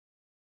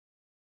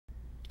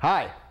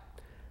Hi,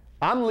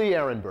 I'm Lee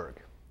Ehrenberg,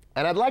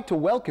 and I'd like to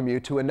welcome you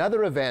to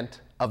another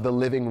event of The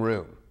Living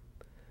Room.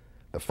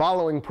 The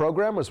following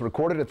program was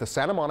recorded at the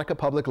Santa Monica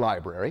Public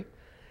Library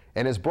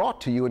and is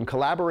brought to you in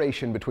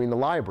collaboration between the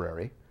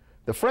library,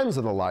 the Friends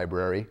of the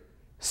Library,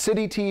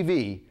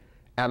 CityTV,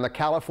 and the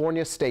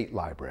California State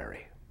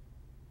Library.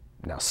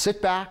 Now sit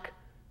back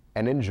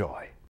and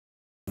enjoy.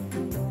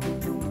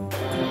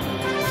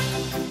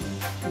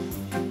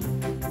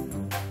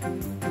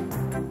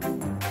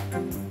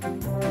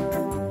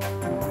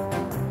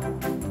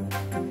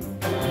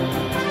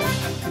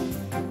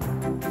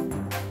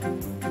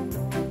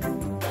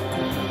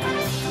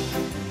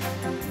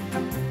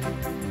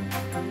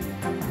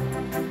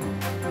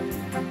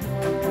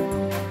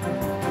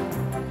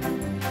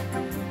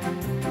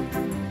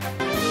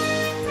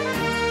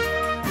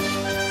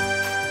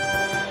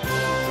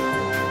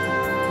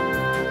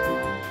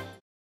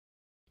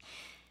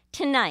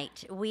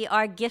 Tonight, we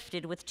are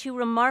gifted with two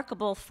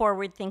remarkable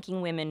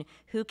forward-thinking women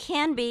who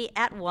can be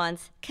at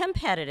once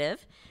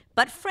competitive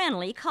but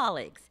friendly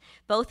colleagues,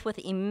 both with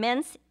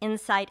immense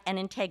insight and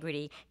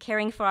integrity,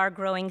 caring for our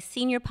growing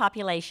senior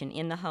population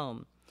in the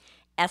home.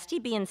 Esty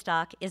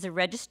Bienstock is a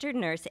registered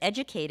nurse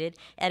educated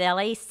at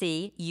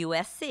LAC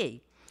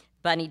USC.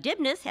 Bunny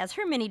Dibness has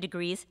her mini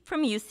degrees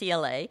from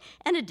UCLA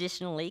and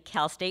additionally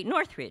Cal State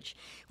Northridge.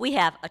 We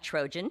have a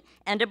Trojan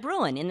and a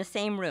Bruin in the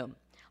same room,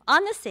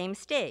 on the same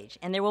stage,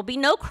 and there will be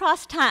no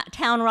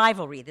cross-town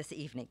rivalry this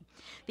evening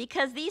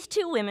because these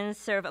two women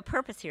serve a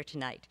purpose here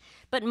tonight,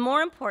 but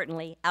more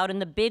importantly, out in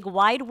the big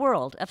wide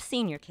world of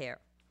senior care.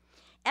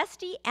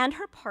 Esty and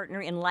her partner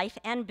in life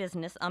and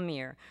business,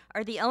 Amir,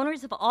 are the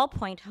owners of All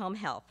Point Home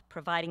Health,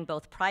 providing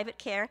both private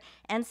care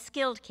and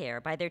skilled care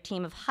by their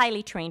team of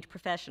highly trained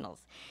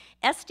professionals.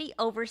 Esty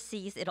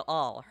oversees it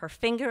all, her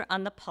finger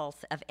on the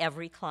pulse of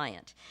every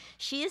client.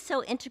 She is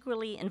so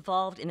integrally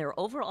involved in their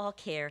overall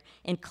care,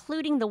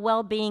 including the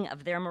well-being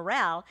of their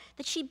morale,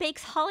 that she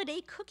bakes holiday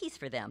cookies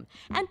for them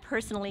and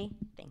personally,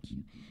 thank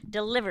you,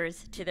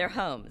 delivers to their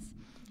homes.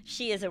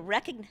 She is a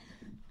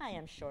I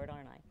am short,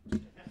 aren't I?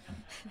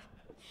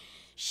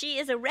 She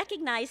is a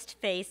recognized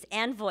face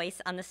and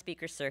voice on the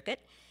speaker circuit,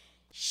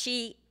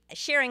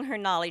 sharing her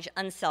knowledge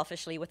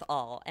unselfishly with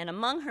all. And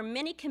among her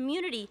many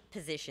community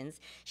positions,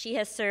 she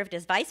has served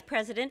as vice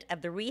president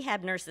of the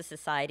Rehab Nurses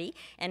Society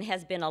and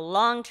has been a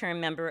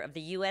long-term member of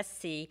the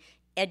USC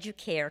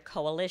EduCare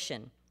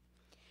Coalition.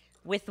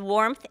 With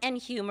warmth and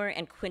humor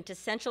and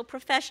quintessential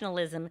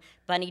professionalism,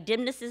 Bunny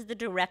Dibness is the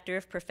Director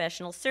of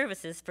Professional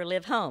Services for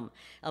Live Home,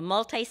 a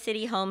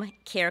multi-city home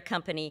care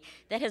company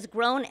that has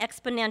grown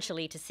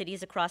exponentially to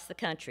cities across the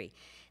country.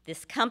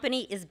 This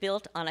company is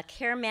built on a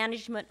care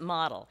management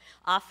model,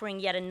 offering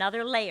yet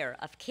another layer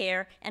of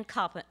care and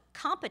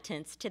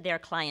competence to their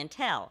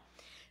clientele.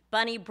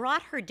 Bunny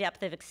brought her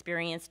depth of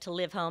experience to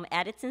Live Home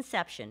at its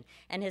inception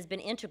and has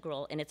been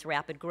integral in its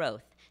rapid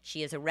growth.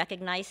 She is a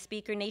recognized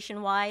speaker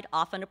nationwide,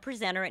 often a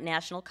presenter at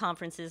national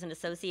conferences and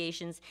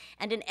associations,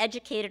 and an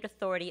educated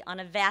authority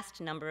on a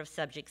vast number of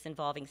subjects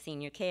involving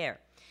senior care.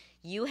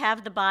 You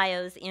have the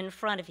bios in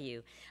front of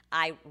you.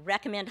 I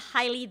recommend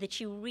highly that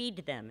you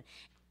read them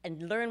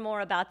and learn more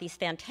about these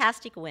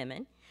fantastic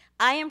women.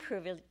 I am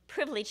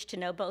privileged to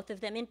know both of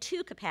them in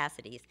two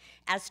capacities,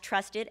 as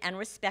trusted and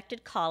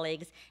respected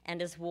colleagues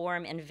and as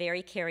warm and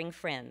very caring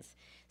friends.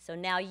 So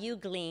now you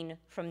glean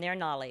from their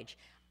knowledge.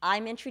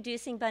 I'm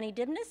introducing Bunny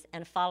Dibness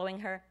and following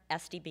her,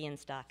 Esty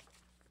Bienstock.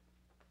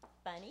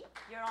 Bunny,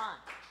 you're on.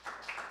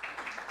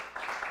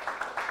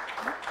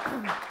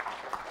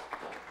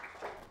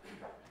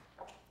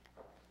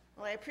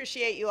 Well, I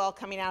appreciate you all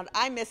coming out.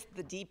 I missed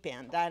the deep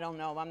end. I don't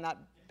know, I'm not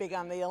big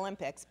on the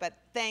Olympics, but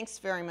thanks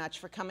very much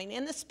for coming.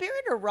 In the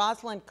spirit of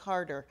Rosalind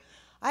Carter,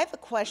 I have a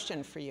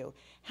question for you.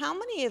 How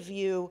many of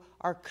you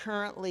are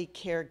currently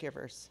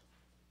caregivers?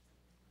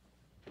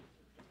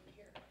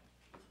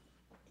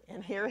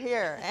 And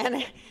here.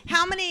 And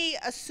how many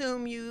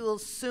assume you will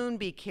soon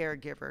be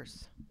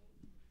caregivers?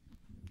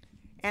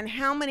 And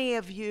how many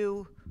of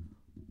you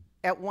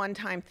at one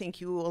time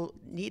think you will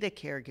need a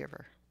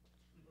caregiver?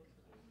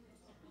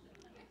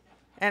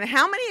 And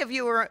how many of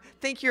you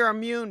think you're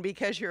immune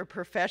because you're a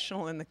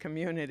professional in the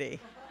community?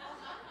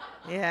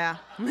 Yeah.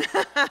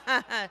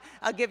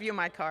 I'll give you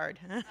my card.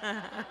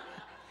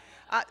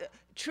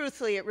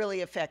 Truthfully, it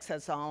really affects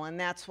us all, and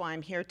that's why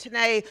I'm here.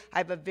 Today, I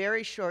have a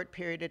very short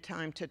period of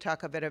time to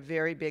talk about a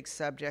very big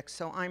subject,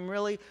 so I'm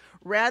really,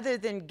 rather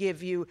than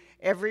give you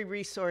every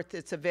resource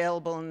that's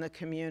available in the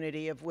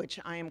community, of which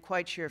I am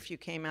quite sure if you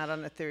came out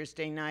on a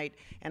Thursday night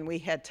and we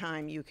had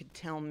time, you could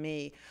tell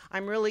me,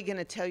 I'm really going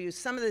to tell you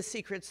some of the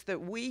secrets that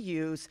we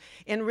use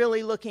in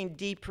really looking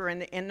deeper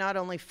and not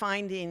only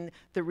finding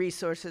the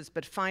resources,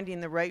 but finding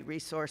the right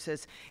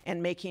resources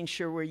and making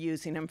sure we're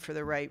using them for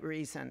the right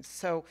reasons.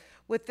 So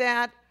with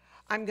that,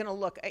 I'm going to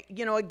look,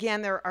 you know,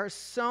 again, there are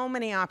so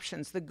many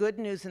options, the good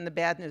news and the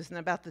bad news. In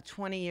about the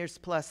 20 years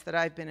plus that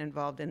I've been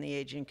involved in the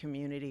aging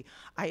community,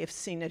 I have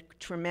seen a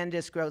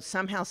tremendous growth.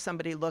 Somehow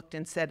somebody looked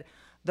and said,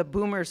 the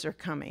boomers are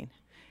coming.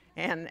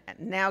 And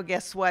now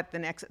guess what?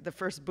 The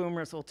first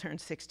boomers will turn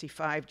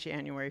 65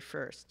 January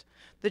 1st.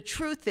 The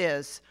truth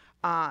is,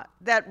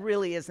 that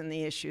really isn't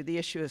the issue. The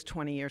issue is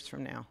 20 years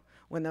from now,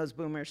 when those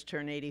boomers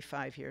turn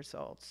 85 years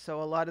old.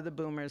 So a lot of the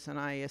boomers, and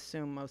I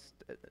assume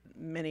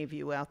many of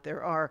you out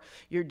there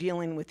you're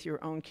dealing with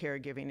your own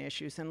caregiving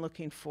issues and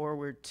looking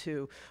forward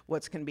to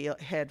what's going to be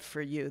ahead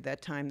for you,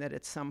 that time that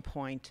at some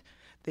point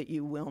that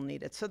you will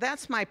need it. So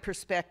that's my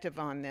perspective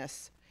on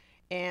this.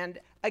 And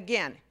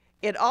again,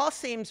 it all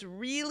seems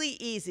really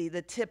easy,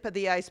 the tip of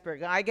the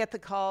iceberg. I get the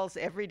calls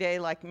every day,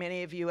 like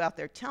many of you out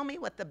there. Tell me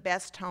what the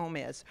best home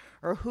is,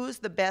 or who's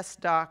the best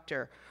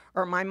doctor.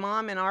 Or my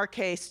mom, in our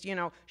case, you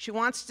know, she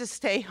wants to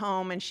stay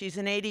home and she's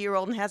an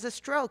 80-year-old and has a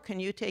stroke. Can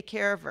you take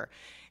care of her?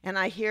 And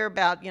I hear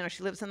about, you know,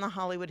 she lives in the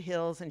Hollywood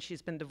Hills and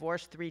she's been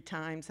divorced 3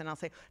 times. And I'll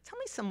say, tell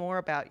me some more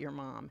about your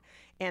mom.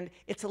 And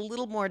it's a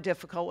little more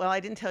difficult. Well, I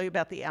didn't tell you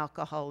about the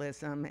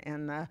alcoholism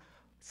and the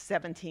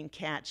 17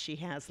 cats she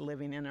has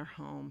living in her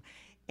home,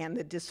 and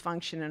the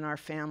dysfunction in our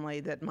family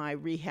that my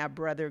rehab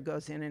brother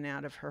goes in and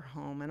out of her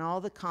home, and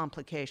all the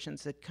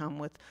complications that come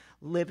with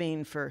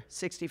living for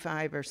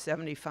 65 or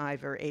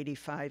 75 or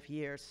 85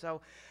 years.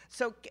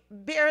 So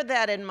bear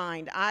that in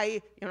mind.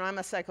 I'm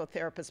a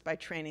psychotherapist by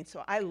training,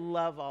 so I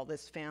love all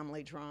this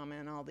family drama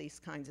and all these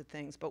kinds of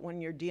things. But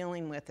when you're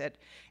dealing with it,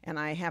 and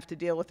I have to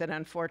deal with it,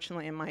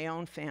 unfortunately, in my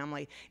own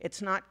family,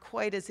 it's not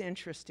quite as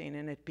interesting,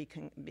 and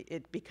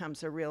it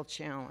becomes a real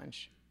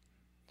challenge.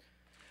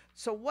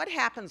 So what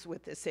happens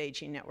with this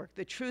aging network?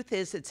 The truth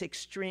is it's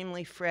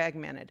extremely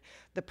fragmented.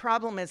 The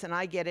problem is, and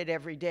I get it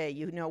every day,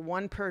 you know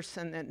one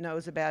person that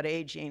knows about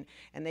aging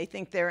and they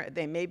think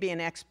they may be an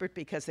expert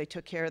because they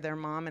took care of their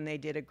mom and they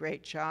did a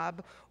great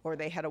job, or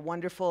they had a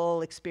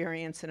wonderful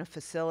experience in a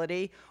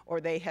facility,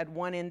 or they had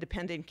one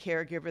independent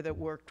caregiver that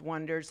worked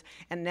wonders,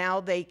 and now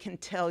they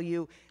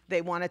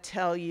want to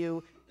tell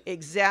you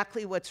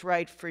exactly what's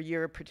right for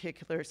your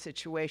particular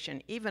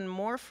situation. Even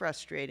more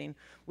frustrating,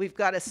 we've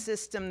got a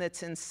system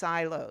that's in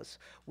silos.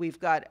 We've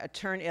got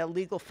a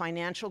legal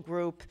financial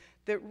group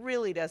that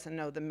really doesn't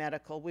know the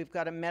medical. We've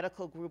got a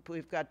medical group.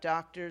 We've got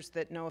doctors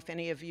that know, if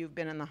any of you have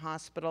been in the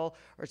hospital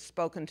or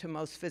spoken to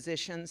most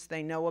physicians,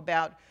 they know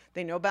about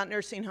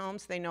nursing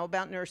homes, they know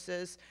about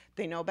nurses,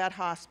 they know about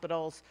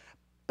hospitals.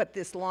 But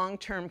this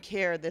long-term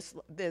care, this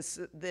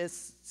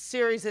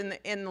series in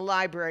the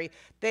library,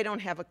 they don't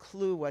have a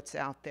clue what's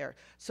out there.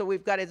 So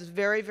it's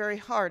very, very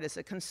hard as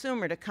a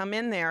consumer to come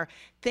in there,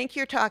 think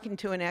you're talking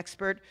to an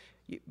expert.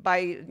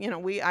 I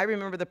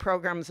remember the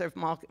programs of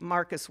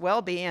Marcus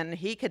Welby, and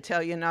he could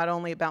tell you not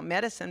only about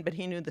medicine, but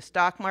he knew the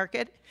stock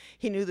market,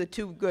 he knew the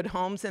 2 good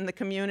homes in the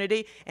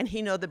community, and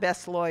he knew the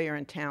best lawyer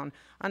in town.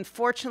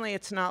 Unfortunately,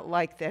 it's not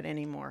like that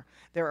anymore.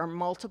 There are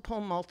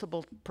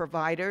multiple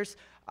providers.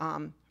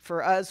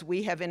 For us,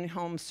 we have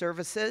in-home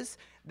services.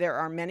 There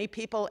are many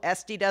people.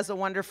 Esty does a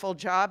wonderful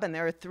job, and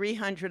there are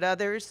 300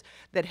 others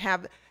that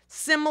have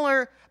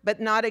similar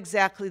but not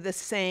exactly the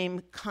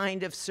same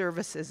kind of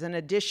services. In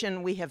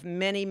addition, we have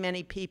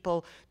many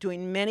people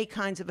doing many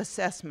kinds of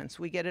assessments.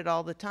 We get it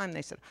all the time.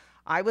 They said,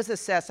 I was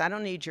assessed, I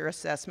don't need your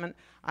assessment.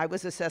 I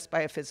was assessed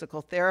by a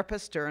physical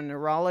therapist or a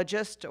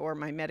neurologist or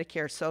my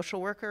Medicare social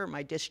worker or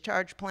my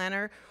discharge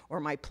planner or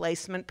my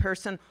placement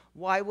person.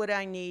 Why would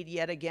I need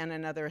yet again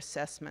another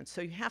assessment? So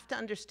you have to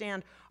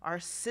understand our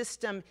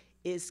system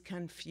is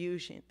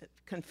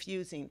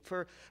confusing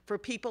for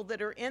people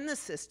that are in the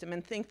system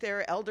and think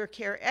they're elder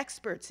care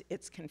experts.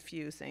 It's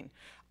confusing.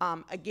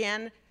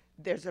 Again,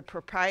 there's a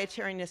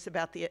proprietariness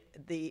about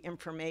the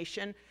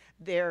information.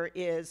 There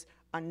is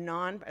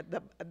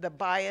the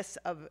bias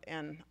of,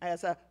 and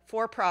as a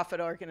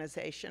for-profit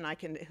organization,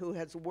 who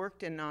has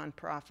worked in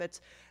nonprofits,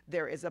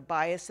 there is a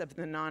bias of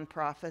the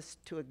nonprofits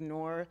to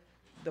ignore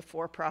the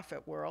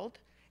for-profit world.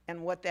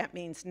 And what that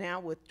means now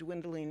with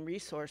dwindling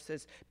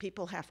resources,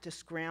 people have to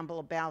scramble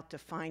about to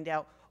find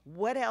out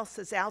what else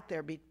is out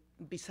there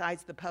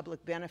besides the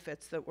public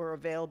benefits that were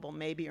available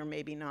maybe or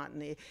maybe not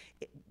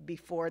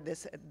before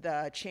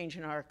the change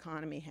in our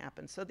economy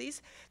happened. So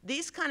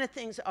these kind of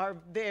things are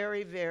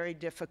very, very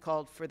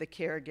difficult for the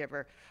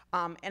caregiver.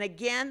 And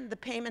again, the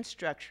payment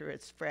structure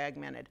is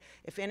fragmented.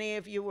 If any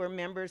of you were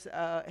members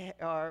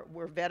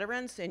were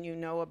veterans and you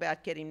know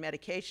about getting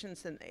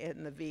medications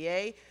in the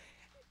VA,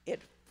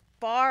 it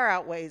far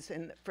outweighs,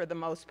 for the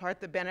most part,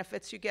 the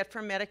benefits you get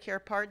from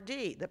Medicare Part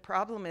D. The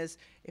problem is,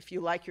 if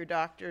you like your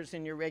doctors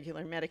in your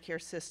regular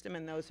Medicare system,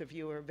 and those of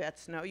you who are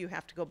vets know, you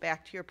have to go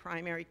back to your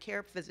primary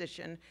care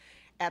physician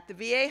at the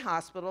VA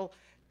hospital,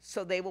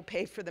 so they will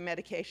pay for the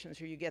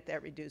medications or you get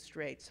that reduced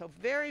rate. So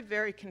very,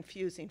 very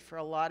confusing for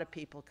a lot of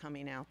people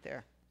coming out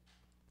there.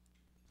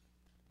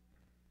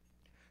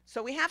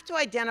 So we have to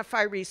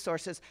identify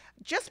resources.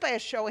 Just by a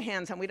show of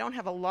hands, and we don't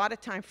have a lot of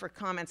time for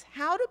comments,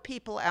 how do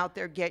people out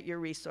there get your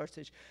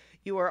resources?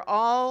 You are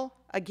all,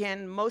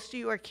 again, most of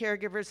you are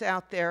caregivers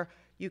out there.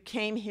 You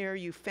came here,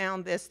 you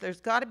found this.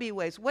 There's got to be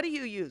ways. What do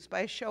you use?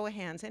 By a show of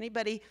hands,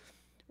 anybody?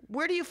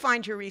 Where do you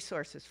find your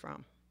resources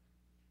from?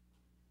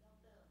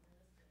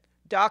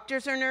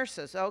 Doctors or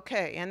nurses,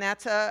 okay, and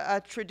that's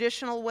a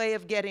traditional way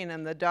of getting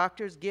them. The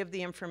doctors give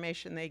the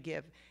information they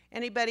give.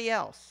 Anybody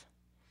else?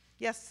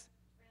 Yes?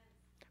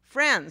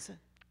 Friends.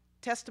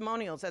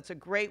 Testimonials, that's a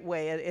great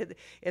way.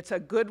 It's a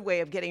good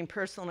way of getting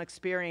personal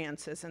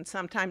experiences, and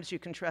sometimes you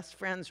can trust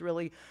friends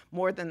really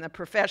more than the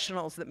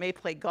professionals that may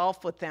play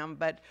golf with them,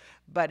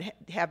 but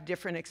have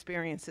different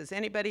experiences.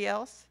 Anybody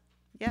else?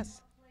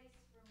 Yes?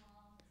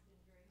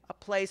 A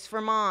place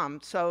for mom.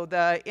 So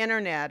the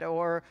internet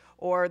or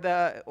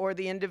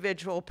the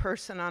individual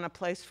person on a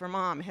place for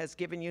mom has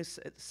given you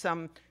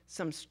some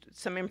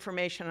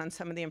information on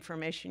some of the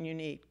information you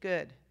need.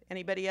 Good.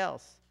 Anybody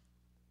else?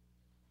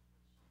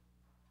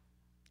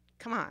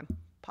 Come on,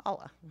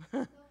 Paula.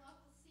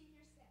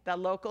 The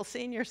local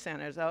senior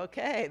centers.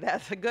 Okay,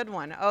 that's a good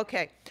one.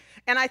 Okay.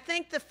 And I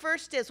think the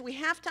first is we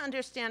have to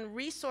understand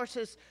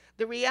resources.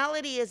 The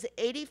reality is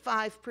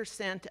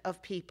 85%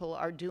 of people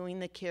are doing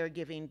the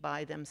caregiving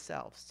by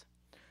themselves.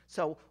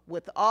 So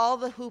with all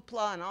the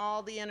hoopla and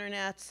all the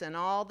internets and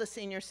all the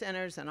senior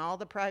centers and all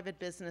the private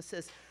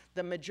businesses,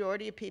 the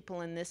majority of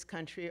people in this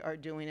country are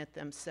doing it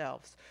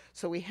themselves.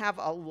 So we have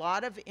a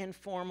lot of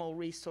informal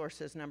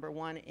resources, number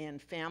one, in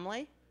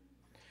family.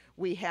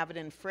 We have it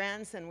in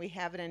friends, and we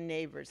have it in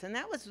neighbors. And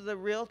that was the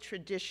real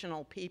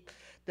traditional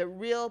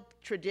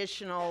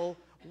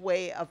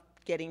way of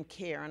getting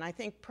care. And I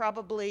think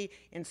probably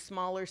in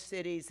smaller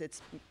cities,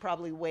 it's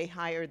probably way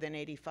higher than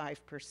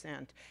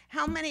 85%.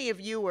 How many of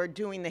you are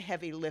doing the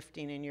heavy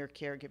lifting in your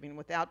caregiving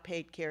without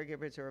paid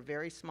caregivers, or a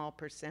very small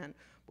percent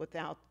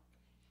without?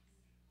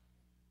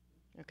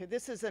 Okay,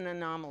 this is an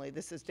anomaly.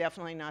 This is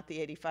definitely not the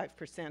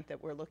 85%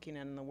 that we're looking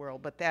at in the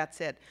world, but that's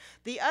it.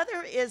 The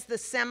other is the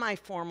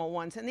semi-formal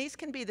ones, and these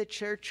can be the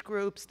church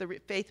groups, the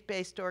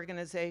faith-based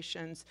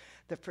organizations,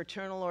 the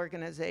fraternal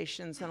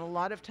organizations, and a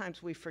lot of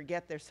times we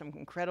forget there's some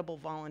incredible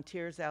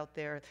volunteers out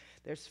there.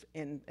 There's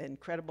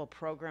incredible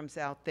programs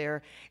out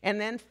there. And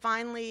then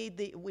finally,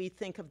 we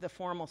think of the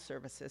formal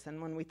services.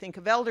 And when we think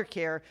of elder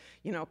care,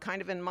 you know,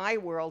 kind of in my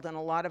world, and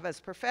a lot of us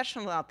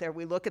professionals out there,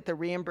 we look at the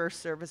reimbursed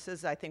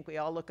services. I think we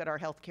all look at our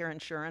healthcare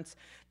insurance.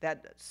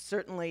 That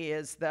certainly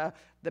is the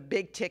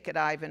big ticket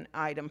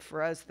item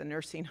for us, the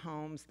nursing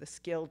homes, the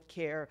skilled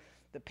care,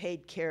 the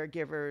paid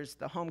caregivers,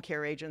 the home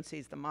care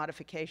agencies, the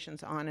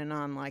modifications, on and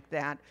on like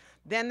that.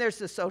 Then there's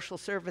the social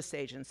service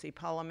agency.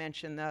 Paula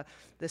mentioned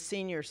the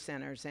senior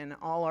centers, and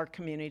all our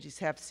communities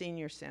have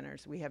senior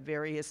centers. We have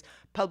various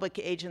public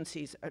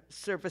agencies,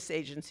 service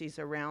agencies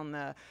around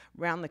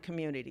the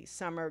community.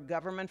 Some are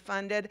government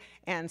funded,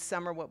 and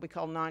some are what we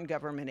call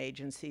non-government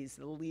agencies.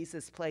 The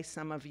Lisa's Place,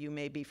 some of you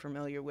may be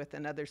familiar with,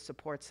 and other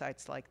support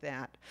sites like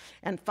that.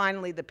 And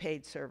finally, the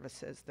paid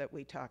services that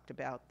we talked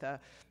about, the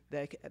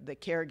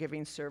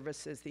caregiving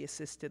services, the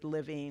assisted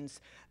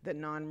livings, the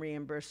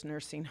non-reimbursed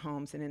nursing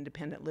homes and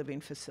independent living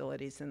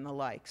facilities and the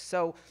like.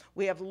 So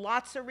we have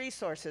lots of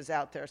resources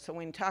out there. So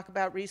when you talk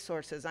about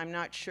resources, I'm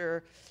not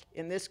sure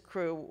in this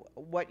crew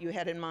what you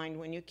had in mind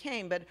when you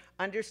came, but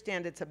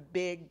understand it's a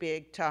big,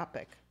 big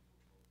topic.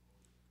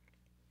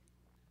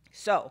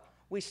 So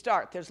we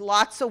start. There's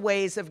lots of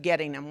ways of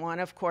getting them. One,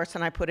 of course,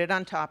 and I put it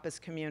on top, is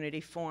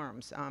community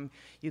forums.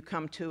 You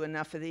come to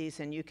enough of these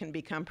and you can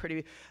become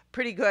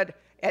pretty good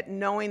at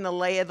knowing the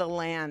lay of the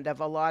land of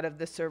a lot of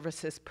the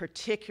services,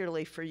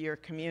 particularly for your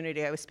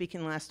community. I was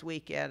speaking last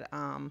week at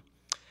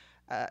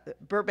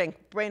Burbank,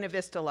 Buena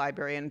Vista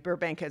Library, and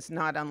Burbank is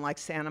not unlike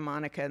Santa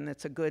Monica, and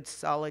it's a good,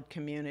 solid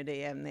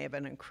community, and they have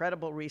an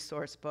incredible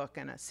resource book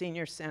and a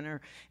senior center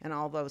and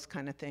all those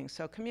kind of things.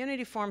 So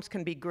community forums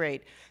can be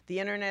great. The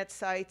internet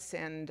sites,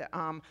 and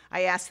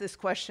I asked this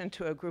question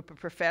to a group of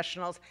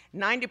professionals.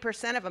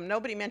 90% of them,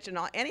 nobody mentioned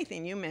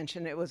anything you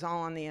mentioned. It was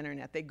all on the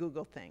internet. They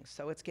Google things,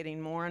 so it's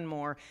getting more and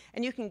more,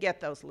 and you can get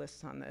those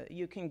lists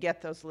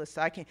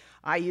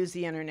I use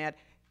the internet.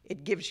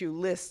 It gives you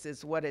lists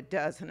is what it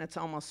does, and it's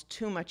almost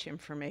too much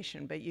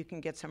information, but you can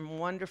get some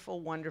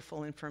wonderful,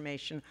 wonderful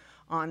information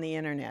on the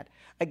internet.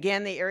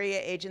 Again, the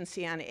Area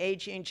Agency on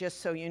Aging, just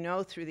so you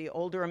know, through the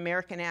Older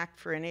American Act,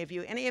 for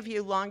any of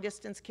you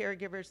long-distance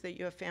caregivers that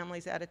you have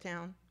families out of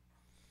town?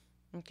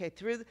 Okay,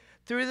 through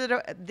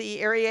the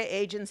Area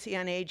Agency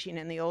on Aging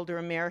and the Older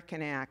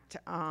American Act,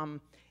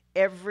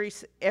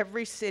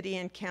 every city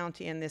and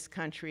county in this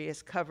country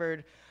is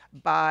covered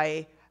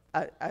by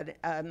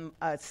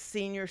a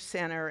senior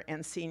center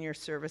and senior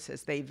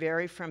services. They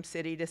vary from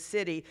city to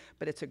city,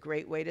 but it's a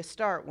great way to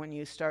start when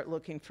you start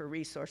looking for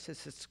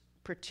resources. It's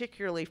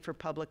particularly for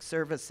public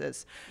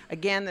services.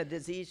 Again, the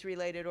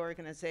disease-related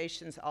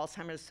organizations,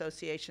 Alzheimer's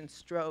Association,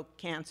 stroke,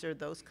 cancer,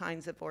 those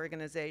kinds of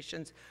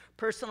organizations.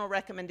 Personal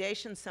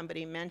recommendations,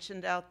 somebody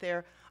mentioned out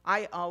there.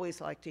 I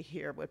always like to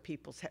hear what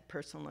people's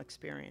personal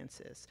experience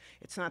is.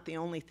 It's not the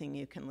only thing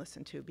you can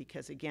listen to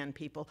because, again,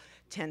 people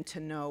tend to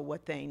know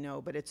what they know,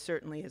 but it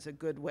certainly is a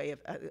good way of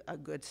a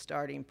good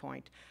starting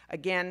point.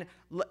 Again,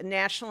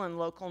 national and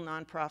local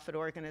nonprofit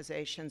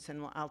organizations,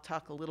 and I'll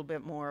talk a little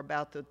bit more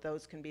about that.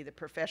 Those can be the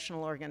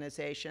professional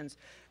organizations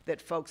that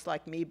folks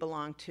like me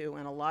belong to,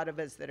 and a lot of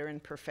us that are in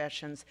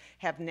professions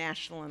have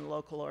national and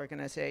local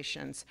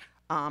organizations.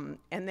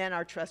 And then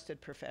our trusted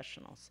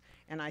professionals.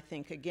 And I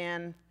think,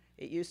 again,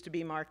 it used to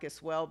be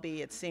Marcus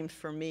Welby. It seems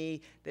for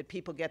me that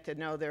people get to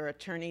know their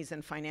attorneys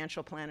and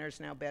financial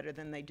planners now better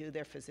than they do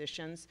their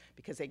physicians,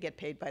 because they get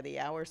paid by the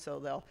hour,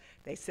 so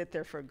they sit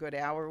there for a good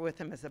hour with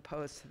them as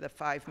opposed to the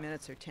 5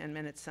 minutes or 10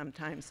 minutes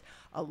sometimes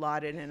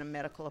allotted in a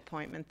medical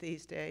appointment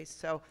these days.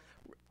 So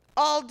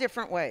all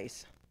different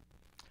ways.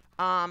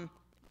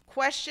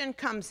 Question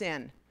comes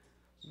in.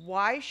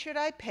 Why should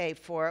I pay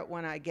for it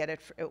when I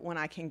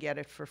can get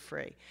it for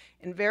free?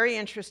 And very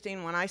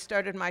interesting, when I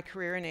started my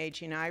career in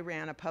aging, I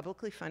ran a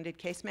publicly funded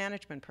case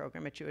management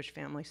program at Jewish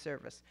Family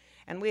Service.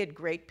 And we had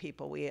great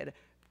people. We had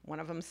one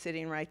of them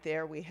sitting right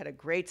there. We had a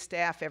great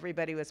staff.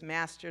 Everybody was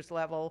master's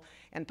level,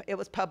 and it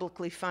was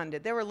publicly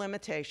funded. There were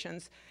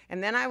limitations.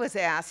 And then I was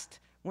asked,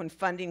 when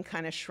funding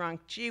kind of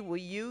shrunk, gee, will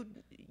you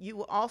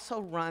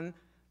also run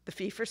the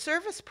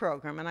fee-for-service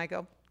program? And I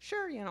go,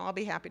 sure, I'll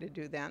be happy to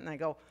do that. And I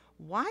go,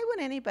 why would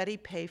anybody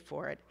pay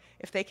for it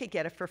if they could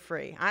get it for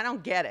free? I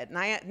don't get it. And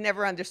I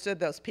never understood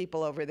those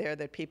people over there,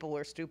 that people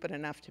were stupid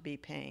enough to be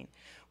paying.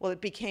 Well, it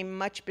became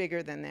much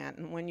bigger than that.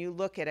 And when you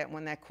look at it,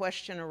 when that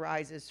question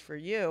arises for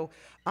you,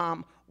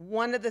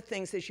 one of the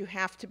things is you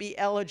have to be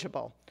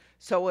eligible.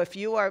 So if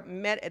you are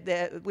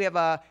we have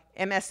a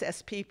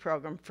MSSP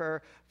program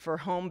for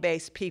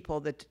home-based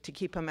people to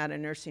keep them at a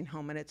nursing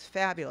home, and it's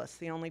fabulous.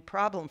 The only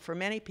problem for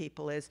many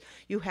people is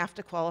you have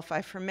to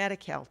qualify for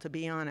Medi-Cal to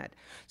be on it.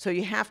 So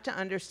you have to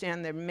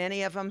understand that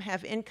many of them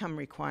have income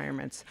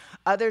requirements.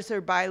 Others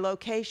are by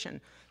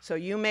location. So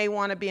you may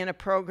want to be in a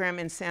program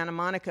in Santa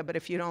Monica, but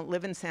if you don't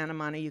live in Santa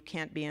Monica, you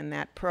can't be in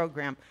that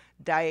program.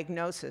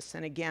 Diagnosis,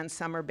 and again,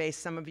 some are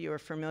based, some of you are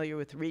familiar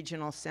with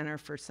Regional Center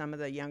for some of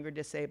the younger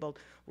disabled.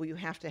 Well, you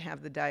have to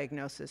have the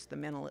diagnosis, the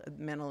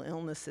mental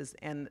illnesses,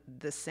 and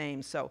the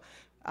same. So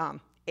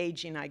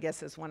aging, I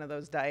guess, is one of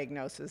those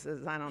diagnoses,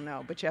 I don't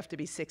know, but you have to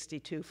be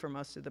 62 for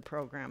most of the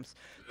programs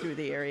through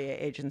the Area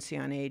Agency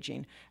on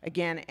Aging.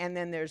 Again, and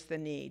then there's the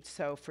need.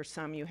 So for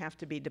some, you have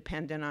to be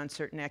dependent on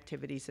certain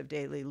activities of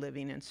daily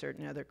living and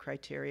certain other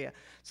criteria.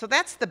 So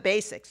that's the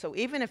basics. So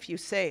even if you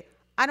say,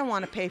 I don't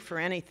want to pay for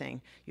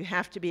anything, you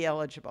have to be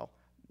eligible,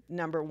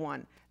 number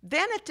one.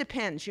 Then it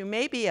depends. You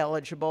may be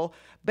eligible,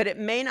 but it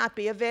may not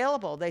be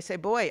available. They say,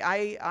 boy,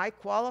 I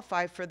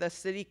qualify for the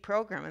city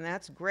program, and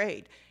that's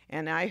great.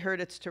 And I heard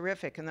it's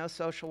terrific, and those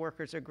social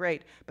workers are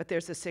great, but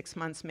there's a 6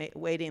 months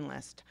waiting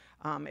list.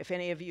 If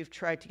any of you have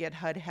tried to get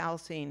HUD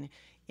housing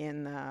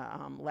in the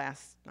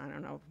last,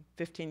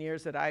 15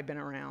 years that I've been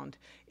around,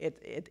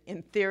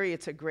 in theory,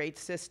 it's a great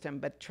system,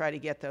 but try to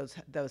get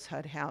those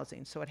HUD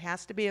housing. So it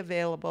has to be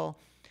available.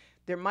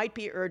 There might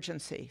be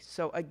urgency.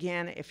 So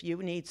again, if you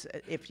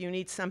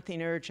need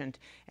something urgent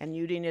and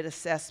you need an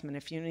assessment,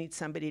 if you need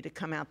somebody to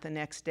come out the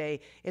next day,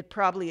 it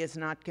probably is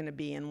not going to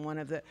be in one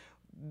of the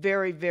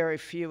very, very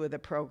few of the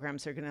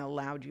programs are going to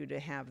allow you to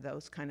have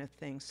those kind of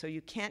things. So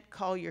you can't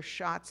call your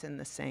shots in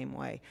the same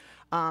way.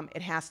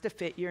 It has to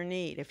fit your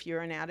need. If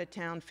you're an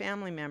out-of-town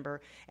family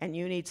member and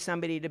you need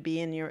somebody to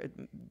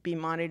be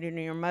monitoring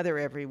your mother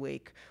every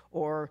week,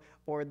 or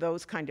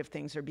those kind of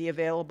things, or be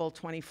available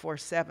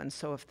 24/7,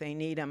 so if they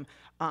need them,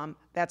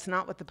 that's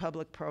not what the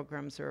public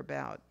programs are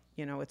about.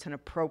 It's an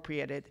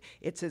appropriate,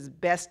 it's as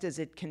best as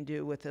it can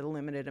do with a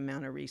limited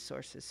amount of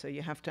resources. So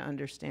you have to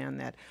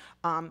understand that.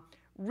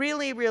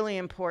 Really, really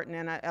important,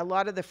 and a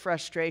lot of the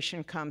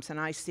frustration comes, and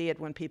I see it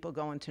when people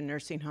go into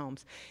nursing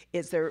homes,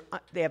 is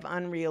they have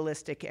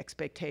unrealistic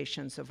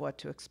expectations of what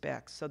to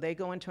expect. So they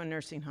go into a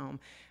nursing home,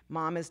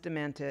 mom is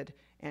demented,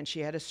 and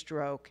she had a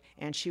stroke,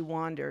 and she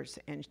wanders,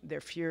 and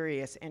they're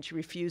furious, and she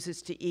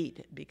refuses to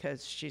eat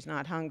because she's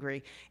not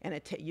hungry, and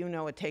it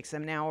takes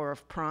an hour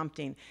of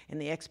prompting, and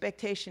the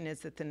expectation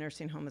is that the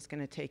nursing home is going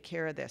to take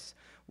care of this.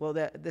 Well,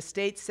 the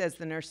state says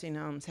the nursing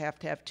homes have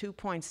to have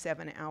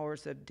 2.7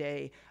 hours a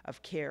day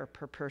of care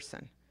per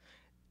person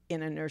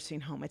in a nursing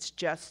home. It's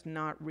just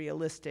not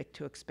realistic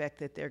to expect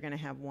that they're going to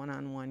have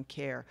one-on-one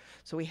care.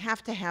 So we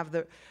have to have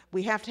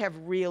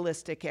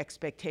realistic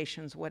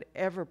expectations,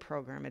 whatever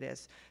program it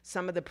is.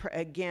 Some of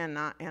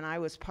and I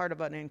was part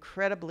of an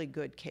incredibly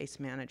good case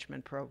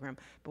management program,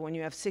 but when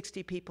you have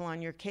 60 people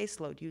on your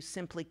caseload, you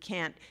simply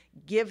can't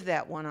give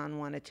that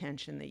one-on-one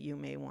attention that you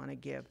may want to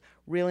give.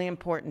 Really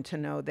important to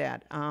know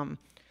that.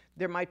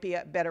 There might be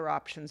better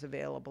options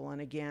available, and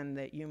again,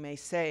 that you may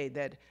say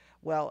that,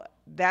 well,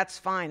 that's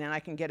fine, and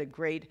I can get a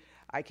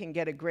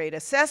great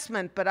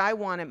assessment, but I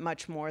want it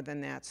much more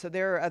than that. So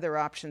there are other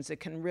options that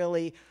can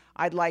really,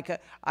 I'd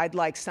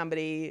like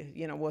somebody,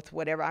 with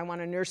whatever, I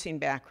want a nursing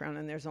background,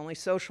 and there's only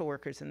social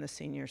workers in the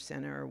senior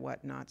center or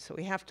whatnot. So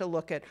we have to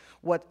look at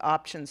what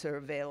options are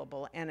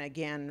available, and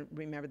again,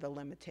 remember the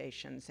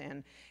limitations.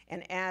 And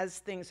as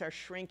things are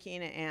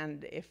shrinking,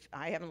 and if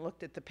I haven't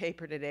looked at the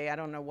paper today, I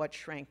don't know what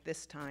shrank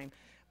this time,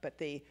 but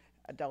the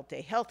adult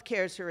day health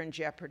cares are in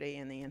jeopardy,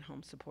 and the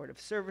in-home supportive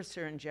service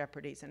are in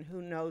jeopardy, and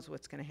who knows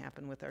what's going to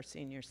happen with our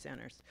senior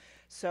centers.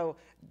 So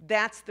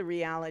that's the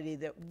reality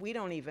that we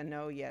don't even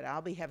know yet.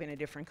 I'll be having a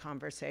different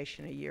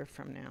conversation a year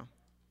from now.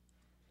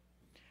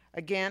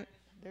 Again,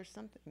 there's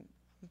something.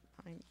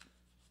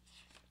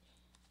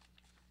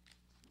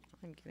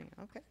 I'm getting,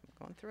 okay,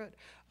 I'm going through it.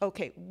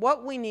 Okay,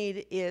 what we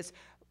need is,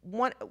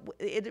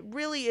 it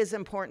really is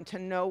important to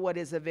know what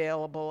is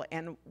available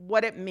and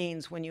what it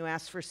means when you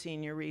ask for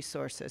senior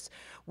resources.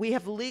 We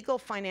have legal,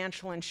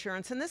 financial,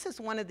 insurance, and this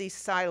is one of these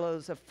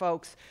silos of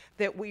folks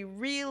that we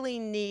really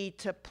need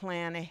to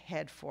plan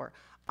ahead for.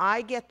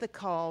 I get the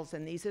calls,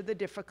 and these are the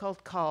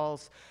difficult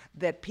calls,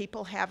 that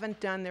people haven't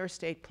done their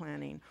estate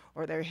planning,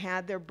 or they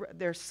had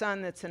their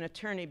son that's an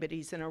attorney, but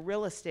he's a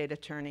real estate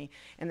attorney,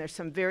 and there's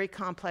some very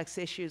complex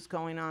issues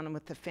going on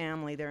with the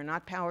family. There are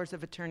not powers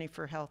of attorney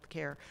for health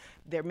care.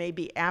 There may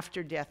be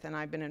after death, and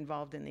I've been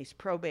involved in these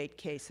probate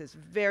cases,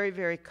 very,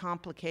 very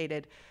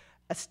complicated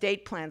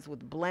estate plans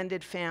with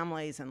blended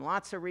families and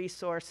lots of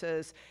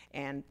resources,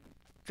 and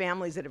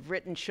families that have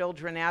written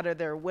children out of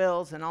their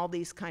wills and all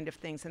these kind of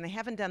things, and they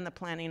haven't done the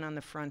planning on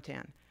the front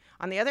end.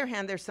 On the other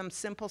hand, there's some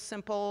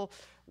simple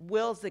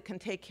wills that can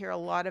take care of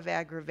a lot of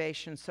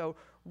aggravation. So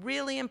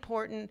really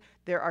important,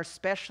 there are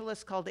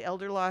specialists called the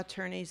elder law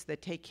attorneys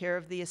that take care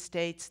of the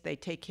estates. They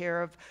take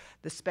care of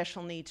the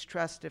special needs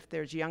trust if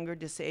there's younger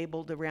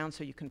disabled around,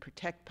 so you can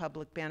protect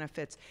public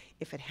benefits.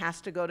 If it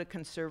has to go to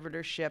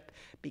conservatorship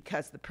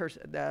because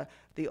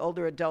the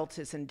older adult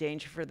is in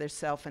danger for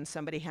themselves and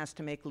somebody has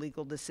to make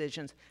legal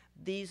decisions,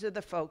 these are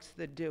the folks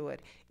that do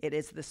it. It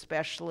is the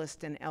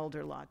specialist in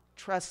elder law.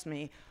 Trust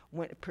me,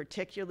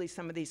 particularly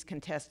some of these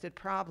contested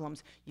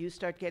problems, you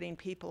start getting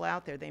people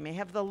out there. They may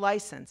have the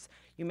license.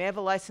 You may have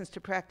a license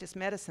to practice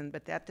medicine,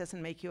 but that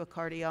doesn't make you a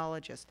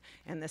cardiologist.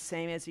 And the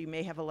same as you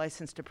may have a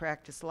license to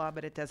practice law,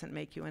 but it doesn't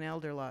make you an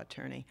elder law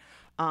attorney.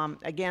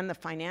 Again, the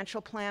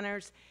financial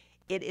planners,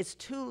 it is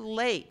too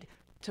late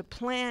to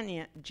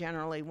plan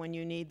generally when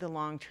you need the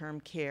long-term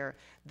care.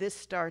 This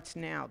starts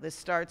now. This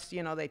starts,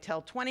 you know, they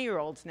tell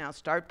 20-year-olds now,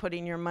 start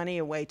putting your money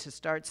away to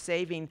start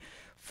saving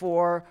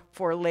for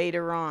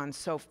later on.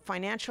 So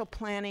financial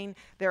planning,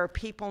 there are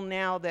people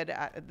now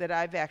that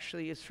I've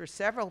actually used for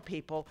several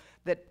people,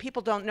 that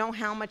people don't know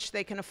how much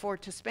they can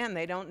afford to spend.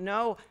 They don't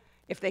know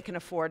if they can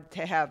afford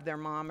to have their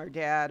mom or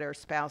dad or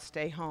spouse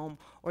stay home,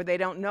 or they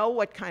don't know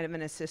what kind of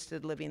an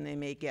assisted living they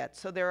may get.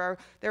 So there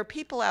are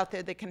people out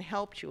there that can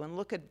help you and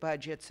look at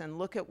budgets and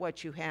look at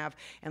what you have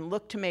and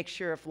look to make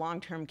sure if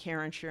long-term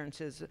care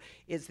insurance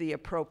is the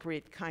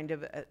appropriate kind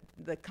of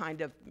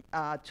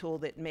tool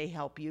that may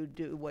help you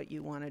do what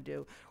you want to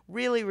do.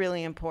 Really,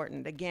 really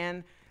important.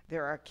 Again,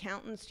 there are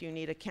accountants. You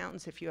need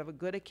accountants. If you have a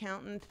good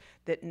accountant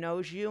that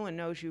knows you and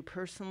knows you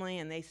personally,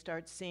 and they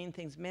start seeing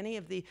things, many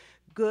of the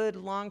good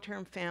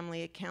long-term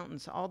family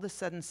accountants, all of a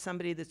sudden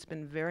somebody that's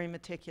been very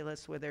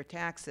meticulous with their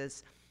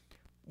taxes,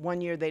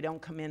 one year they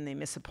don't come in, they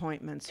miss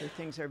appointments, or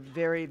things are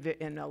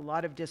in a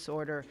lot of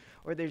disorder,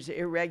 or there's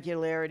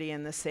irregularity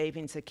in the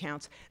savings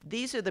accounts.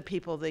 These are the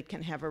people that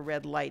can have a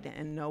red light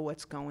and know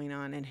what's going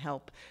on and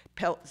help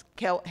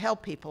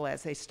people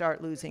as they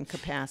start losing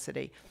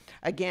capacity.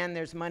 Again,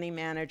 there's money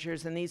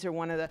managers, and these are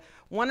one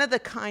of the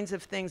kinds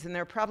of things, and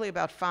there are probably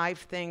about 5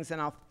 things,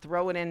 and I'll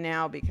throw it in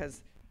now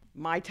because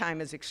my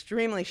time is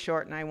extremely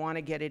short and I want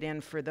to get it in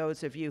for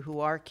those of you who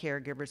are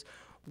caregivers.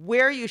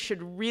 Where you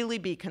should really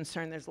be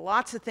concerned, there's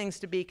lots of things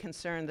to be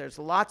concerned, there's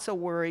lots of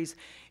worries,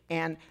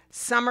 and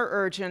some are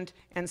urgent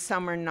and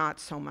some are not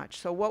so much.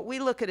 So what we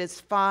look at is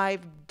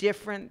 5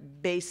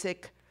 different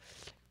basic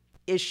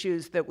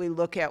issues that we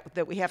look at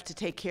that we have to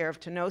take care of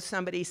to know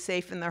somebody's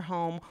safe in their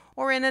home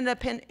or in an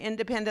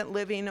independent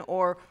living,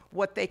 or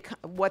what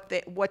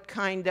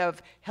kind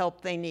of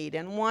help they need.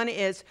 And one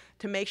is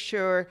to make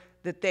sure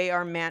that they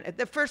are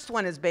the first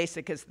one is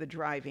basic, is the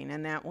driving,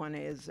 and that one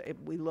is,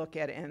 we look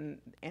at it,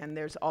 and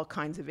there's all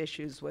kinds of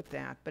issues with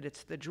that, but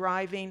it's the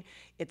driving,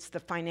 it's the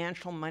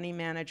financial money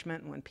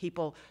management, when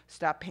people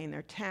stop paying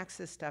their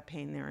taxes, stop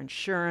paying their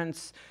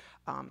insurance,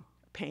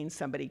 paying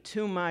somebody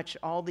too much,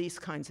 all these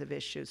kinds of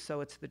issues.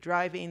 So it's the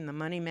driving, the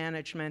money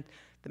management,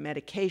 the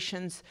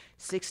medications.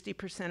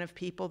 60% of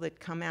people that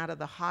come out of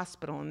the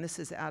hospital, and this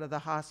is out of the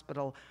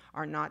hospital,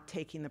 are not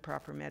taking the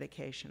proper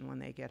medication when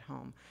they get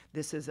home.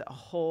 This is a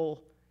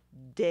whole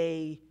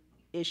day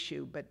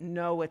issue, but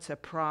no, it's a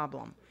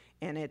problem.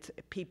 And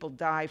people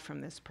die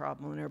from this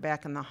problem and are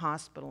back in the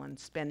hospital and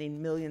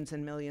spending millions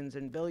and millions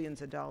and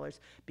billions of dollars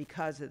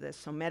because of this.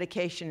 So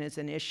medication is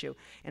an issue.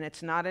 And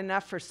it's not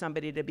enough for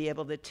somebody to be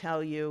able to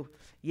tell you,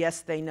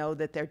 yes, they know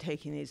that they're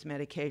taking these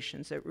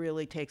medications. It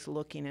really takes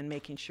looking and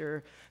making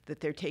sure that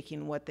they're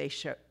taking what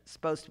they're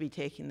supposed to be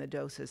taking, the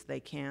doses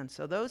they can.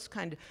 So those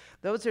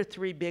are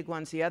 3 big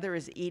ones. The other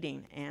is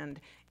eating.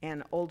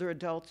 And older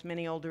adults,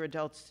 many older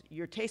adults,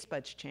 your taste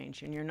buds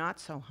change and you're not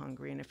so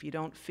hungry. And if you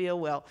don't feel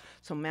well,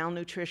 so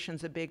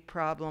malnutrition's a big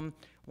problem.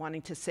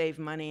 Wanting to save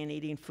money and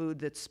eating food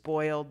that's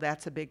spoiled,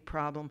 that's a big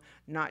problem.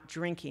 Not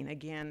drinking,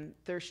 again,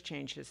 thirst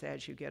changes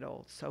as you get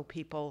old. So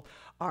people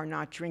are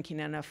not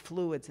drinking enough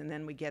fluids, and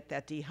then we get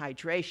that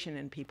dehydration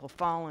and people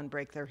fall and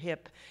break their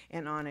hip,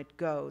 and on it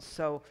goes.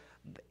 So,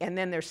 and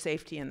then there's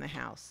safety in the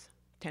house.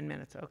 10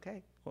 minutes,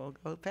 okay, we'll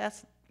go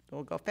fast.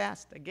 We'll go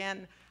fast.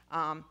 Again,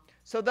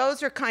 so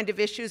those are kind of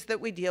issues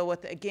that we deal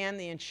with. Again,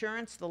 the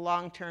insurance, the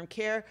long-term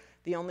care.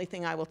 The only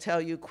thing I will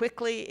tell you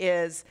quickly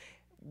is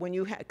when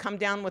you come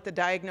down with a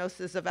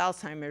diagnosis of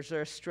Alzheimer's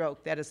or a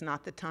stroke, that is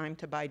not the time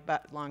to buy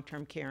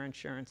long-term care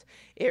insurance.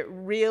 It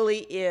really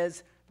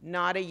is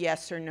not a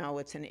yes or no.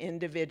 It's an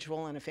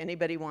individual, and if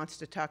anybody wants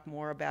to talk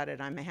more about it,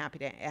 I'm happy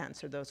to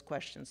answer those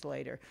questions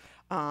later.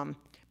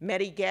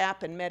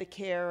 Medigap and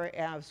Medicare,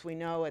 as we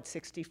know, at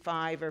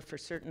 65, or for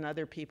certain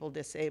other people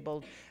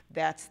disabled,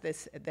 that's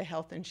the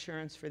health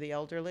insurance for the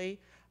elderly.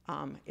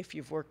 If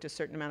you've worked a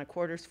certain amount of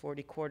quarters,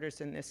 40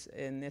 quarters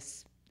in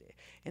this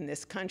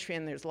country,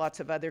 and there's lots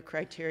of other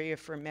criteria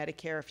for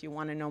Medicare if you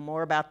want to know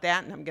more about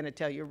that, and I'm going to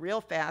tell you real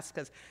fast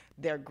because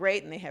they're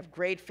great and they have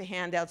great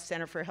handouts.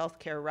 Center for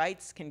Healthcare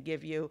Rights can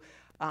give you,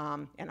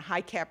 and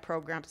high cap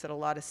programs at a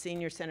lot of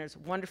senior centers,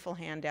 wonderful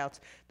handouts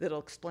that'll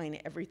explain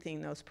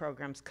everything those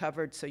programs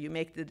covered, so you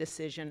make the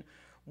decision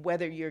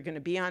whether you're going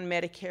to be on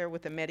Medicare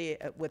with a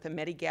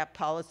Medigap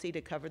policy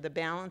to cover the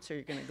balance, or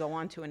you're going to go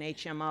on to an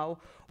HMO,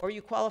 or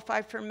you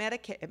qualify for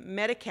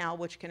Medi-Cal,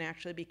 which can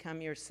actually become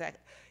your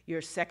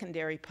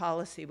secondary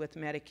policy with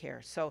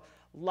Medicare. So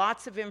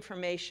lots of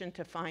information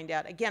to find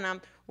out. Again,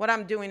 what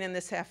I'm doing in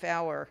this half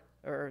hour,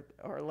 or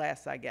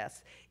less, I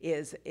guess,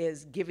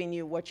 is giving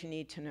you what you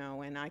need to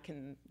know, and I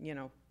can,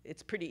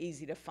 it's pretty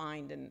easy to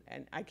find,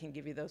 and I can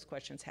give you those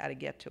questions, how to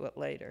get to it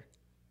later.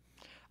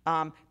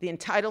 The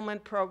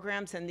entitlement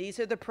programs, and these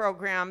are the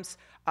programs,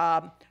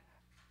 I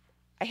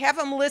have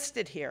them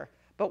listed here,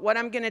 but what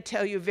I'm going to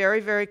tell you very,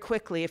 very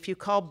quickly, if you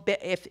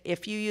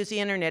use the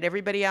internet,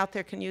 everybody out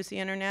there can use the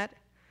internet?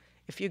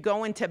 If you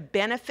go into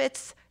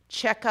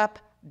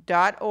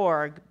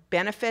benefitscheckup.org,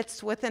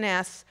 benefits with an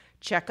S,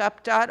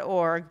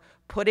 checkup.org,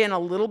 put in a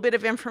little bit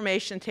of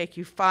information, take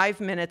you 5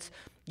 minutes,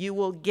 you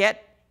will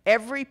get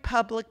every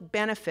public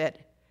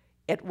benefit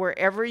at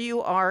wherever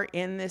you are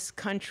in this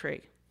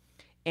country.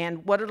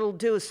 And what it'll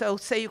do is, so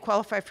say you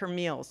qualify for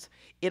meals,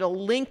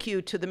 it'll link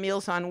you to the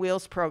Meals on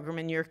Wheels program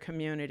in your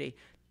community.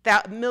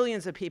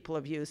 Millions of people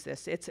have used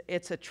this.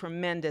 It's a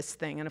tremendous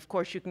thing. And of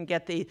course, you can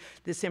get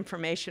this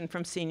information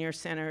from senior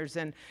centers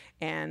and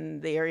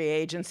the Area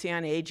Agency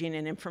on Aging,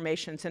 and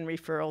informations and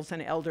referrals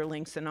and elder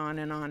links, and on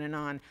and on and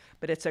on.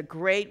 But it's a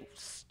great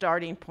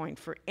starting point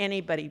for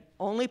anybody.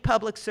 Only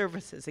public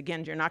services.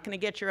 Again, you're not going to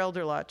get your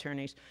elder law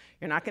attorneys.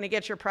 You're not going to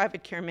get your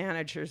private care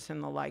managers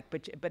and the like,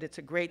 but it's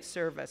a great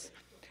service.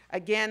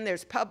 Again,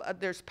 there's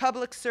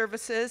public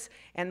services,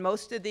 and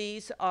most of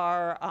these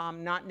are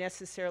not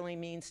necessarily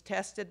means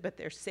tested, but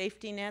they're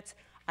safety nets.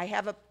 I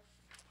have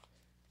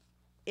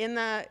in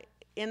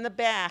the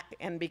back,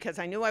 and because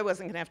I knew I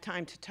wasn't going to have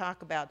time to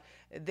talk about,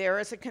 there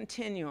is a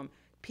continuum.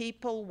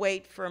 People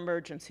wait for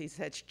emergencies.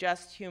 That's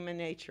just human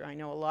nature. I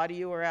know a lot of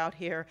you are out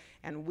here,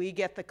 and we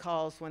get the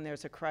calls when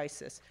there's a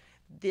crisis.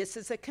 This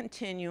is a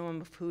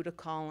continuum of who to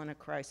call in a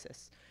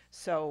crisis.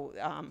 So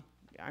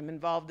I'm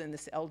involved in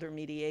this elder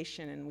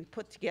mediation, and we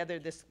put together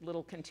this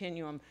little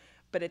continuum,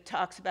 but it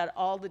talks about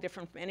all the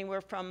different,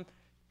 anywhere from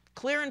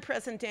clear and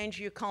present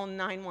danger, you call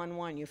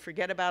 911. You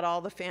forget about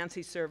all the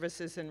fancy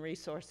services and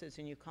resources,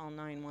 and you call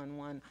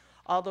 911,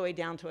 all the way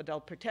down to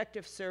Adult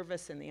Protective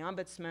Service and the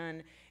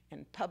Ombudsman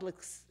and public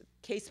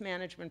case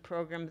management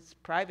programs,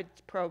 private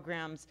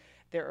programs.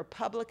 There are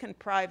public and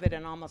private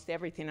and almost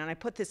everything, and I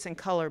put this in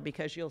color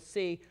because you'll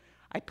see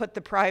I put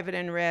the private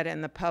in red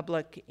and the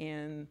public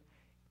in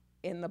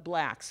the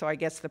black. So I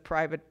guess the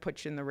private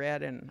puts you in the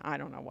red, and I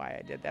don't know why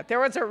I did that. There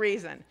was a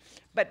reason.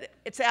 But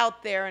it's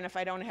out there, and if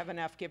I don't have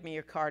enough, give me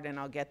your card and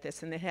I'll get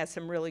this. And it has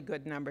some really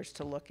good numbers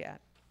to look at.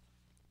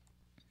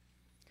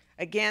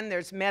 Again,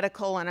 there's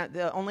medical, and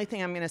the only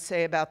thing I'm going to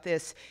say about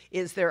this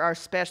is there are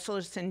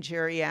specialists in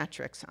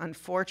geriatrics.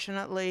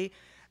 Unfortunately,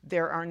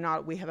 there are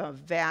not. We have a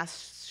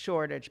vast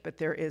shortage, but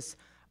there is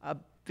a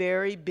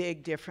very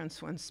big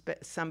difference when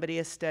somebody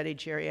has studied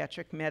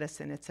geriatric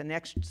medicine. It's a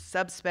next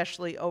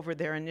subspecialty over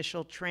their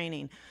initial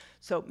training.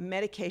 So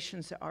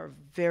medications are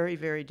very,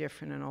 very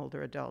different in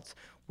older adults.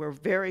 We're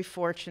very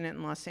fortunate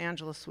in Los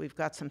Angeles. We've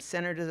got some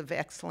centers of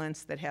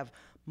excellence that have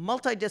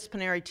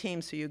multidisciplinary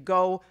teams. So you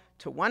go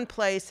to one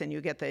place and you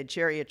get the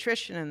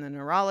geriatrician and the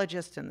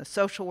neurologist and the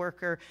social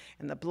worker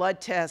and the blood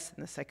test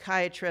and the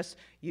psychiatrist.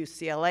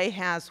 UCLA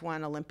has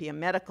one, Olympia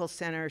Medical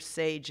Center,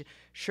 Sage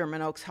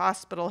Sherman Oaks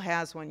Hospital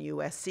has one,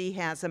 USC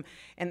has them,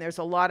 and there's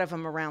a lot of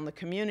them around the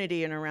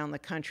community and around the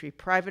country.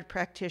 Private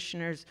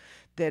practitioners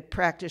that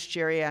practice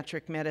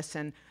geriatric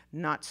medicine,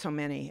 not so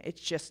many.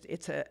 It's just,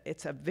 it's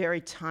a very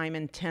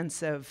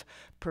time-intensive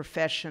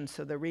profession,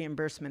 so the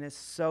reimbursement is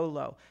so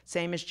low.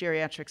 Same as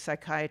geriatric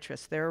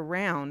psychiatrists. They're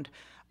around.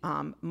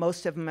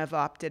 Most of them have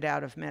opted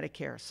out of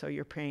Medicare, so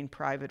you're paying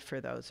private for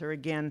those. Or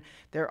again,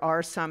 there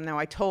are some. Now,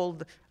 I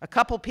told a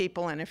couple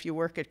people, and if you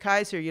work at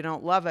Kaiser, you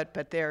don't love it,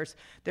 but there's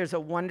a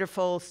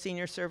wonderful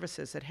senior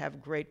services that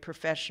have great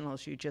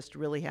professionals. You just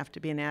really have to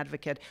be an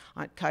advocate.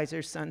 On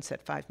Kaiser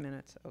Sunset, 5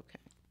 minutes. Okay.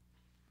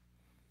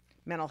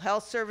 Mental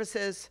health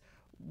services,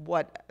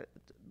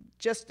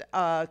 just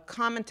a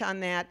comment on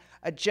that.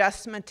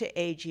 Adjustment to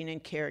aging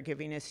and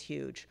caregiving is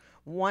huge.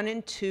 1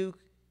 in 2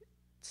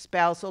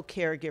 spousal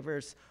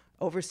caregivers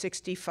over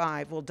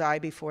 65 will die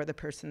before the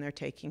person they're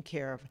taking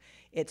care of.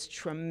 It's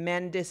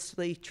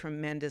tremendously,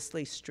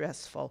 tremendously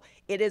stressful.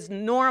 It is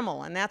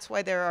normal, and that's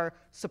why there are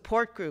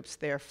support groups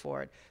there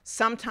for it.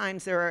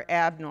 Sometimes there are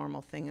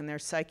abnormal things in their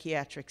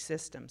psychiatric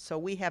system. So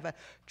we have a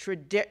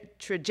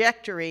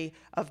trajectory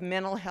of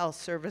mental health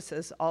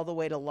services all the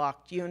way to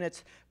locked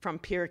units, from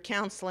peer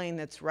counseling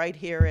that's right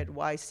here at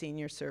Y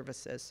Senior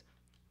Services.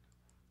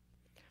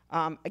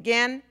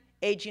 Again,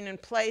 aging in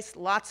place,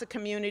 lots of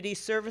community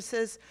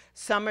services.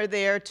 Some are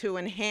there to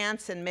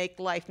enhance and make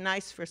life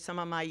nice for some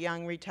of my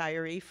young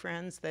retiree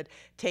friends that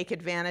take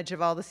advantage of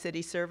all the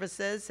city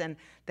services, and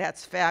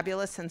that's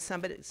fabulous. And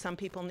some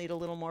people need a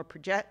little more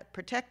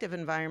protective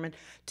environment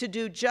to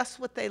do just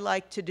what they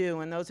like to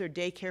do, and those are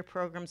daycare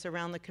programs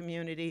around the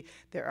community.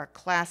 There are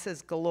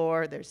classes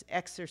galore, there's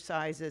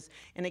exercises,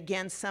 and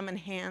again, some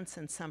enhance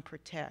and some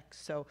protect.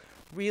 So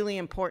really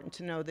important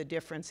to know the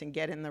difference and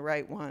get in the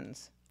right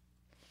ones.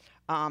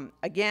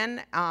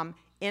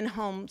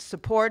 In-home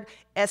support.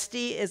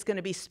 Esty is going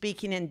to be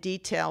speaking in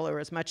detail, or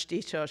as much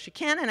detail as she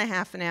can in a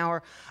half an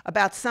hour,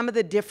 about some of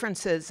the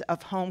differences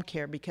of home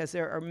care, because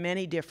there are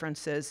many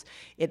differences.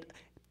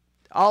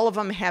 All of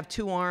them have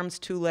 2 arms,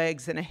 2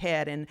 legs, and a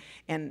head, and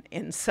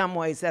in some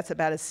ways that's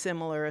about as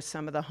similar as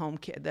some of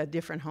the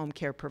different home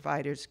care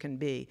providers can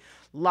be.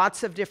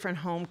 Lots of different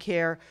home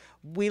care.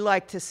 We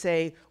like to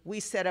say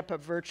we set up a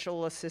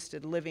virtual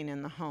assisted living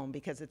in the home,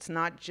 because it's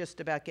not just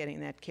about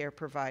getting that care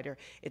provider.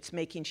 It's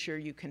making sure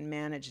you can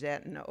manage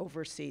that and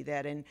oversee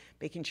that, and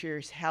making sure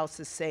your house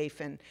is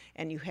safe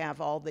and you have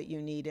all that you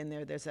need in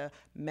there. There's a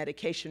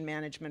medication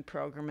management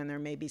program, and there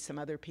may be some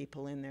other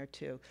people in there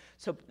too.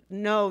 So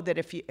know that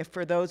if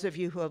for those of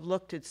you who have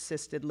looked at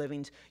assisted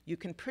livings, you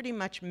can pretty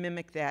much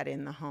mimic that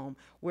in the home.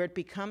 Where it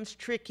becomes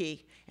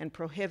tricky and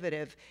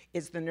prohibitive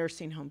is the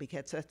nursing home,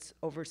 because that's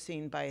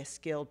overseen by a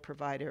skilled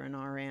provider, an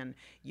RN.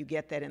 You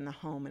get that in the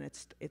home, and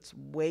it's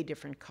way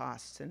different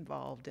costs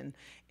involved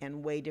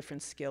and way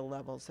different skill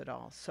levels at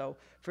all. So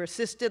for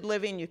assisted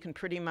living, you can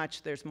pretty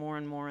much, there's more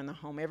and more in the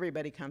home.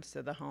 Everybody comes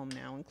to the home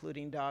now,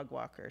 including dog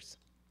walkers.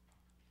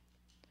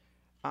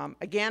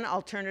 Again,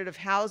 alternative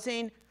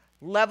housing.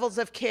 Levels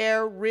of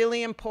care,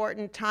 really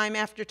important. Time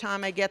after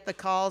time I get the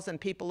calls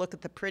and people look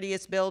at the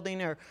prettiest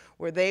building or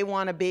where they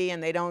want to be,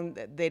 and they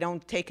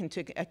don't take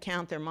into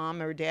account their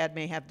mom or dad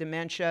may have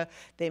dementia.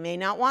 They may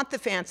not want the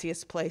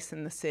fanciest place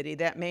in the city.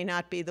 That may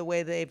not be the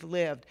way they've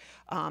lived.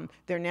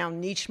 There are now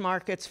niche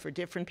markets for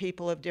different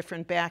people of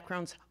different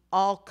backgrounds,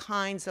 all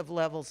kinds of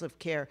levels of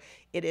care.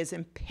 It is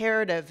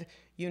imperative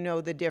you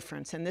know the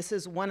difference. And this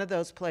is one of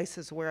those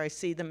places where I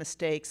see the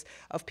mistakes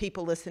of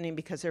people listening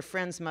because their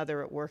friend's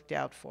mother it worked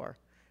out for.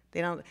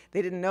 They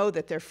didn't know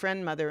that their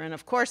friend mother, and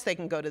of course they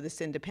can go to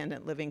this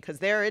independent living because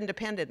they're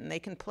independent and they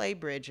can play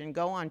bridge and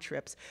go on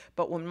trips.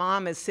 But when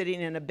mom is sitting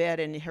in a bed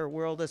and her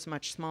world is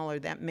much smaller,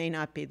 that may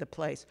not be the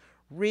place.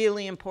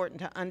 Really important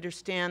to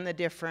understand the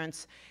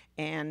difference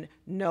and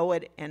know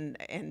it and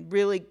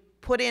really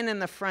put in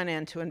the front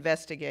end to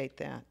investigate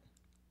that.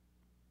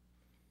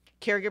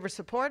 Caregiver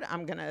support,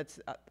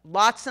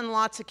 lots and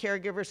lots of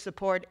caregiver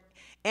support.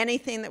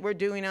 Anything that we're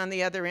doing on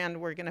the other end,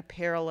 we're gonna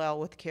parallel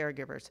with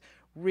caregivers.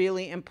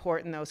 Really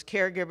important, those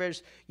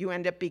caregivers, you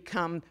end up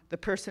become the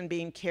person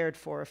being cared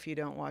for if you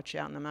don't watch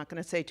out. And I'm not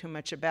gonna say too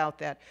much about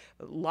that,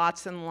 but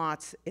lots and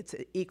lots. It's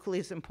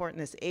equally as important.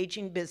 This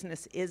aging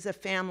business is a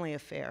family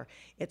affair.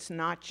 It's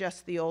not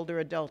just the older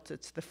adults,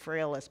 it's the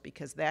frailest,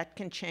 because that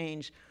can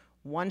change.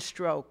 One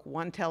stroke,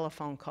 one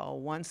telephone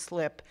call, one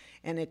slip,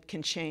 and it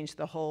can change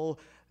the whole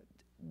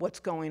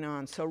what's going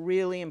on. So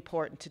really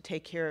important to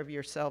take care of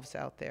yourselves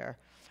out there.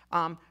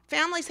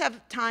 Families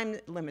have time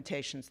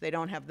limitations. They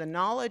don't have the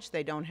knowledge,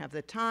 they don't have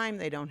the time,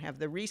 they don't have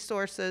the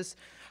resources.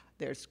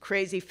 There's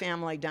crazy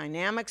family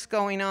dynamics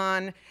going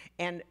on,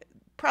 and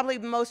probably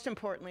most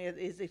importantly, it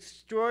is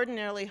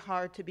extraordinarily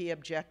hard to be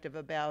objective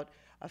about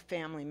a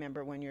family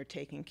member when you're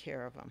taking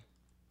care of them.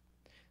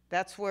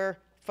 That's where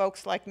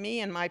folks like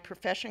me and my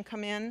profession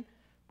come in.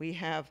 We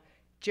have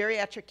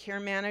geriatric care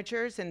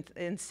managers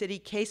and city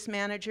case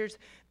managers.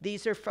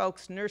 These are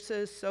folks,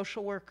 nurses,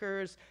 social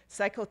workers,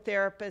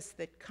 psychotherapists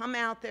that come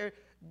out there,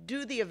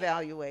 do the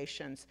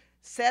evaluations,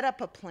 set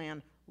up a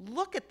plan,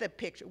 look at the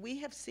picture. We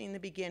have seen the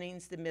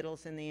beginnings, the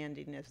middles, and the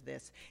ending of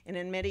this, and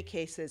in many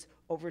cases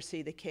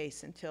oversee the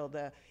case until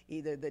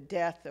either the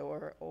death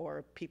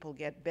or people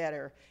get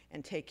better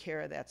and take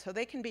care of that. So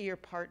they can be your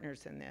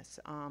partners in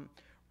this.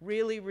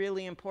 Really,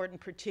 really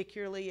important,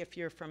 particularly if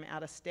you're from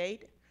out of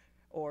state,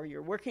 or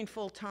you're working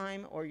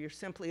full-time, or you're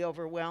simply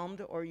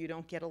overwhelmed, or you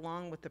don't get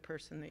along with the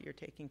person that you're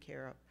taking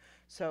care of.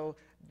 So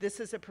this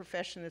is a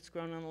profession that's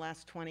grown in the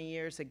last 20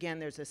 years. Again,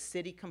 there's a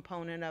city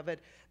component of it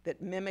that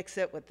mimics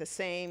it with the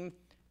same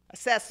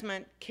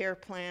assessment, care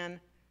plan,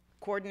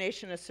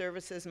 coordination of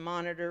services,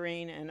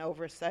 monitoring and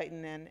oversight,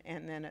 and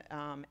then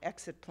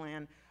exit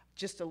plan,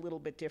 just a little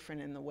bit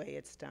different in the way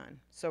it's done.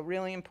 So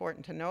really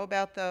important to know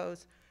about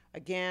those.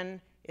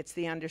 Again, it's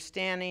the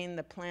understanding,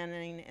 the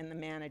planning, and the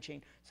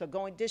managing. So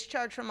going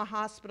discharged from a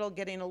hospital,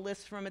 getting a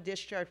list from a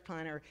discharge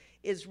planner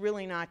is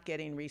really not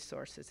getting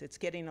resources. It's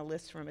getting a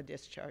list from a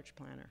discharge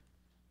planner.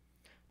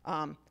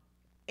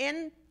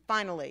 And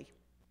finally,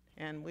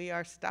 and we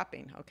are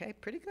stopping, okay,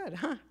 pretty good,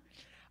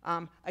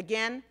 huh?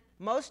 Again,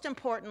 most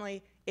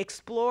importantly,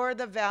 explore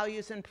the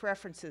values and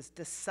preferences.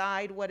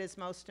 Decide what is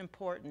most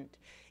important.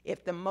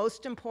 If the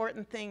most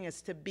important thing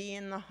is to be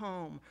in the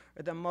home,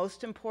 or the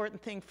most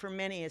important thing for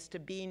many is to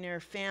be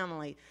near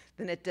family,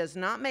 then it does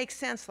not make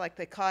sense, like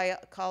the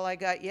call I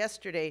got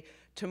yesterday,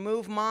 to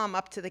move mom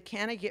up to the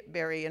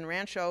Canterbury in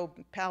Rancho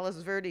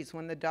Palos Verdes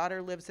when the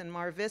daughter lives in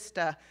Mar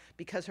Vista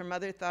because her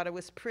mother thought it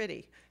was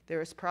pretty.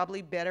 There is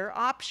probably better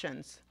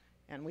options.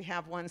 And we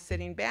have one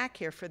sitting back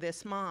here for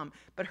this mom.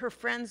 But her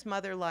friend's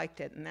mother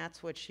liked it, and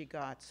that's what she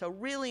got. So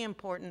really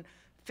important.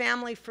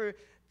 Family for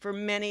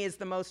many is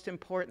the most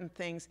important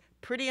things.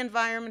 Pretty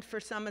environment for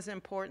some is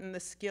important. The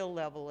skill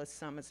level is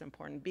some is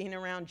important. Being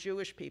around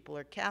Jewish people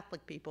or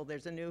Catholic people.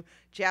 There's a new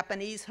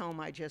Japanese home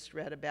I just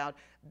read about.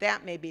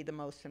 That may be the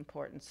most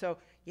important. So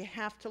you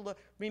have to look.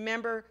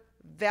 Remember,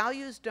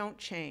 values don't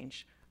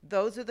change.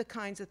 Those are the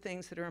kinds of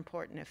things that are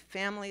important. If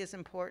family is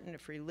important,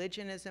 if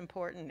religion is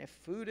important, if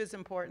food is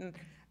important,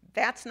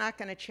 that's not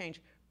going to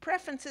change.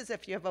 Preferences,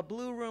 if you have a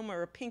blue room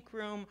or a pink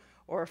room,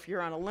 or if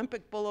you're on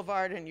Olympic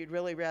Boulevard and you'd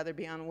really rather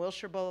be on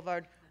Wilshire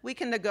Boulevard, we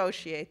can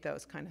negotiate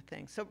those kind of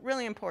things. So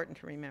really important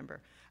to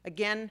remember.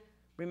 Again,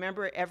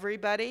 remember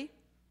everybody,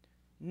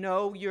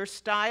 know your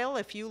style.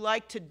 If you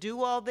like to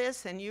do all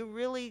this and you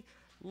really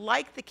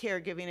like the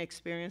caregiving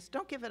experience,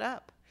 don't give it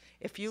up.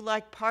 If you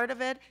like part of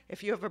it,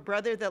 if you have a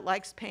brother that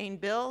likes paying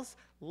bills,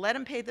 let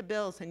him pay the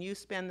bills and you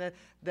spend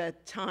the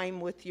time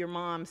with your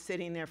mom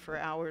sitting there for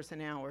hours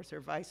and hours, or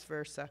vice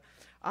versa.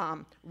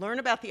 Learn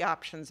about the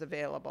options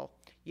available.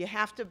 You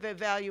have to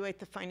evaluate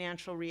the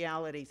financial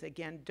realities.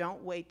 Again,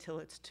 don't wait till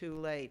it's too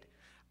late.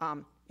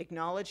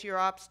 Acknowledge your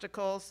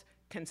obstacles,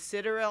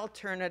 consider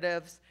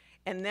alternatives,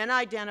 and then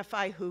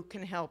identify who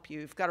can help you.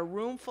 You've got a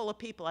room full of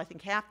people. I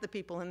think half the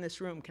people in this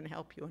room can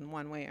help you in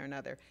one way or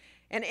another.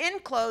 And in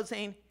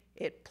closing,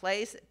 it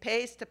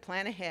pays to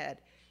plan ahead.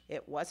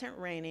 It wasn't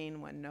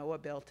raining when Noah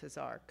built his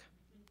ark.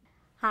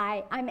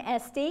 Hi, I'm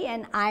Esty,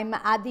 and I'm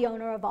the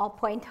owner of All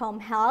Point Home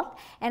Health,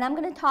 and I'm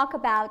going to talk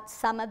about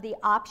some of the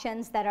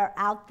options that are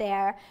out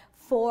there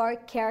for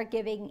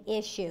caregiving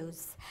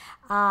issues.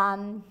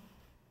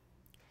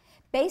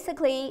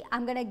 Basically,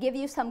 I'm going to give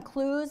you some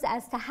clues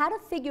as to how to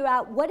figure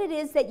out what it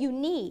is that you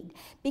need,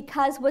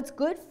 because what's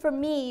good for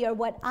me or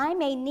what I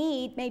may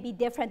need may be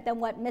different than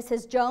what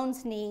Mrs.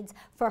 Jones needs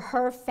for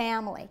her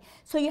family.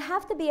 So you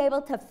have to be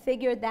able to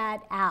figure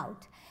that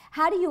out.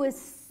 How do you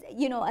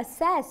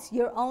assess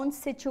your own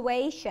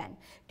situation?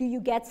 Do you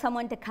get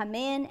someone to come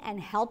in and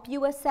help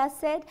you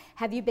assess it?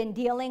 Have you been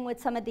dealing with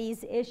some of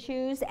these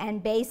issues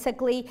and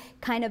basically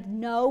kind of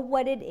know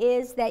what it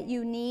is that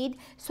you need?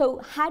 So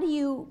how do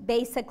you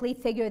basically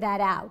figure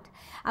that out?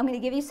 I'm going to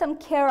give you some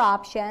care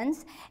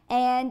options,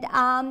 and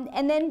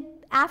then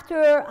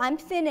after I'm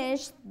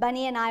finished,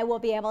 Bunny and I will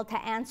be able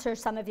to answer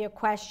some of your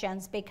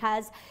questions,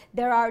 because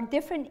there are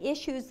different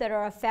issues that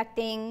are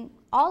affecting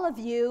all of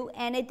you,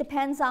 and it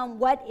depends on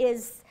what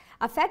is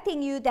affecting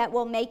you that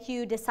will make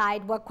you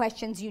decide what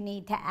questions you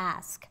need to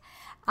ask.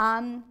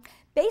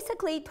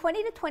 Basically,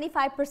 20 to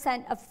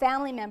 25% of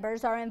family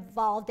members are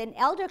involved in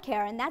elder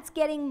care, and that's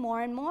getting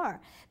more and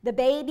more. The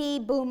baby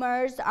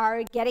boomers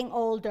are getting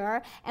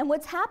older, and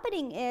what's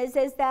happening is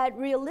that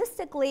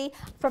realistically,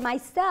 for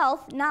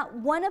myself, not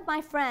one of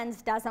my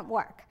friends doesn't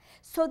work.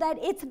 So that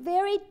it's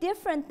very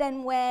different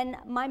than when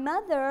my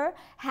mother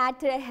had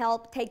to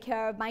help take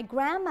care of my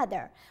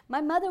grandmother. My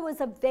mother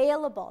was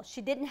available.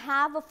 She didn't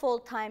have a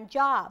full-time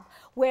job.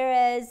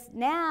 Whereas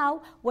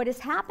now, what is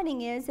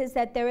happening is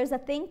that there is a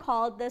thing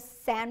called the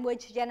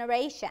sandwich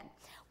generation,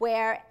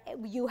 where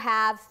you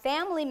have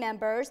family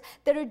members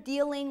that are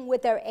dealing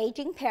with their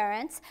aging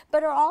parents,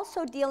 but are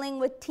also dealing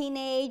with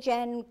teenage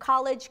and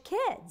college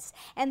kids.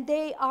 And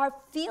they are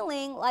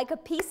feeling like a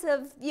piece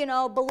of,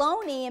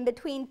 bologna in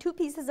between two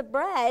pieces of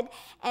bread,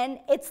 and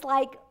it's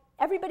like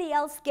everybody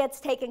else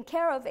gets taken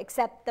care of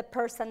except the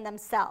person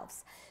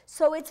themselves.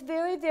 So it's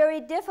very,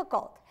 very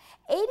difficult.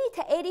 80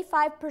 to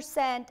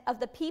 85% of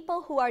the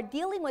people who are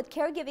dealing with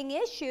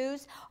caregiving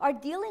issues are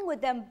dealing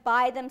with them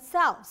by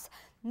themselves.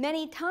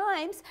 Many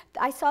times,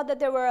 I saw that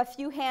there were a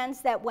few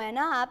hands that went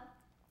up.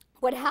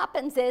 What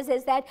happens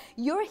is that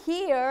you're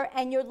here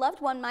and your loved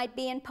one might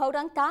be in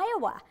Podunk,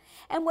 Iowa.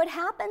 And what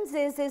happens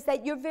is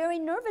that you're very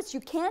nervous.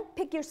 You can't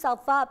pick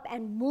yourself up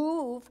and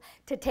move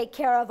to take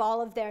care of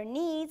all of their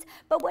needs.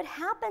 But what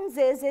happens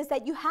is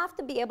that you have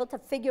to be able to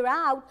figure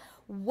out,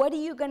 what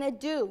are you going to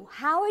do?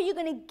 How are you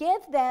going to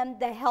give them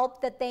the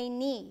help that they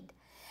need?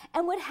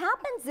 And what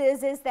happens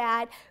is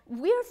that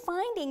we're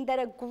finding that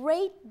a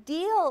great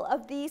deal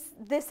of this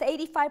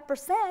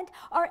 85%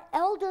 are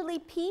elderly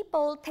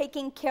people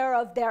taking care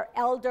of their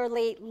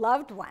elderly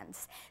loved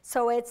ones.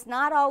 So it's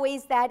not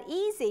always that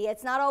easy.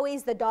 It's not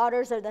always the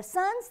daughters or the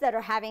sons that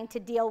are having to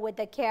deal with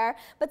the care,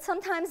 but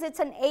sometimes it's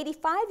an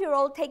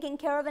 85-year-old taking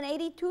care of an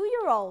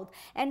 82-year-old.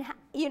 And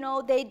you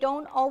know, they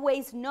don't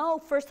always know,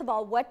 first of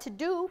all, what to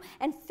do,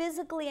 and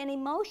physically and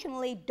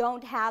emotionally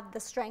don't have the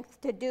strength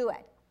to do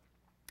it.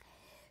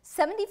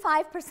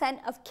 75%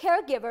 of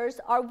caregivers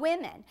are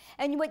women.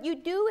 And what you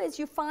do is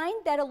you find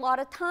that a lot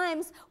of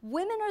times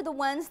women are the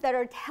ones that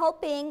are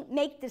helping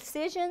make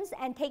decisions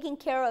and taking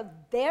care of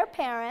their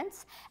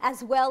parents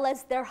as well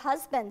as their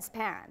husband's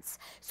parents,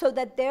 so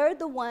that they're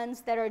the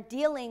ones that are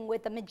dealing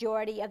with the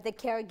majority of the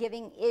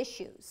caregiving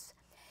issues.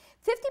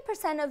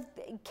 50% of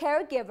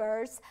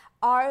caregivers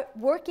are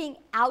working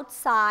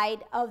outside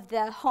of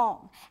the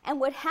home. And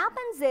what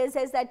happens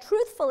is that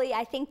truthfully,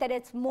 I think that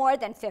it's more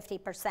than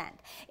 50%.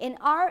 In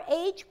our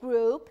age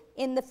group,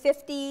 in the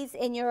 50s,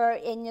 in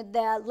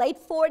the late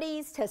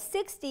 40s to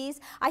 60s,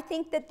 I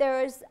think that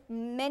there's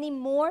many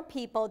more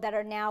people that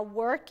are now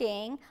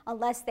working,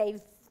 unless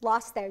they've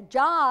lost their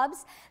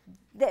jobs,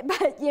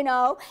 but you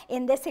know,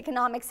 in this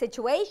economic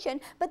situation,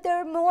 but there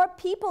are more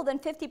people than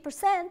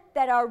 50%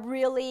 that are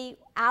really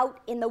out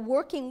in the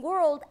working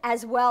world,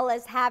 as well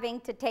as having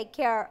to take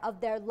care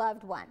of their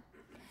loved one.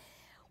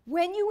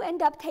 When you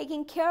end up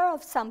taking care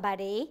of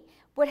somebody,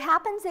 what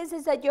happens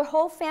is that your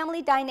whole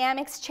family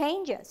dynamics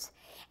changes.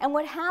 And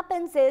what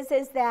happens is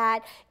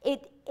that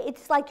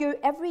it's like your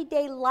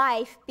everyday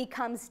life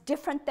becomes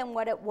different than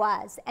what it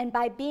was. And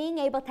by being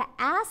able to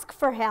ask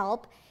for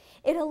help,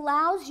 it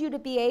allows you to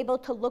be able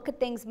to look at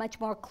things much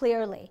more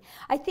clearly.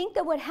 I think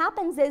that what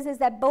happens is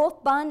that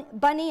both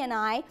Bunny and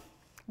I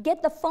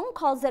get the phone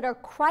calls that are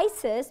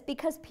crisis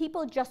because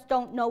people just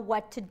don't know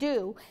what to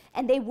do,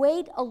 and they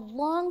wait a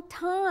long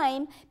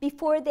time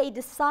before they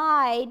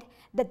decide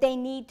that they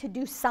need to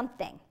do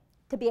something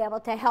to be able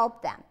to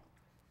help them.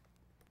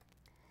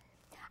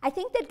 I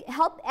think that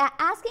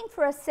asking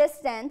for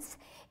assistance,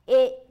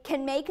 it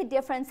can make a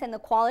difference in the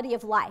quality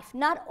of life,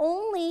 not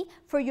only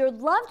for your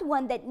loved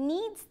one that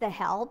needs the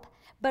help,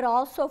 but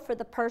also for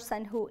the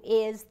person who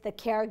is the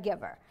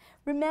caregiver.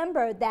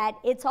 Remember that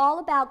it's all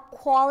about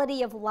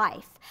quality of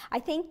life. I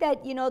think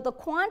that, you know, the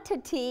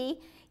quantity,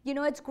 you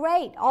know, it's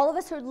great. All of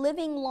us are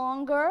living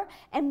longer,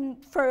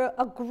 and for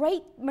a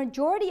great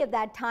majority of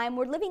that time,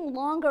 we're living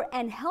longer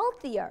and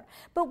healthier.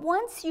 But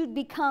once you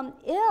become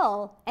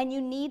ill and you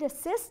need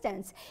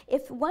assistance,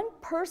 if one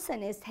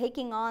person is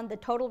taking on the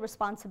total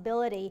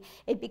responsibility,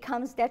 it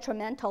becomes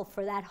detrimental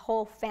for that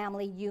whole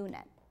family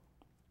unit.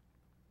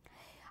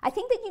 I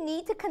think that you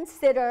need to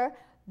consider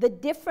the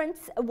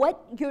difference,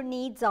 what your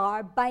needs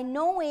are, by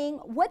knowing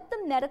what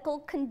the medical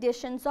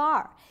conditions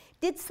are.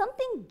 Did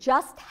something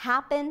just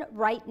happen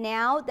right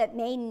now that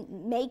may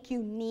make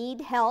you need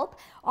help?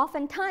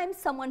 Oftentimes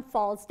someone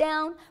falls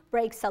down,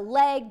 breaks a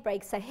leg,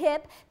 breaks a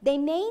hip. They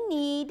may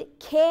need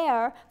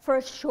care for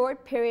a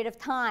short period of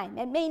time.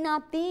 It may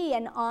not be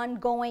an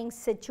ongoing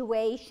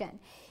situation.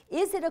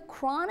 Is it a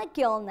chronic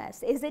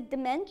illness? Is it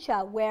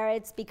dementia, where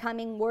it's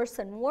becoming worse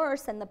and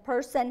worse, and the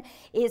person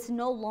is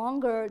no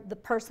longer the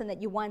person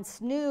that you once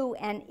knew,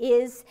 and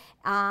is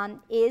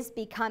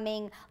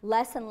becoming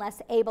less and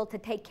less able to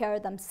take care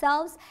of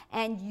themselves,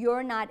 and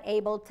you're not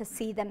able to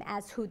see them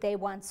as who they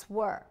once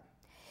were?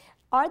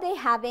 Are they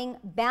having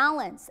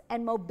balance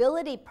and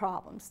mobility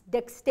problems,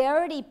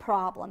 dexterity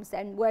problems,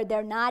 and where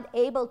they're not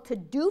able to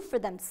do for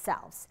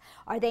themselves?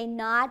 Are they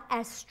not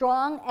as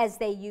strong as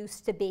they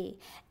used to be?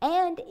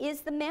 And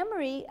is the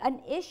memory an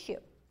issue?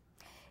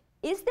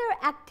 Is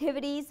their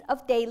activities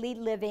of daily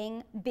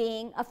living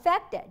being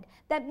affected?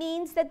 That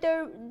means that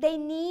they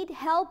need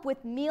help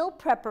with meal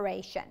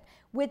preparation,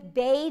 with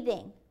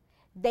bathing.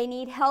 They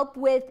need help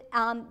with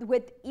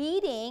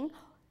eating.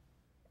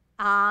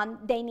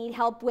 They need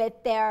help with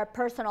their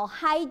personal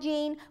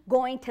hygiene,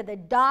 going to the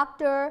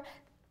doctor,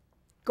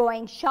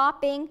 going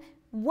shopping.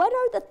 What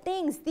are the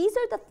things? These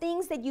are the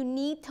things that you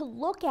need to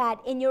look at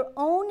in your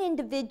own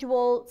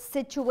individual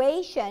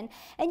situation,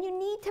 and you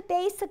need to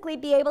basically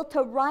be able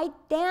to write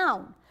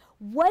down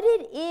what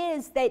it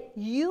is that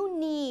you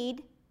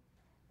need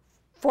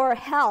for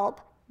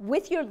help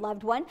with your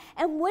loved one,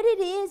 and what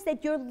it is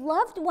that your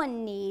loved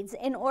one needs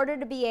in order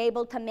to be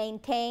able to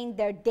maintain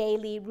their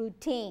daily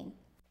routine.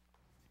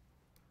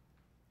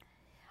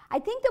 I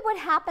think that what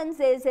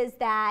happens is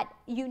that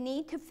you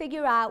need to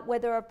figure out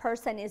whether a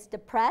person is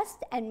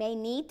depressed and may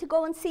need to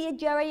go and see a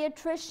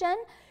geriatrician,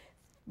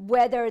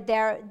 whether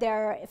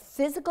their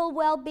physical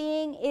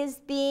well-being is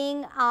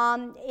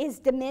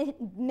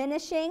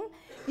diminishing.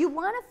 You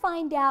want to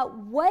find out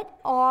what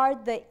are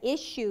the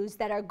issues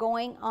that are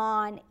going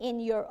on in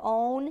your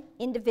own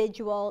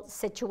individual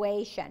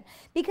situation.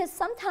 Because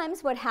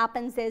sometimes what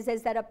happens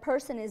is that a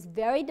person is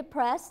very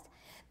depressed,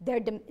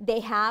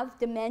 they have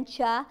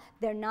dementia,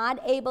 they're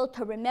not able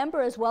to remember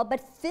as well, but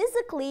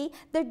physically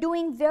they're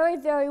doing very,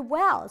 very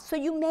well. So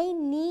you may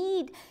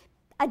need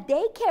a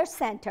daycare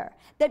center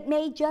that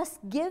may just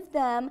give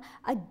them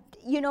a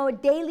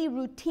daily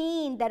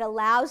routine that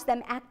allows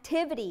them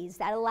activities,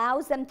 that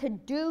allows them to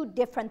do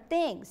different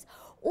things.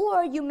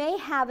 Or you may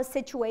have a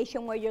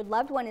situation where your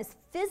loved one is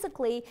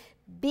physically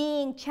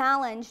being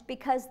challenged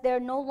because they're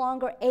no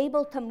longer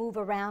able to move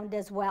around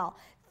as well.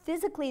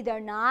 Physically, they're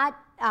not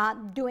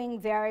doing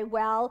very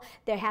well.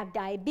 They have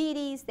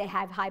diabetes, they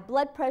have high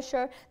blood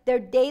pressure. Their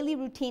daily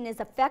routine is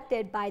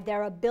affected by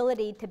their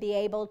ability to be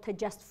able to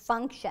just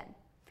function.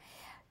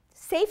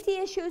 Safety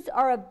issues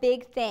are a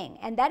big thing,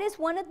 and that is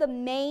one of the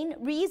main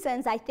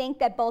reasons I think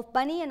that both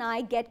Bunny and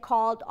I get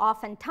called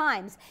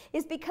oftentimes,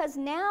 is because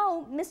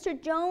now Mr.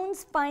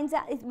 Jones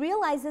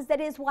realizes that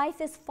his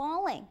wife is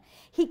falling.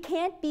 He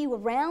can't be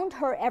around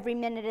her every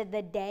minute of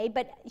the day,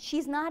 but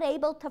she's not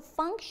able to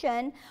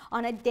function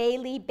on a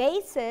daily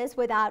basis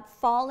without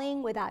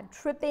falling, without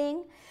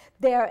tripping.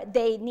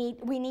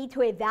 We need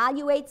to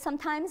evaluate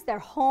sometimes their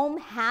home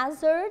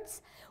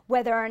hazards,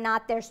 whether or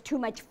not there's too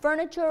much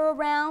furniture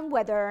around,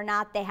 whether or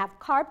not they have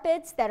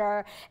carpets that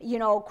are,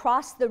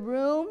 across the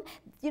room.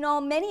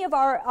 Many of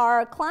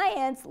our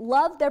clients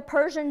love their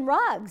Persian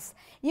rugs,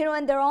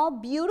 and they're all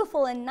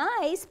beautiful and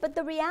nice, but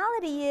the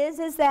reality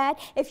is that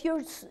if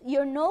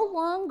you're no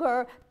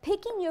longer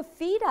picking your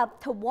feet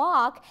up to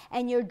walk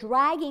and you're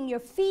dragging your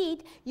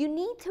feet, you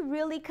need to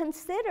really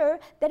consider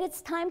that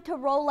it's time to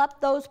roll up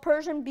those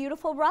Persian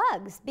beautiful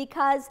rugs,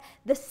 because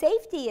the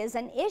safety is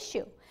an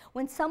issue.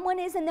 When someone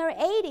is in their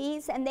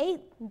 80s and they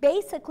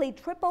basically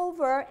trip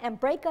over and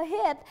break a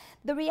hip,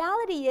 the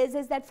reality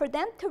is that for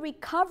them to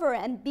recover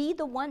and be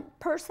the one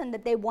person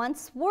that they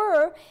once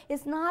were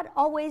is not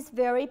always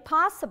very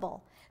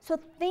possible. So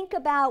think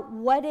about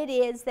what it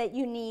is that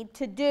you need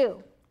to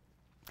do.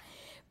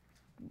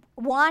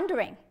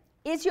 Wandering.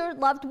 Is your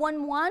loved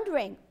one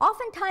wandering?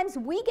 Oftentimes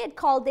we get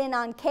called in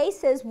on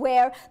cases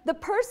where the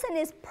person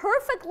is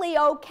perfectly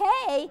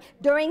okay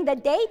during the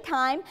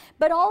daytime,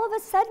 but all of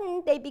a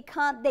sudden they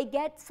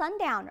get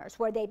sundowners,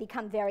 where they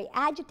become very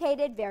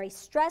agitated, very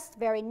stressed,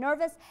 very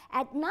nervous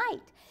at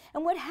night.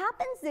 And what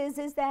happens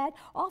is that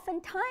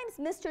oftentimes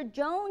Mr.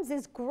 Jones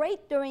is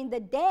great during the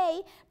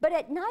day, but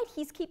at night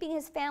he's keeping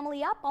his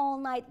family up all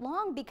night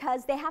long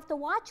because they have to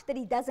watch that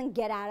he doesn't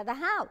get out of the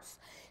house.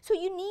 So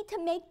you need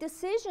to make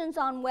decisions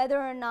on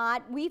whether or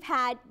not we've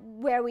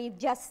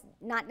just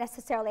not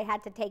necessarily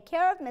had to take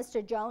care of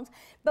Mr. Jones,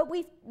 but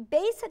we've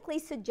basically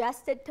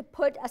suggested to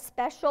put a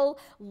special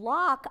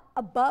lock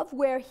above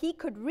where he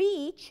could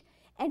reach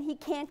and he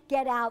can't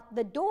get out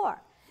the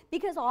door.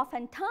 Because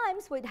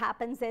oftentimes what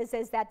happens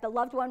is that the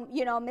loved one,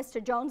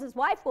 Mr. Jones's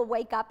wife will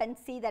wake up and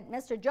see that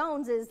Mr.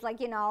 Jones is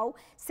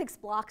 6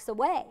 blocks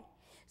away.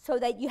 So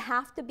that you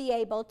have to be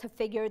able to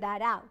figure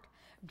that out.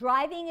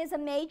 Driving is a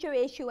major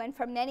issue, and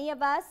for many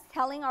of us,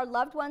 telling our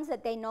loved ones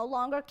that they no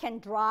longer can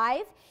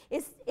drive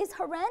is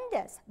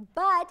horrendous.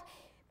 But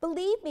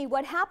believe me,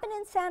 what happened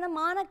in Santa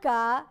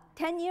Monica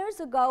 10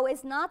 years ago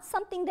is not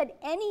something that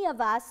any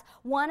of us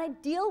want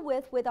to deal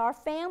with our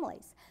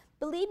families.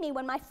 Believe me,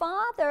 when my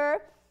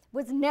father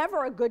was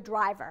never a good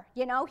driver.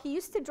 He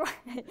used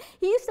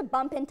to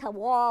bump into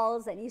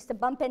walls and he used to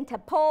bump into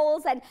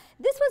poles, and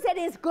this was at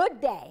his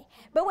good day.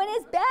 But when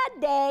his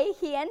bad day,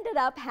 he ended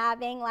up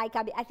having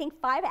I think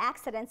 5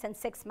 accidents in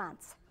 6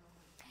 months.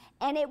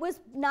 And it was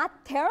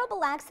not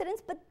terrible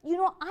accidents, but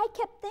I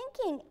kept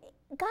thinking,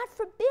 God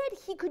forbid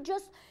he could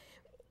just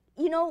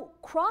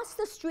cross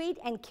the street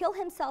and kill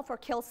himself or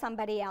kill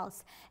somebody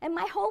else. And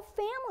my whole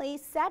family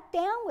sat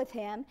down with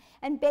him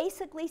and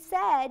basically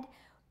said,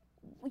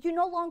 you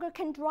no longer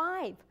can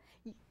drive.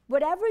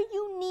 Whatever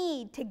you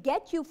need to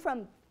get you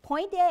from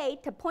point A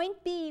to point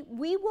B,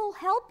 we will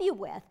help you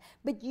with,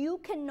 but you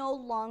can no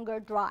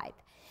longer drive.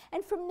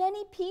 And for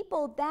many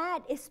people, that,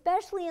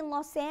 especially in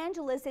Los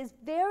Angeles, is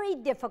very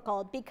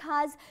difficult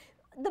because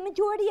the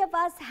majority of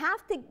us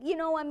have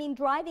to,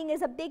 driving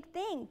is a big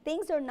thing.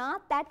 Things are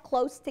not that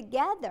close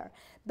together,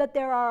 but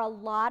there are a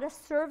lot of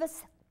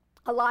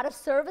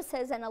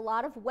services and a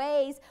lot of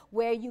ways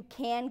where you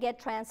can get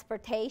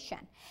transportation.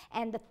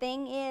 And the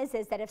thing is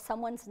that if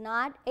someone's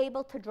not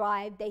able to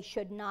drive, they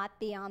should not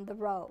be on the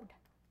road.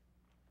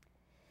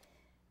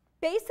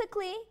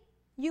 Basically,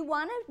 you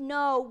want to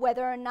know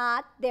whether or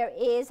not there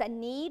is a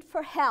need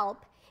for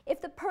help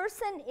if the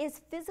person is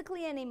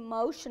physically and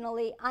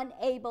emotionally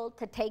unable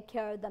to take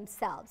care of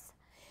themselves.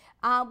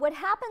 What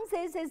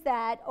happens is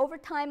that over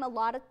time,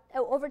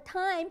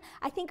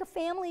 I think a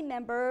family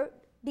member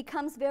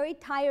becomes very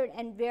tired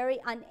and very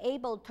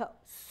unable to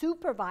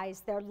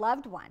supervise their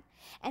loved one,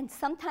 and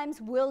sometimes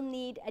will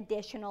need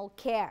additional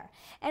care.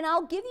 And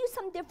I'll give you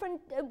some different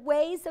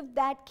ways of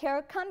that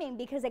care coming,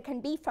 because it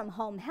can be from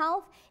home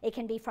health, it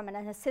can be from an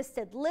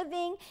assisted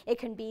living, it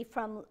can be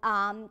from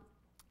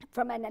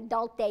an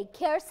adult day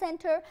care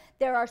center.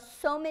 There are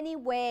so many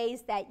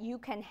ways that you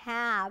can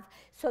have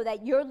so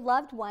that your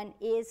loved one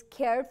is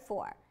cared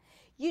for.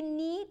 You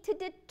need to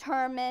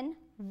determine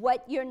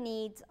what your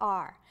needs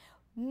are.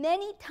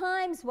 Many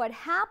times what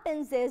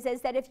happens is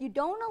that if you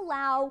don't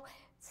allow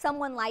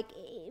someone like,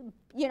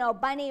 you know,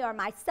 Bunny or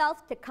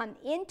myself to come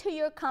into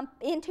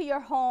your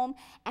home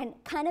and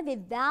kind of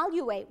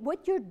evaluate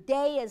what your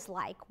day is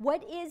like.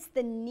 What is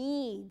the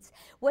needs?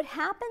 What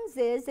happens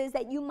is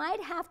that you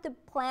might have to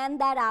plan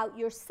that out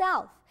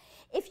yourself.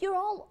 If you're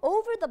all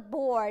over the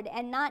board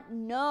and not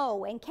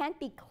know and can't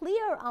be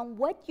clear on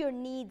what your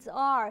needs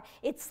are,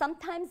 it's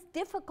sometimes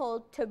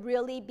difficult to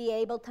really be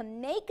able to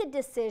make a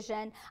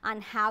decision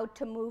on how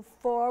to move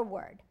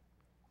forward.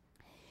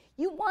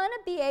 You want to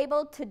be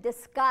able to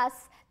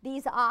discuss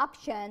these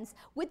options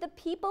with the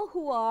people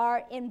who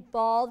are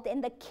involved in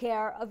the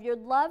care of your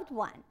loved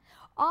one.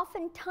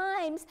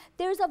 Oftentimes,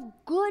 there's a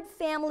good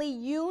family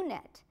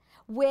unit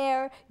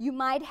where you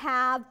might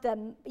have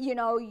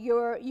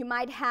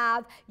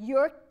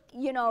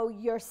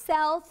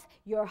yourself,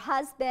 your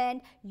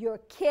husband, your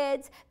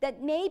kids,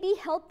 that may be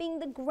helping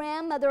the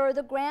grandmother or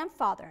the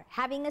grandfather,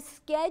 having a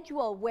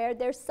schedule where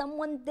there's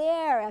someone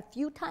there a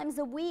few times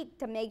a week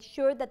to make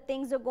sure that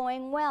things are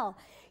going well.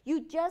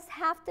 You just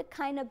have to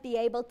kind of be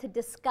able to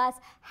discuss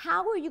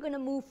how are you going to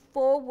move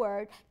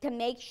forward to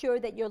make sure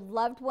that your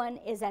loved one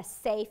is as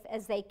safe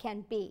as they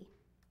can be.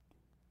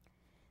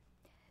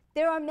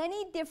 There are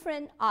many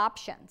different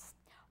options.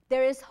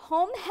 There is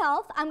home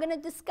health. I'm going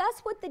to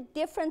discuss what the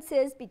difference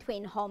is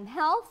between home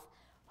health,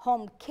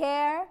 home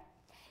care,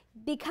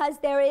 because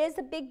there is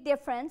a big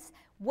difference,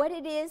 what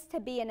it is to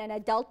be in an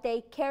adult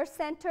day care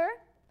center,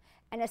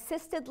 an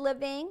assisted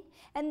living,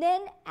 and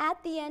then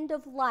at the end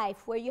of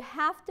life, where you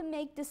have to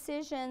make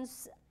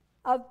decisions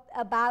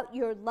about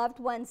your loved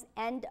one's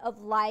end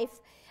of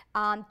life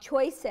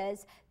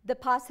choices, the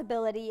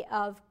possibility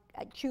of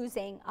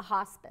choosing a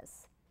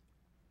hospice.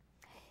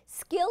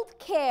 Skilled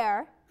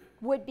care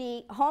would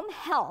be home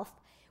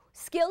health.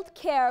 Skilled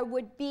care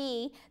would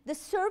be the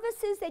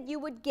services that you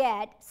would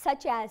get,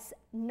 such as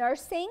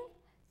nursing,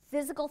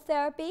 physical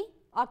therapy,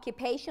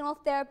 occupational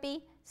therapy,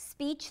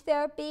 speech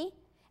therapy,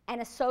 and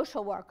a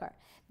social worker.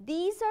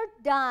 These are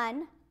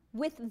done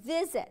with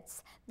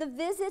visits. The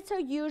visits are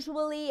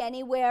usually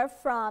anywhere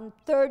from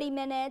 30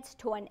 minutes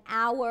to an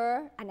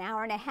hour and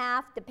a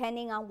half,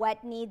 depending on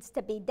what needs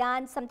to be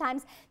done.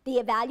 Sometimes the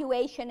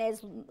evaluation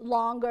is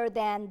longer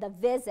than the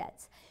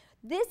visits.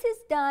 This is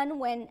done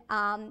when,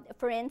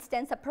 for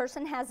instance, a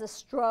person has a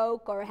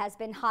stroke or has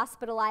been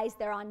hospitalized,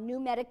 they're on new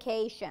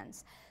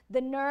medications.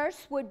 The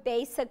nurse would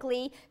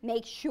basically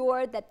make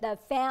sure that the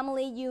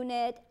family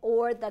unit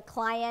or the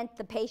client,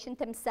 the patient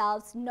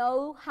themselves,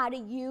 know how to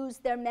use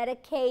their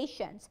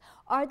medications.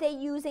 Are they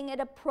using it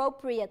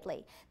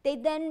appropriately? They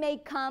then may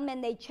come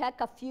and they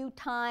check a few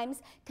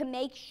times to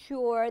make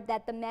sure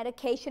that the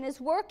medication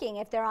is working.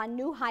 If they're on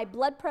new high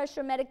blood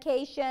pressure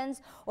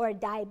medications or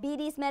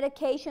diabetes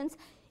medications,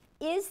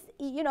 is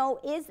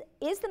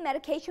the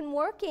medication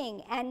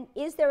working, and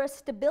is there a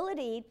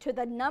stability to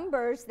the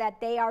numbers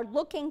that they are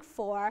looking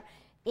for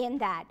in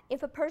that?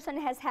 If a person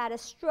has had a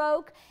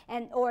stroke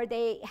or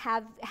they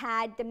have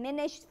had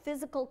diminished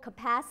physical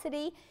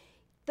capacity,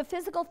 the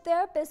physical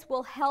therapist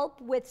will help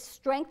with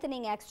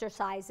strengthening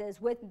exercises,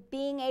 with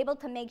being able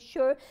to make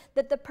sure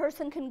that the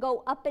person can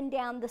go up and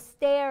down the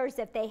stairs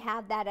if they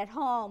have that at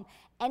home,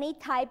 any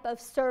type of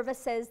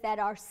services that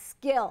are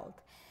skilled.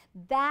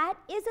 That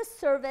is a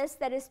service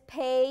that is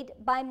paid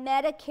by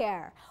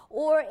Medicare,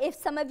 or if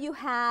some of you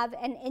have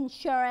an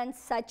insurance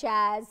such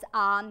as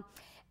an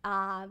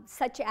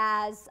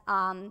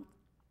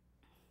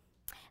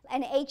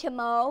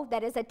HMO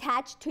that is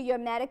attached to your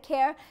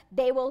Medicare,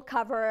 they will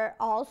cover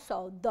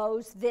also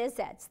those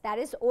visits. That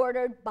is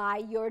ordered by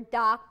your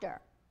doctor.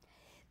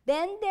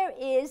 Then there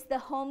is the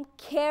home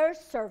care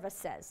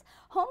services.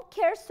 Home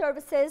care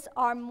services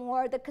are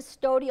more the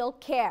custodial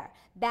care.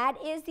 That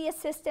is the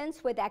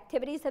assistance with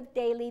activities of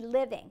daily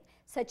living,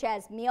 such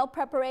as meal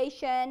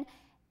preparation,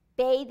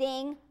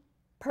 bathing,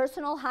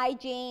 personal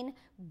hygiene,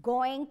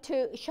 going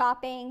to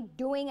shopping,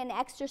 doing an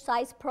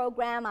exercise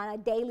program on a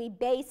daily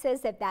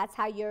basis if that's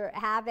how you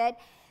have it.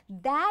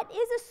 That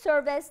is a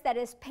service that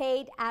is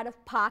paid out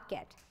of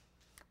pocket,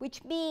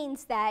 which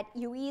means that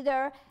you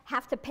either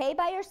have to pay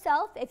by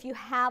yourself. If you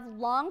have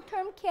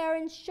long-term care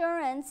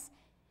insurance,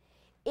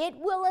 it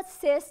will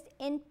assist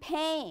in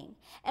paying.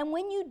 And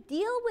when you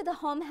deal with a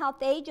home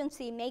health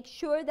agency, make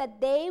sure that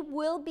they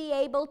will be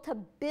able to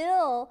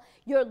bill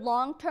your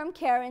long-term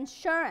care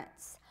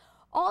insurance.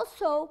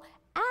 Also,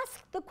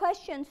 ask the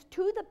questions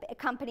to the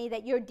company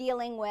that you're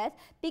dealing with,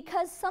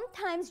 because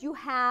sometimes you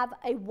have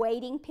a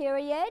waiting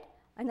period,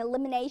 an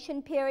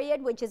elimination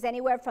period, which is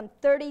anywhere from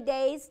 30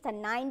 days to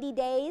 90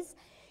 days.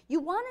 You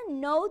want to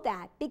know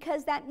that,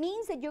 because that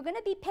means that you're going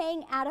to be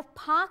paying out of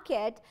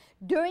pocket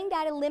during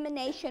that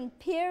elimination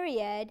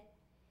period,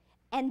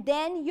 and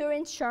then your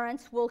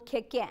insurance will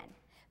kick in.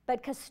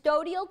 But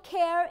custodial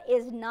care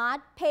is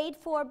not paid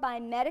for by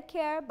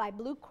Medicare, by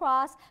Blue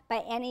Cross,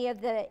 by any of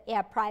the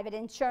private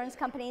insurance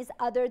companies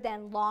other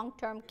than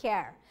long-term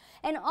care.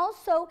 And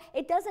also,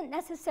 it doesn't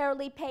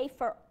necessarily pay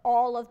for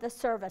all of the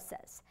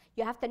services.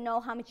 You have to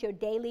know how much your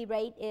daily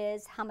rate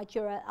is, how much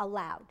you're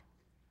allowed.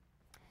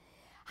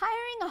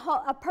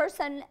 Hiring a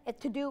person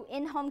to do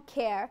in-home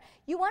care,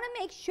 you want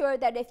to make sure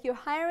that if you're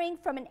hiring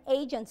from an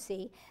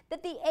agency,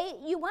 that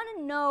you want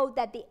to know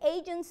that the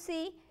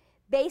agency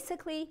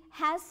basically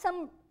has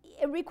some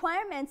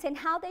requirements in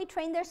how they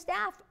train their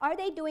staff. Are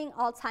they doing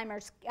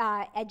Alzheimer's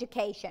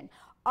education?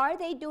 Are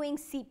they doing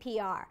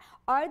CPR?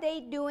 Are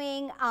they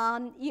doing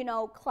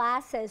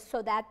classes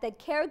so that the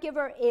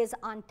caregiver is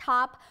on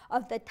top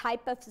of the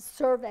type of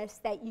service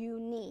that you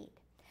need?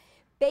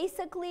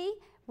 Basically,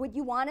 what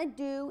you want to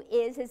do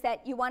is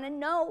that you want to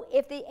know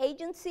if the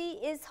agency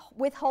is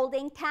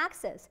withholding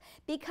taxes.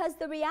 Because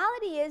the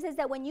reality is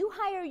that when you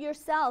hire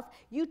yourself,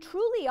 you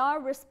truly are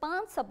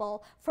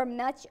responsible for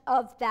much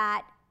of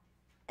that,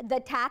 the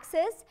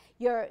taxes.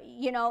 You're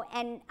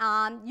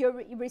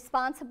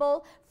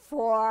responsible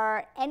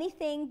for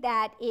anything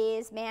that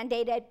is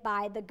mandated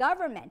by the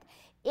government.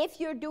 If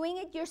you're doing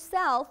it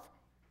yourself,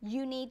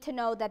 you need to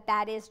know that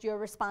that is your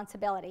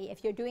responsibility.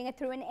 If you're doing it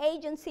through an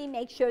agency,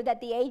 make sure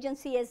that the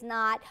agency is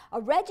not a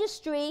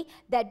registry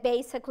that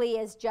basically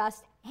is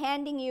just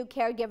handing you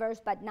caregivers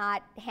but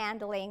not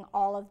handling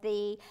all of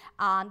the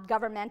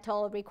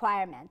governmental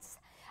requirements.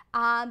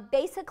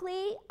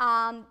 Basically,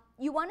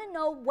 you want to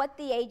know what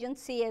the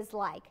agency is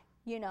like.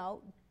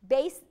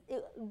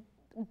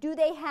 Do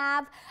they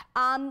have,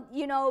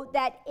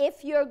 that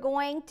if you're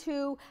going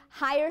to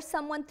hire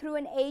someone through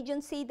an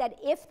agency, that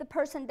if the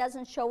person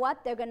doesn't show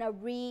up, they're going to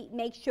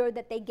make sure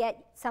that they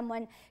get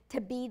someone to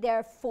be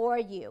there for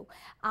you.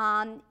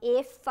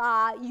 If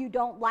you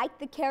don't like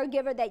the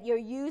caregiver that you're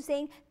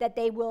using, that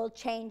they will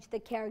change the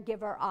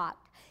caregiver out.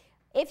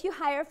 If you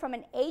hire from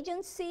an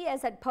agency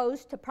as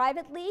opposed to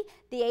privately,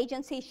 the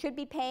agency should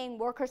be paying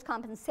workers'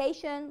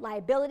 compensation,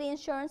 liability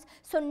insurance,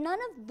 so none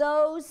of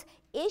those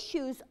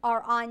issues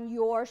are on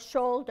your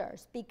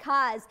shoulders,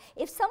 because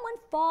if someone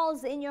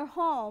falls in your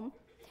home,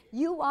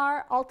 you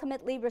are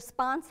ultimately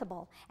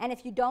responsible. And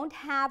if you don't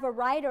have a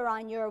rider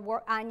on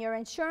your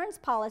insurance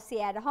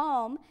policy at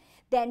home,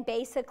 then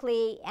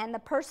basically, and the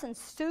person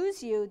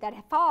sues you that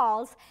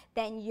falls,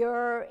 then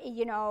you're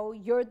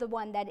the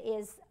one that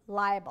is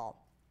liable.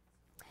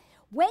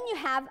 When you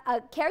have a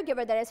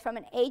caregiver that is from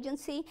an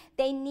agency,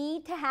 they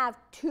need to have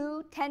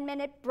 2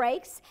 10-minute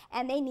breaks,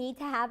 and they need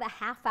to have a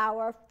half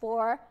hour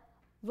for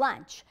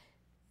lunch.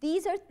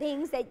 These are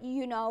things that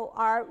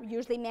are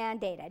usually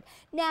mandated.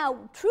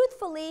 Now,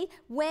 truthfully,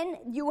 when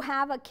you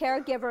have a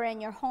caregiver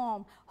in your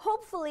home,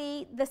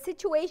 hopefully the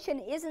situation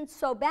isn't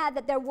so bad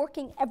that they're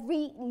working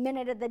every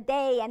minute of the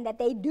day and that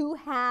they do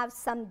have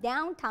some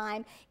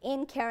downtime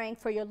in caring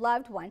for your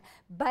loved one.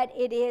 But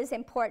it is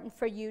important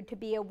for you to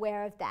be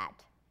aware of that.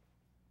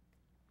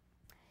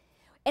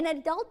 An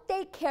adult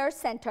day care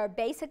center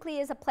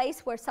basically is a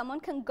place where someone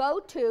can go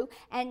to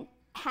and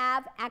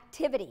have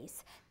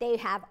activities. They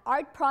have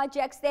art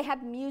projects, they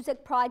have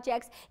music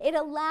projects. It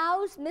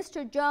allows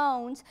Mr.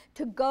 Jones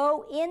to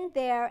go in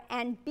there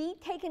and be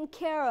taken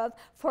care of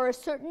for a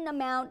certain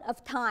amount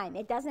of time.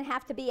 It doesn't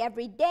have to be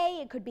every day,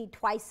 it could be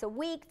twice a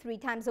week, 3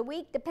 times a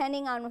week,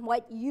 depending on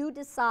what you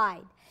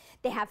decide.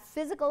 They have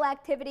physical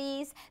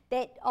activities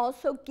that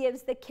also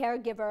gives the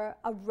caregiver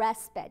a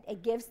respite.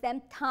 It gives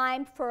them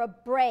time for a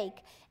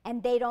break,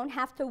 and they don't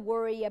have to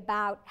worry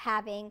about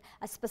having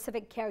a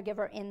specific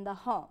caregiver in the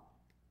home.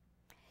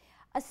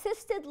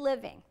 Assisted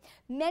living.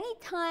 Many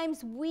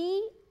times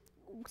we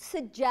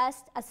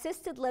suggest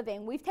assisted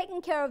living. We've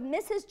taken care of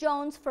Mrs.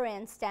 Jones, for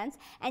instance,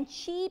 and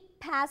she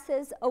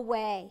passes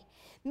away.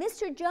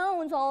 Mr.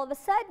 Jones, all of a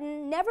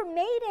sudden, never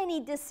made any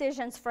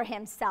decisions for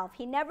himself.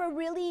 He never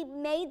really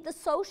made the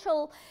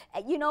social,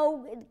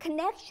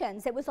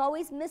 connections. It was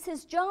always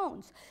Mrs.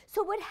 Jones.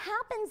 So what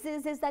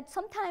happens is that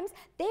sometimes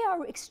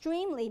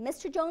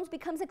Mr. Jones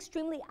becomes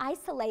extremely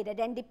isolated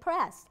and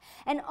depressed.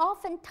 And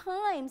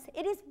oftentimes,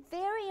 it is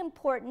very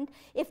important,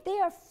 if they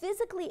are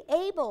physically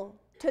able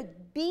to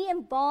be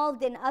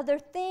involved in other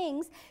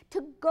things,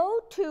 to go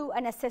to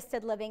an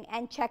assisted living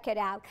and check it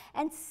out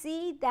and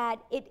see that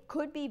it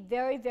could be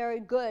very,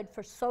 very good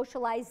for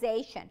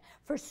socialization,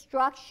 for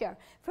structure,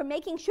 for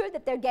making sure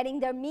that they're getting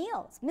their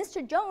meals.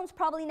 Mr. Jones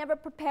probably never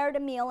prepared a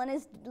meal in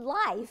his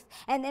life,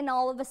 and then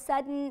all of a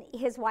sudden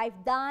his wife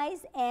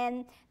dies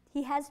and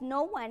he has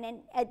no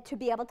one to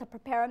be able to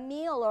prepare a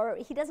meal, or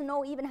he doesn't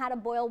know even how to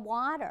boil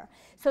water.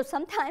 So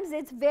sometimes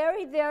it's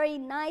very, very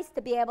nice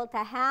to be able to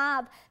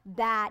have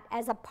that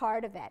as a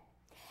part of it.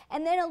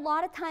 And then a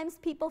lot of times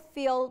people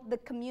feel the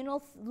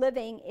communal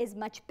living is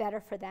much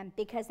better for them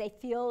because they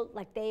feel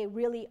like they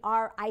really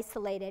are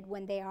isolated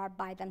when they are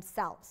by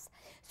themselves.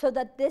 So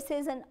that this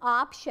is an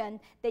option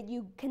that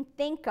you can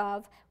think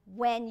of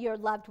when your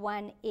loved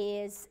one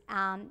is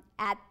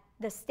at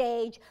the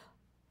stage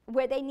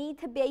where they need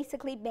to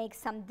basically make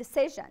some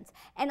decisions.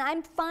 And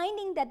I'm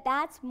finding that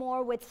that's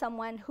more with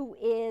someone who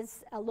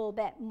is a little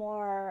bit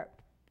more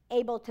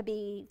able to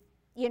be,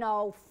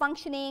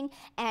 functioning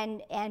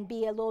and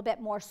be a little bit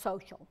more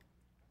social.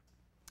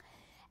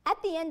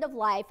 At the end of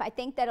life, I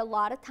think that a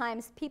lot of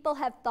times people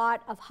have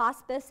thought of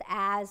hospice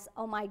as,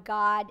 oh my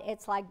God,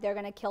 it's like they're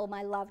going to kill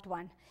my loved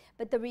one.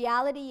 But the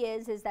reality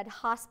is that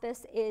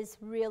hospice is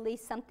really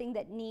something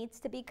that needs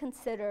to be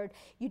considered.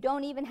 You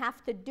don't even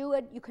have to do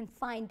it. You can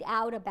find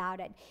out about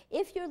it.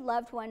 If your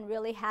loved one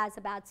really has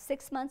about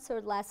 6 months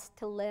or less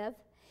to live,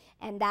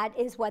 and that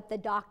is what the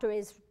doctor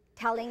is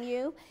telling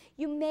you,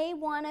 you may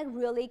want to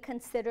really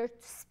consider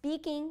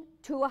speaking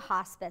to a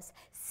hospice.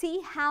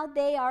 See how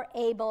they are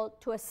able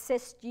to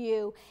assist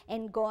you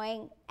in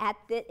going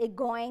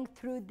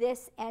through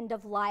this end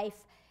of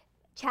life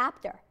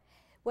chapter.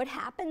 What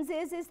happens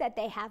is that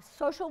they have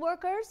social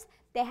workers,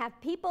 they have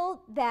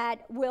people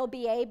that will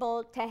be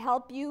able to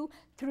help you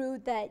through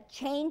the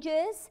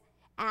changes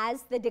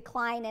as the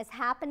decline is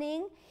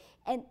happening.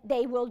 And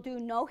they will do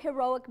no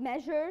heroic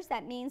measures.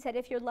 That means that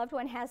if your loved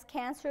one has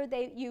cancer,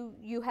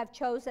 you have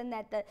chosen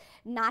that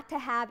not to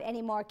have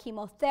any more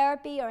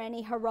chemotherapy or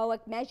any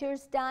heroic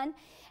measures done,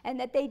 and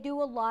that they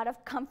do a lot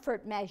of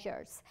comfort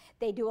measures.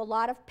 They do a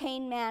lot of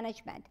pain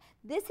management.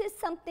 This is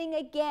something,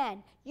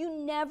 again, you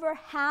never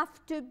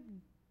have to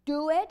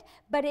do it,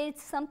 but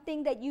it's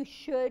something that you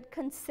should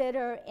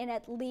consider in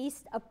at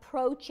least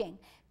approaching.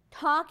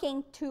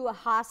 Talking to a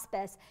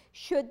hospice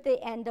should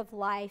the end of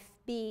life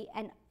be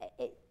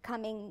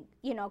coming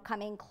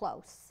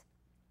close.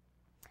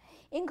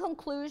 In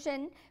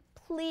conclusion,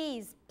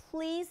 please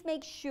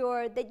make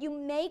sure that you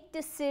make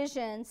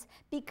decisions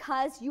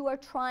because you are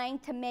trying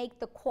to make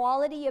the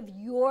quality of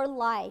your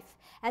life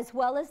as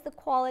well as the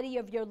quality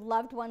of your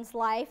loved one's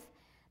life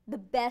the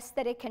best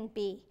that it can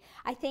be.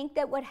 I think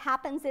that what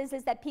happens is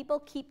that people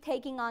keep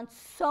taking on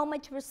so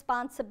much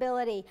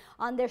responsibility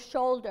on their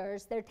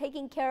shoulders. They're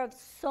taking care of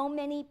so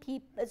many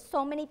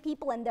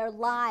people in their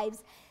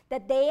lives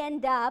that they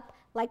end up,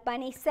 like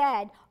Bunny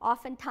said,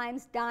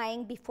 oftentimes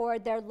dying before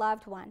their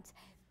loved ones.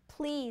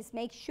 Please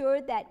make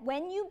sure that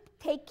when you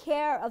take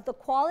care of the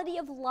quality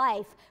of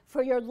life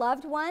for your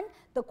loved one,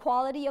 the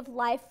quality of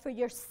life for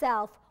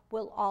yourself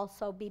will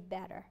also be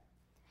better.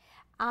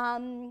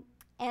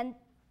 And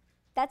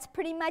that's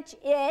pretty much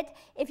it.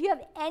 If you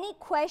have any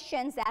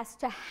questions as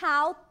to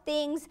how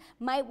things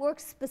might work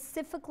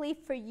specifically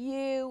for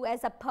you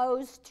as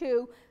opposed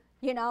to,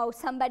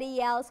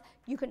 somebody else,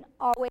 you can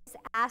always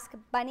ask.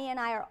 Bunny and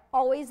I are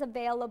always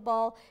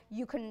available.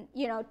 You can,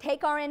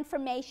 take our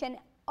information.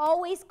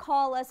 Always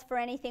call us for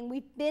anything.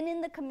 We've been in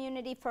the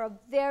community for a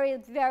very,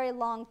 very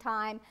long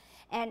time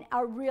and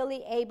are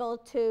really able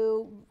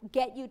to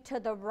get you to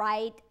the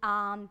right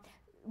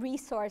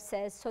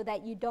resources so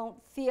that you don't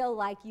feel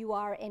like you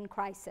are in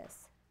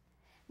crisis.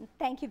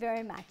 Thank you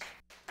very much.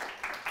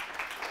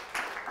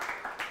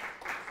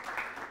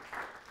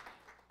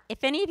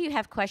 If any of you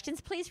have questions,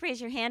 please raise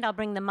your hand. I'll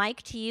bring the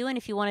mic to you, and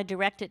if you want to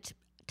direct it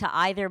to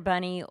either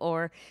Bunny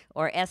or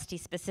Esty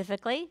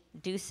specifically,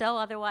 do so.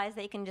 Otherwise,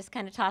 they can just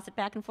kind of toss it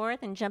back and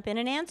forth and jump in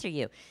and answer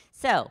you.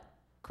 So,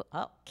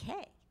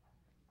 okay.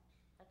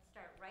 Let's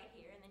start right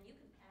here, and then you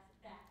can pass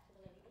it back to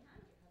the lady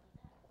behind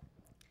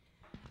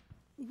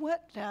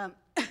you. How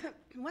about that?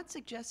 What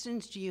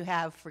suggestions do you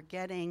have for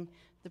getting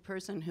the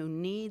person who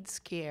needs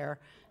care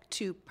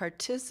to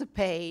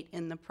participate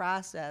in the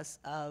process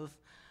of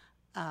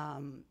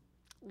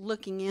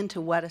looking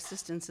into what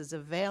assistance is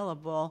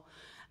available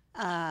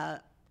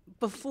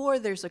before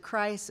there's a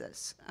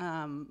crisis?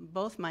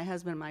 Both my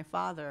husband and my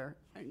father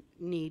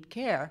need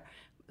care.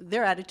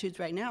 Their attitudes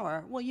right now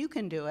are, well, you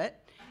can do it,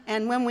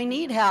 and when we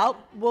need help,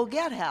 we'll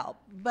get help.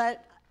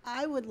 But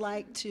I would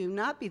like to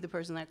not be the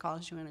person that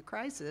calls you in a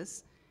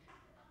crisis,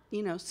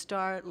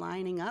 start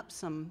lining up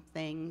some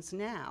things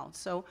now.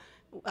 So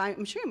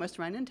I'm sure you must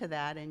run into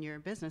that in your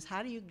business.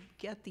 How do you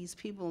get these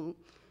people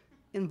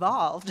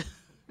involved?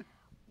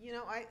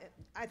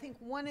 I think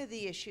one of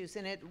the issues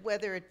in it,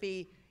 whether it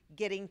be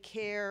getting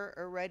care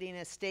or writing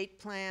estate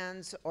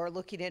plans or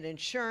looking at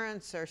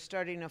insurance or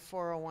starting a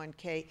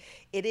 401k,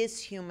 it is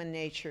human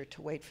nature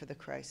to wait for the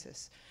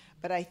crisis.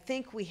 But I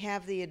think we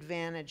have the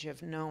advantage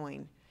of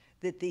knowing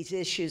that these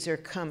issues are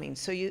coming.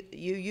 So you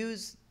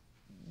use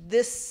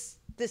this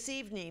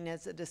evening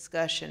as a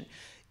discussion.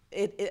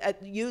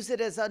 Use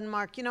it as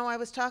unmarked. I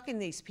was talking to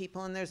these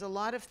people, and there's a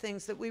lot of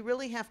things that we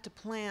really have to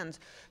plan,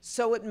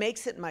 so it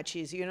makes it much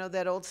easier.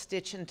 That old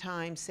stitch in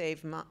time,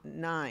 save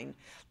 9.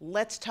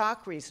 Let's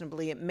talk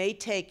reasonably. It may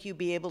take you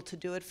be able to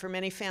do it. For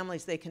many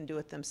families, they can do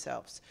it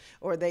themselves.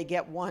 Or they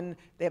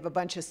have a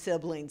bunch of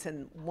siblings,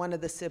 and one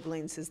of the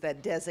siblings is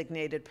that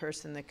designated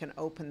person that can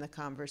open the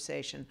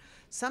conversation.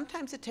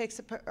 Sometimes it takes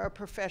a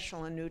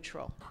professional and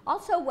neutral.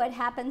 Also, what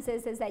happens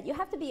is that you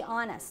have to be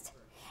honest.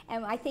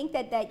 And I think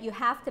that you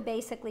have to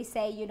basically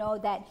say,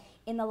 that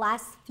in the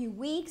last few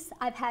weeks,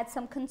 I've had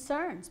some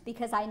concerns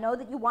because I know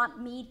that you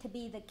want me to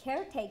be the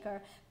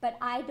caretaker, but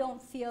I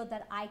don't feel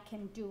that I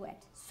can do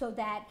it, so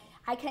that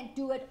I can't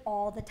do it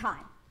all the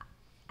time.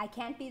 I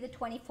can't be the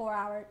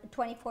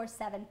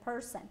 24/7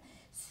 person.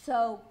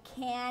 So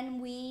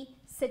can we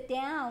sit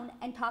down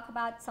and talk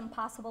about some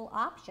possible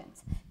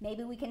options?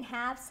 Maybe we can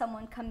have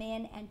someone come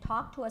in and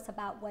talk to us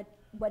about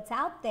what's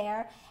out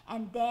there,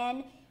 and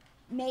then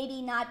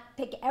maybe not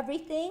pick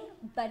everything,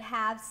 but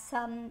have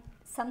some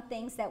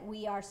things that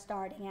we are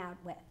starting out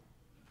with.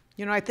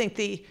 You know, I think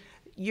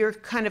you're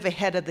kind of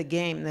ahead of the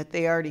game, that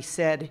they already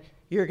said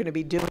you're going to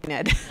be doing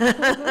it.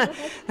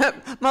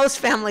 Most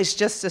families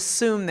just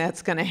assume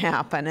that's going to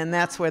happen, and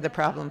that's where the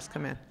problems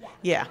come in.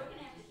 Yeah. We're going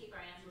to have to keep our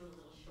answers a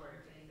little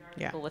shorter because there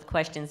are Yeah. people with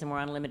questions and we're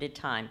on limited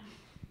time.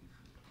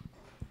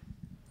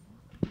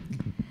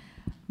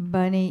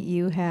 Bunny,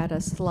 you had a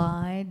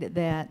slide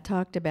that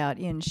talked about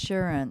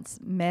insurance,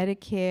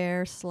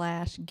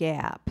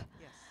 Medicare/Gap. Yes.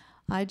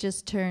 I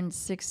just turned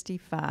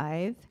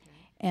 65,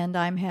 and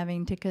I'm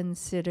having to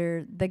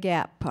consider the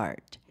Gap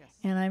part. Yes.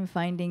 And I'm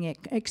finding it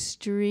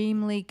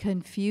extremely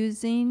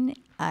confusing.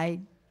 I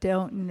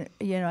don't,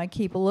 I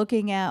keep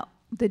looking at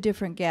the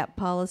different Gap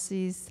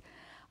policies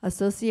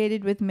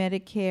associated with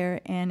Medicare,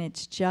 and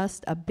it's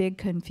just a big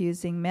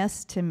confusing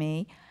mess to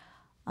me.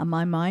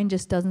 My mind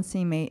just doesn't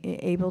seem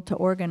able to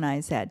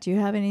organize that. Do you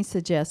have any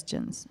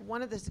suggestions?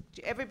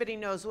 Everybody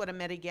knows what a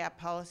Medigap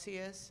policy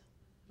is?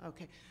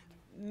 Okay.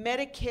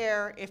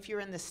 Medicare, if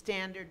you're in the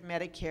standard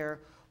Medicare,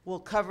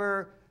 will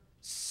cover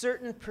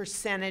certain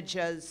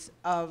percentages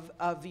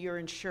of your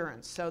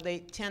insurance. So they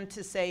tend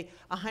to say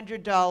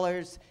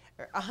 $100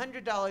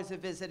 a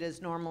visit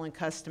is normal and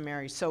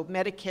customary. So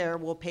Medicare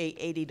will pay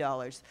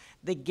 $80.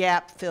 The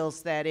Gap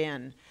fills that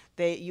in.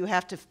 You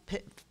have to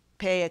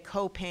pay a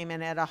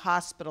co-payment at a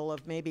hospital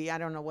of maybe, I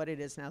don't know what it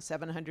is now,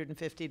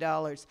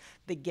 $750.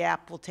 The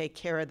Gap will take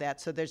care of that,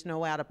 so there's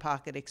no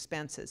out-of-pocket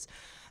expenses.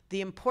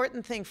 The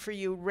important thing for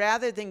you,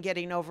 rather than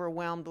getting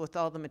overwhelmed with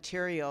all the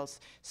materials,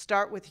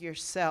 start with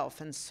yourself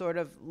and sort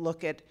of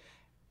look at,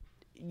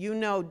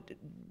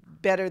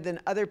 better than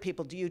other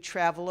people, do you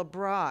travel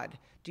abroad?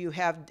 Do you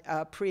have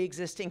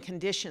pre-existing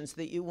conditions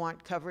that you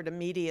want covered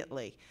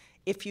immediately?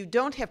 If you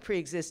don't have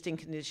pre-existing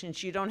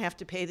conditions, you don't have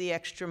to pay the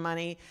extra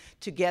money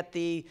to get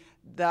the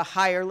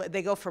higher,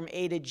 they go from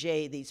A to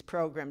J, these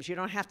programs. You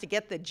don't have to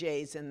get the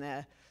J's in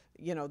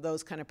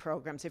those kind of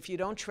programs. If you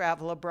don't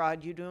travel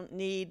abroad, you don't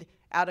need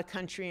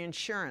out-of-country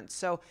insurance.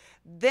 So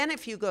then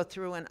if you go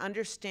through and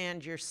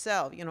understand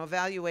yourself,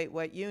 evaluate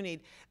what you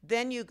need,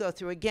 then you go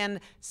through, again,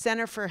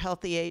 Center for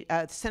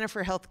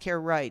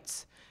Healthcare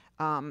Rights,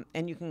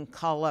 and you can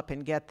call up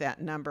and get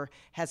that number,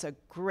 has a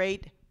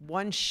great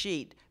one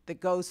sheet that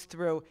goes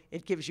through.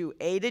 It gives you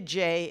A to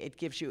J. It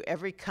gives you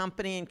every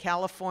company in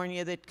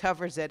California that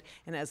covers it,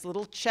 and has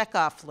little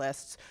checkoff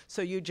lists.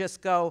 So you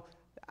just go.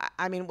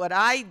 I mean, what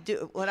I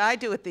do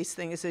with these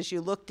things is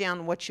you look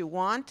down what you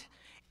want,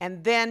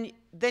 and then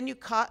you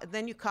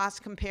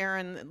cost compare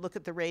and look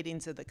at the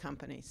ratings of the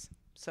companies.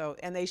 So,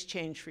 and they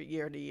change from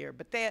year to year.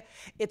 But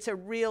it's a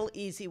real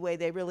easy way.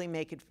 They really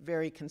make it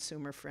very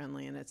consumer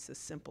friendly, and it's a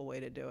simple way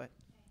to do it.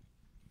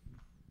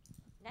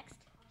 Next.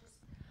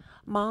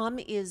 Mom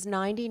is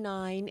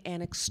 99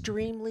 and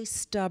extremely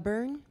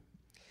stubborn.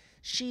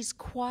 She's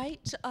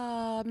quite,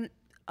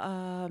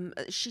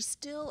 she's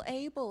still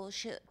able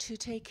to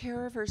take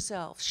care of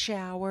herself,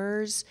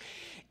 showers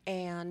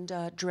and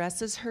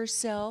dresses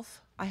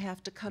herself. I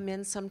have to come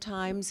in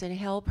sometimes and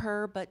help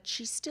her, but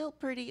she's still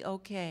pretty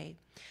okay.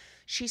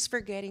 She's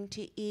forgetting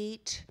to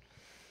eat.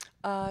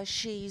 Well,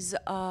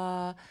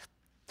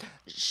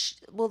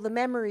 the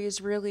memory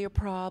is really a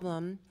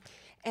problem.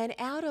 And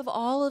out of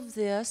all of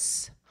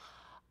this,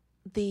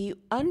 the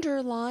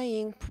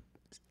underlying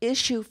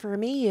issue for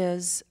me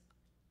is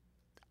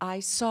I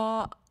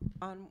saw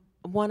on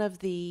one of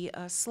the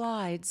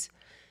slides,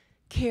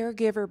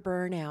 caregiver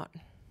burnout.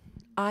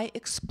 I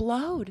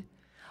explode.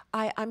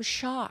 I'm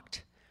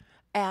shocked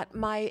at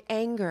my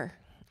anger.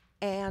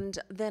 And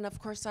then, of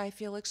course, I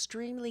feel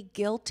extremely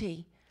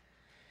guilty.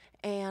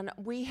 And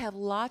we have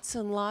lots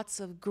and lots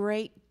of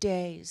great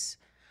days,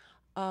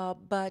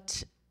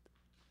 but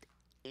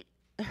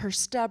her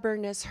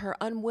stubbornness, her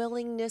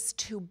unwillingness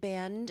to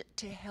bend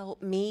to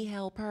help me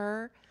help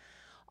her,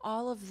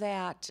 all of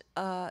that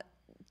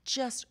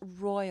just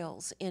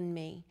roils in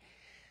me.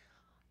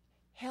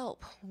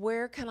 Help,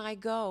 where can I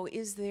go?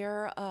 Is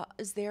there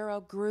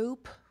a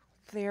group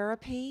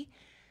therapy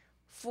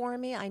for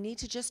me? I need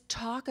to just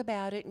talk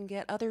about it and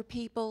get other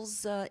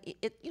people's,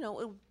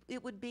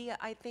 it would be,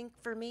 I think,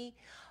 for me,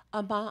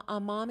 a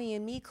mommy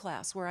and me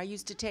class where I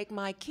used to take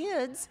my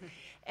kids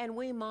and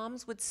we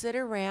moms would sit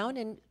around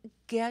and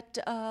get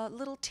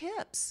little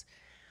tips.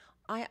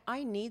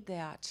 I need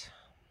that.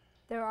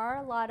 There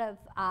are a lot of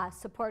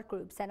support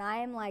groups, and I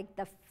am like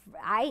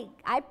I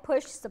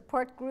push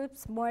support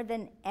groups more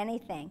than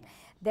anything.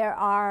 There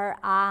are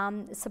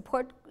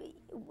support.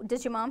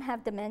 Does your mom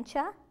have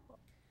dementia?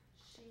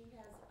 She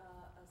has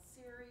a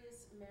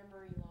serious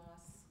memory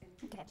loss and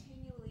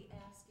continually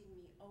asking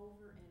me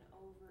over and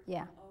over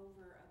and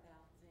over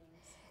about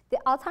things. The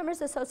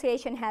Alzheimer's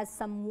Association has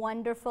some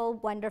wonderful,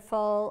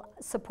 wonderful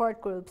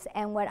support groups,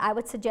 and what I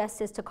would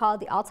suggest is to call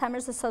the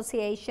Alzheimer's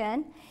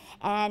Association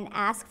and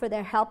ask for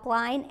their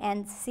helpline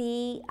and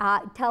see,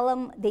 tell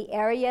them the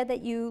area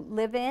that you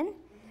live in,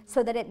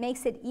 so that it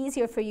makes it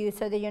easier for you,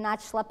 so that you're not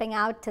schlepping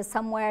out to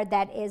somewhere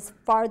that is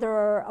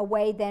farther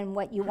away than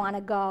what you want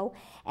to go.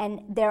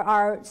 And there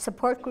are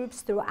support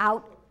groups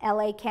throughout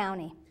LA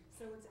County.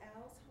 So it's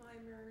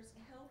Alzheimer's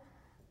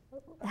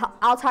Health.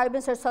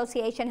 Alzheimer's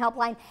Association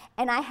helpline.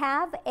 And I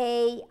have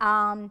a,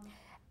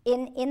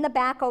 in the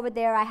back over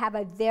there, I have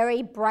a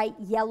very bright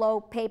yellow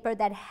paper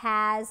that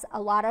has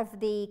a lot of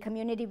the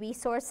community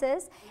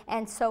resources.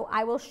 And so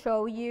I will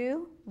show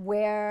you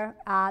where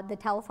the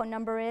telephone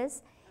number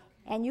is.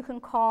 And you can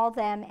call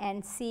them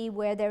and see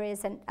where there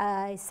is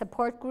a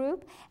support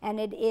group. And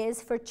it is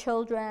for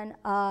children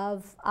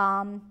of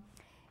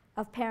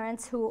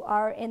parents who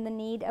are in the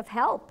need of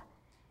help.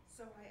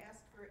 So I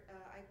asked for,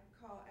 I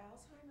call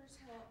Alzheimer's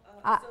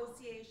Health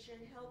Association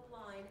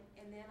helpline,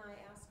 and then I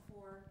ask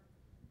for,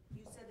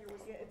 you said there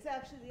was. Yeah, it's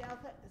actually the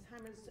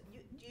Alzheimer's,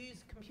 do you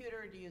use computer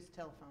or do you use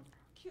telephone?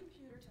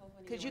 Computer,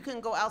 telephone. Because you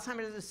can go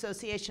Alzheimer's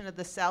Association of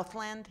the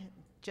Southland,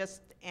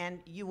 and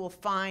you will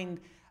find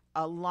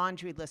a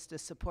laundry list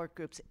of support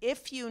groups.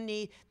 If you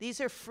need,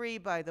 these are free,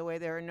 by the way,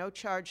 there are no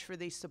charge for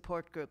these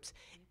support groups.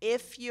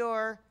 If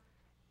your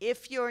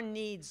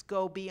needs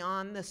go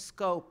beyond the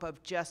scope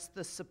of just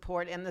the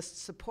support, and the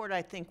support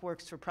I think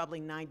works for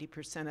probably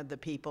 90% of the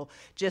people,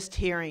 just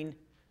hearing,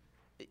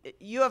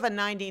 you have a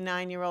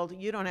 99-year-old,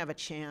 you don't have a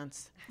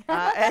chance.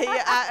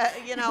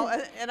 You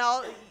know, and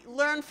I'll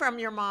learn from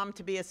your mom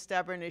to be as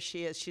stubborn as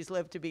she is. She's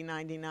lived to be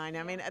 99.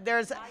 I mean,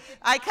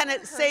 I kind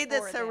of say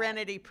the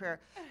serenity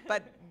prayer,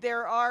 but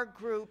there are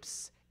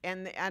groups,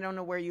 and I don't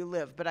know where you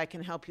live, but I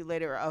can help you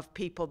later, of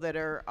people that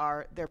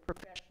they're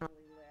professionally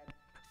led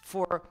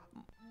for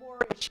more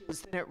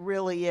issues than it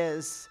really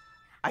is.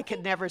 I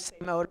could never say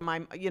no to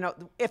my, you know,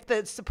 if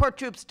the support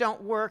groups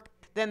don't work,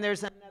 then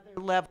there's another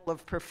level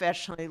of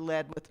professionally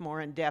led with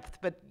more in depth.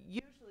 But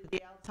usually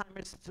the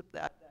Alzheimer's,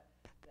 the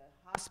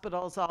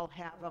hospitals all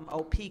have them.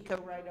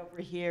 OPICA right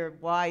over here,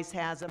 WISE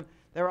has them.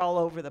 They're all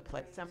over the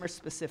place. Some are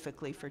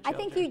specifically for children. I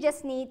think you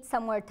just need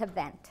somewhere to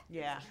vent.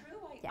 Yeah. True,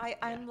 I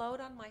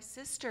unload on my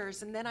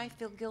sisters, and then I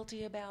feel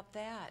guilty about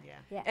that. Yeah.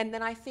 Yeah. And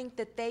then I think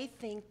that they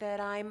think that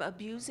I'm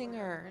abusing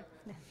her,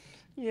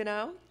 you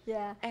know?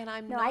 Yeah. And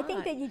I'm no, not. I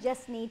think that you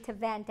just need to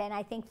vent, and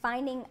I think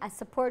finding a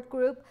support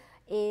group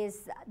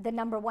is the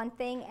 #1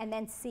 thing, and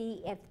then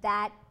see if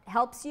that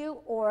helps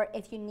you or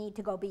if you need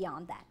to go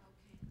beyond that.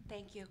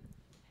 Thank you.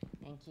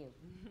 Thank you.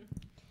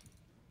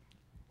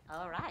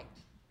 All right.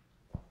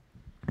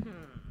 It's the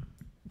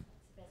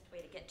best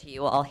way to get to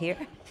you all here.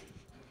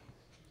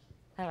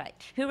 All right.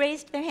 Who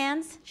raised their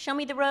hands? Show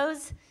me the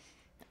rows.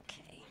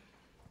 Okay.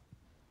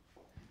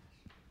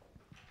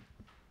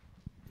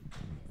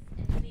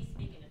 And please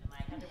speak into the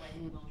mic, otherwise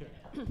we won't get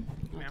it up.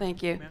 Well,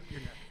 thank you.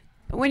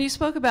 When you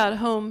spoke about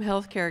home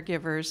health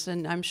caregivers,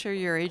 and I'm sure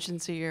your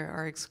agency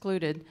are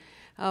excluded,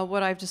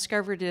 what I've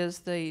discovered is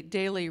the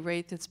daily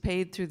rate that's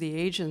paid through the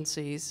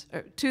agencies,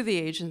 to the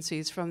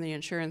agencies from the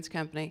insurance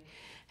company.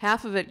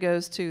 Half of it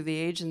goes to the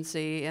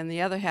agency, and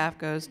the other half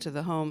goes to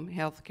the home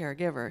health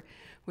caregiver,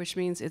 which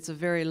means it's a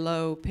very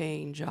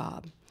low-paying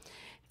job.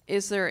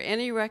 Is there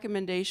any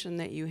recommendation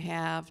that you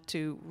have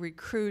to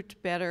recruit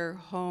better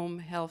home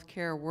health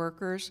care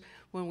workers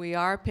when we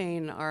are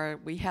paying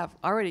we have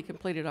already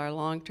completed our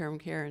long-term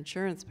care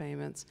insurance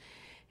payments,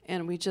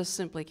 and we just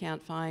simply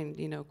can't find,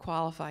 you know,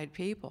 qualified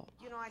people?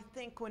 You know, I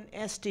think when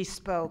Esty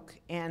spoke,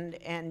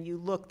 and you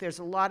look, there's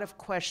a lot of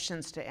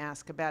questions to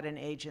ask about an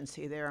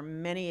agency. There are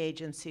many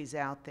agencies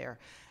out there.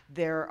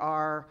 There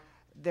are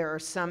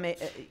some,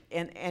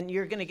 and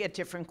you're going to get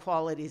different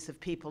qualities of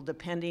people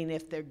depending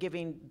if they're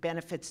giving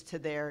benefits to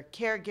their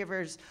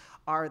caregivers.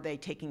 Are they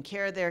taking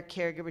care of their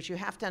caregivers? You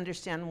have to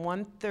understand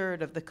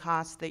 1/3 of the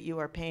cost that you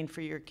are paying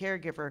for your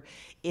caregiver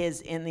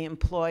is in the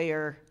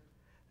employer,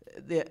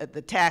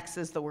 the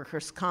taxes, the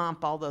workers'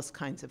 comp, all those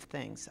kinds of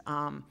things.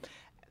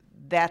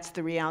 That's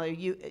the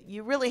reality.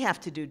 You really have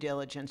to do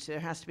diligence. There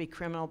has to be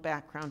criminal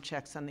background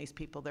checks on these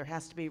people. There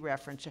has to be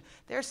reference.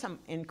 There's some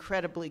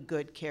incredibly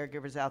good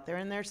caregivers out there,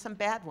 and there's some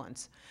bad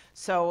ones.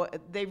 So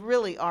they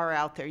really are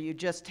out there. You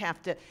just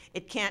have to,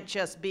 it can't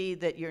just be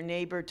that your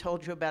neighbor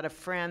told you about a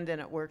friend and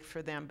it worked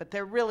for them. But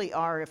there really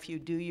are if you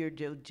do your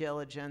due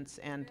diligence.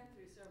 And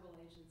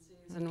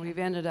And we've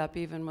ended up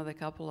even with a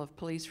couple of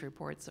police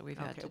reports that we've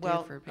had to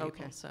do for people.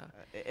 Okay. So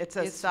it's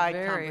a side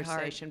very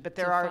conversation, hard but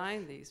there to are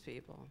find these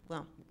people.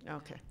 well,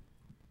 okay.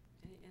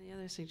 Any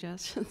other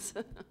suggestions?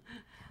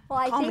 Well,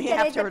 I Call think me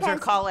that afterwards it or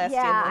depends. call Esty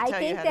and Yeah, we'll I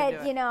tell you think how to that, do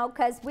it. you know,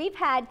 because we've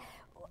had,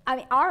 I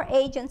mean, our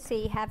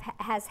agency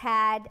has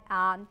had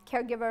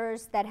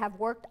caregivers that have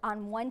worked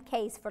on one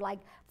case for like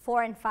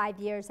 4 and 5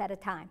 years at a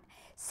time.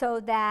 So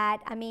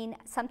that, I mean,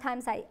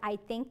 sometimes I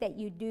think that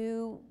you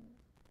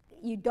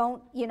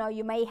don't, you know,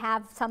 you may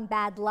have some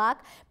bad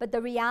luck, but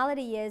the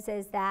reality is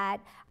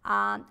that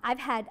I've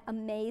had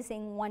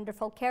amazing,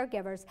 wonderful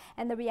caregivers,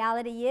 and the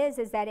reality is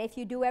that if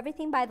you do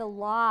everything by the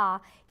law,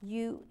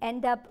 you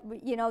end up,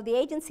 you know, the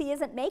agency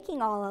isn't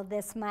making all of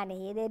this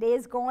money. It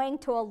is going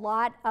to a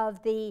lot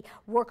of the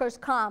workers'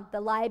 comp, the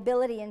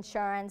liability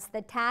insurance,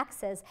 the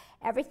taxes,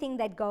 everything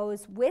that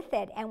goes with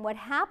it. And what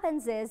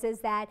happens is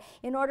that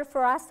in order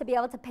for us to be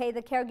able to pay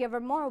the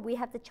caregiver more, we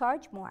have to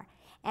charge more.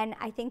 And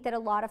I think that a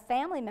lot of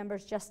family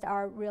members just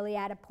are really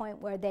at a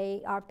point where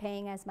they are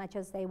paying as much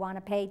as they want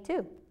to pay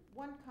too.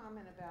 One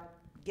comment about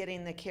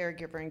getting the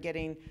caregiver and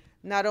getting,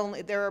 not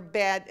only, there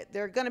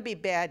are going to be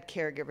bad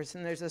caregivers,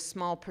 and there's a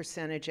small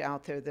percentage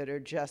out there that are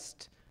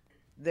just,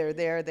 they're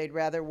there, they'd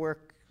rather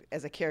work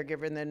as a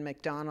caregiver than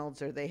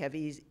McDonald's, or they have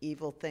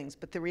evil things.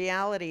 But the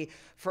reality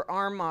for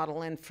our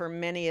model and for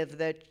many of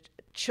the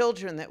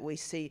children that we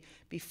see,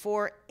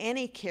 before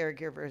any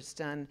caregiver is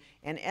done,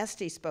 and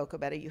Esty spoke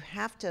about it, you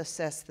have to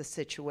assess the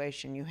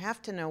situation. You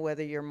have to know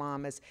whether your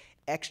mom is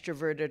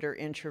extroverted or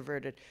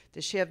introverted.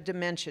 Does she have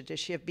dementia? Does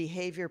she have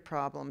behavior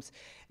problems?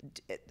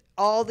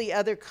 All the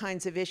other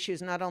kinds of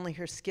issues, not only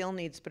her skill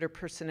needs, but her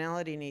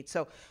personality needs.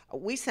 So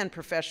we send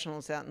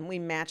professionals out and we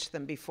match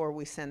them before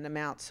we send them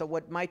out. So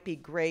what might be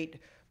great,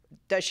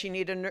 does she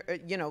need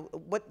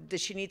what does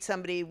she need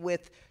somebody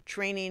with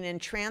training in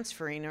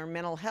transferring or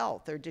mental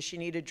health, or does she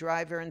need a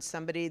driver and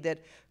somebody that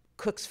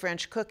cooks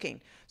French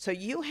cooking? So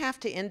you have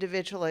to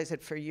individualize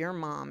it for your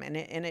mom,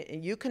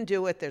 and you can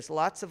do it. There's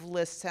lots of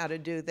lists how to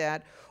do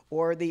that,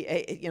 or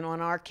in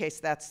our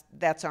case,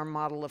 that's our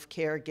model of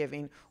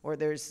caregiving, or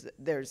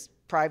there's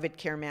private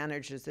care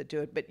managers that do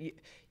it. But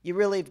you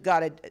really have got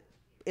to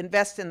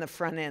invest in the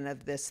front end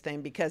of this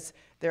thing, because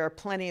there are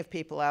plenty of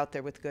people out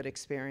there with good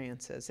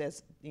experiences,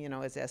 as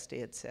Esty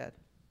had said.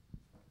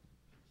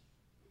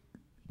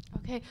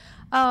 Okay.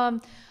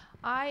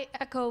 I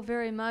echo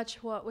very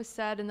much what was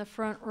said in the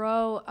front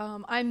row.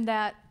 I'm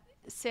that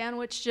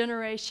sandwich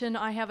generation.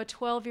 I have a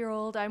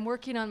 12-year-old. I'm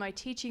working on my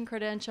teaching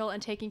credential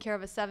and taking care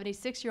of a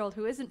 76-year-old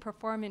who isn't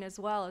performing as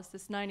well as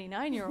this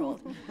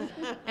 99-year-old.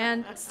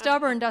 And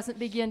stubborn doesn't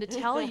begin to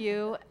tell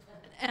you,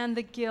 and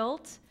the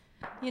guilt,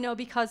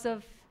 because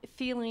of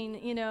feeling,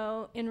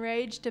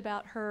 enraged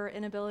about her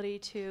inability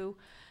to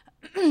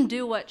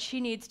do what she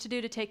needs to do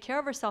to take care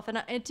of herself.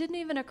 And it didn't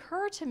even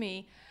occur to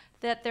me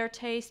that their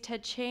taste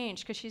had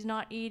changed, because she's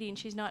not eating,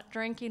 she's not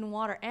drinking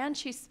water, and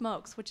she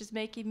smokes, which is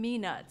making me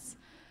nuts.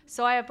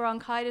 So I have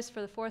bronchitis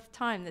for the 4th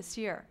time this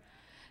year.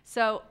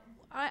 So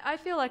I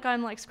feel like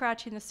I'm like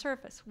scratching the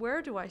surface.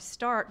 Where do I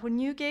start? When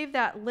you gave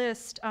that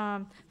list,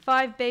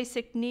 5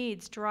 basic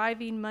needs: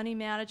 driving, money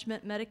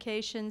management,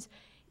 medications,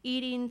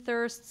 eating,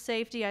 thirst,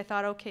 safety, I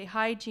thought, okay,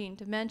 hygiene,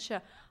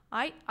 dementia.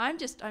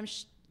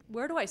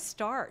 Where do I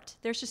start?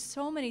 There's just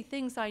so many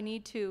things I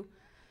need to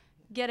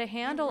get a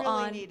handle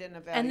on,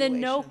 and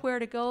then know where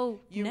to go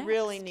next.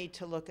 Really need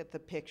to look at the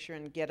picture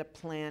and get a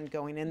plan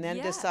going, and then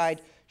decide,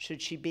 should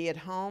she be at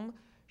home?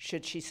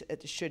 Should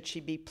she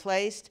be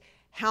placed?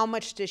 How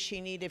much does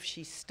she need if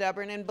she's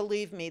stubborn? And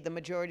believe me, the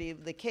majority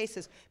of the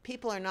cases,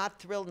 people are not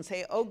thrilled and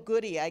say, oh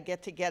goody, I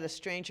get to get a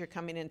stranger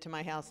coming into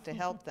my house to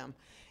help them.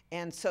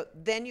 And so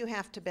then you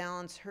have to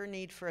balance her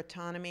need for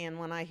autonomy, and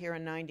when I hear a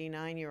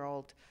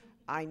 99-year-old,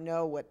 I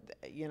know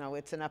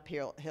it's an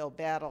uphill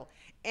battle.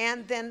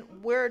 And then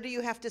where do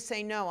you have to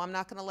say, no, I'm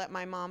not going to let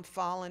my mom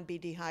fall and be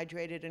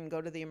dehydrated and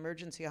go to the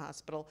emergency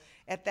hospital?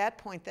 At that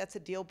point, that's a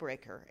deal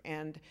breaker,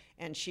 and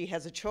she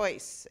has a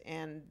choice.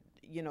 And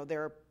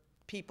there are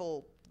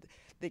people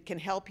that can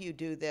help you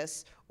do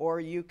this,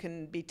 or you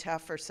can be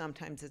tough, or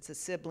sometimes it's a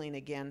sibling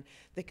again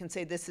that can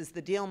say, this is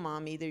the deal,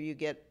 Mom. Either you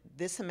get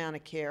this amount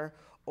of care,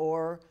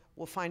 or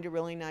we'll find a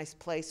really nice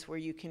place where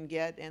you can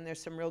get, and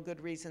there's some real good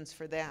reasons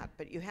for that.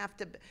 But you have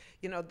to,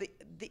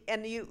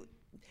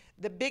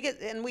 the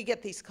biggest, and we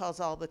get these calls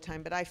all the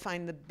time, but I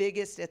find the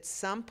biggest, at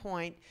some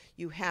point,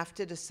 you have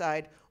to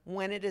decide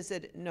when it is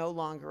no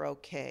longer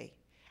okay.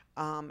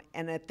 And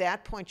at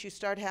that point, you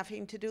start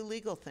having to do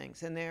legal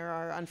things. And there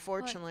are,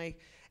 unfortunately,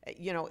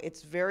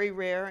 it's very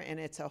rare and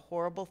it's a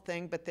horrible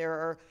thing, but there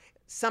are,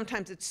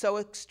 sometimes it's so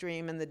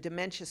extreme and the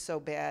dementia's so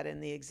bad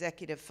and the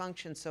executive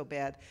function so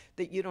bad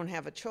that you don't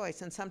have a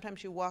choice. And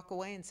sometimes you walk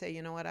away and say,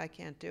 you know what, I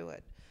can't do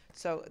it.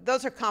 So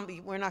those are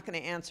we're not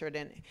going to answer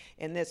it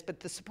in this,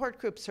 but the support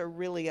groups are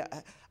really,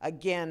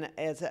 again,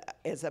 as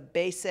a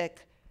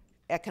basic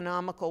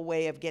economical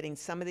way of getting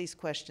some of these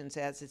questions,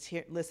 as it's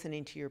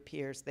listening to your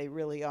peers. They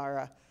really are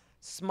a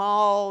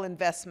small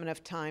investment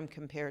of time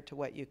compared to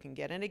what you can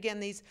get. And again,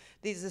 these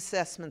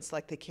assessments,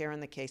 like the care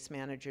and the case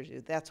managers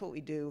do, that's what we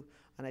do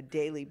on a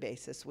daily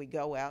basis. We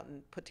go out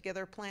and put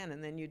together a plan,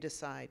 and then you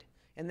decide.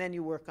 And then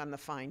you work on the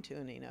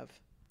fine-tuning of,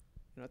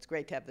 it's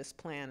great to have this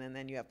plan, and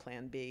then you have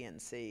plan B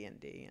and C and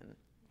D. And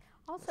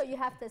also, you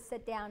have to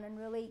sit down and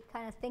really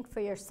kind of think for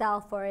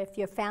yourself, or if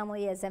your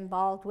family is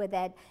involved with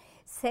it,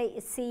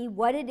 see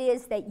what it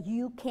is that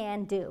you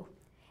can do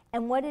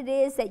and what it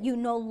is that you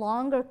no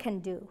longer can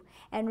do,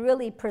 and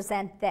really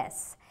present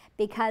this.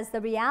 Because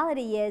the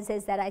reality is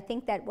that I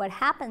think that what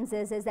happens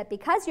is that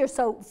because you're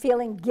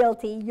feeling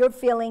guilty,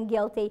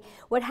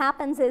 what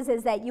happens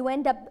is that you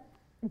end up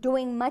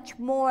doing much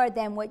more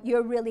than what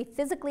you're really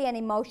physically and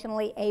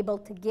emotionally able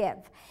to give.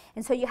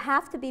 And so you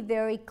have to be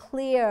very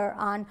clear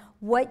on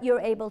what you're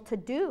able to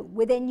do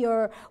within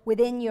your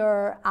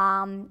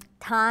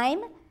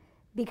time,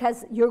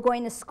 because you're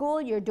going to school,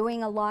 you're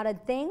doing a lot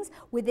of things,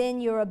 within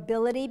your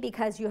ability,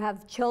 because you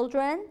have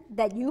children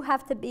that you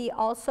have to be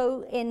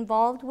also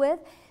involved with.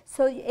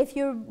 So if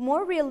you're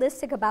more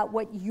realistic about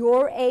what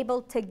you're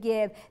able to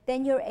give,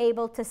 then you're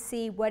able to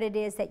see what it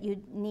is that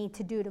you need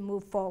to do to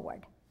move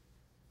forward.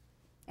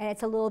 and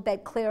it's a little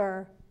bit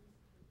clearer.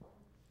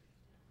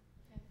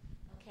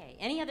 Okay,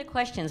 any other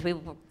questions?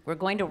 We're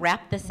going to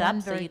wrap this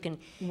up so you can...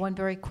 One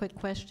very quick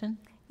question.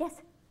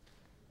 Yes.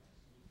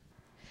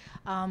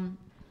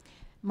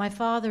 My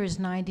father is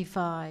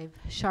 95,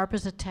 sharp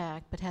as a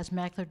tack, but has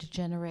macular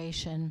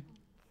degeneration,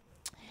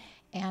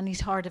 and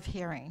he's hard of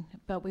hearing,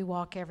 but we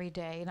walk every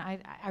day. And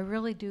I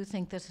really do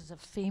think this is a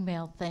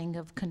female thing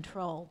of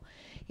control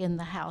in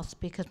the house,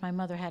 because my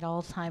mother had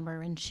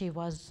Alzheimer's and she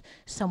was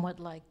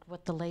somewhat like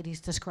what the ladies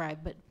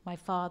described, but my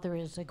father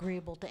is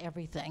agreeable to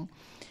everything.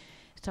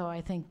 So I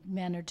think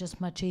men are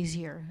just much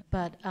easier.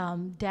 But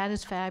Dad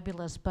is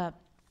fabulous, but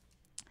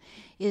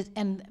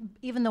and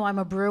even though I'm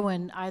a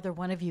Bruin, either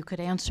one of you could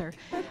answer.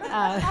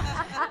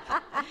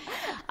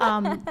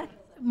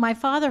 My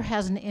father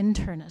has an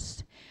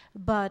internist,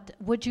 but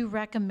would you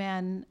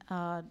recommend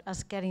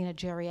us getting a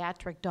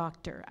geriatric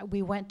doctor?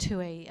 We went to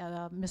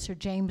a Mr.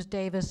 James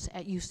Davis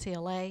at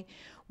UCLA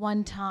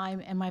one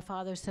time, and my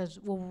father says,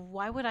 well,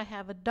 why would I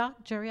have a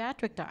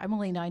geriatric doctor? I'm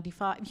only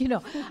 95, you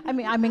know. I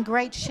mean, I'm in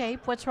great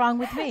shape. What's wrong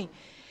with me?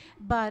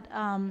 But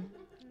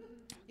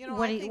you know,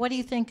 what do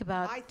you think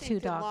about two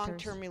doctors? I think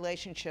long-term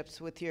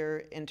relationships with your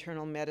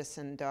internal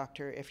medicine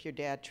doctor, if your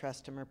dad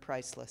trusts him, are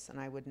priceless, and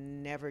I would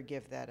never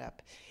give that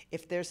up.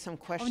 If there's some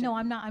question... Oh, no,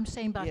 I'm not. I'm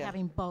saying about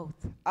having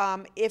both.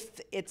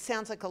 If it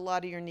sounds like a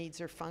lot of your needs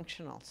are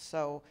functional,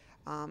 so...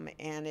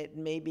 and it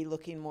may be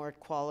looking more at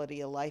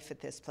quality of life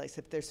at this place.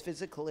 If there's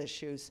physical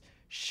issues,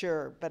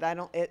 sure, but I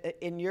don't,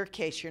 in your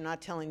case, you're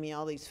not telling me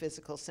all these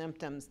physical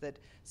symptoms that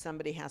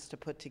somebody has to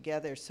put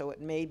together, so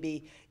it may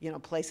be, you know,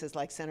 places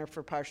like Center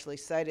for Partially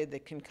Sighted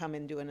that can come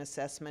and do an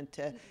assessment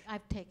to...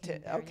 I've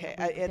taken okay,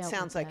 it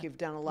sounds like you've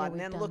done a lot, and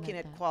then looking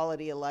at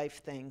quality of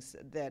life things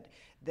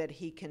that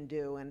he can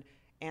do,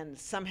 and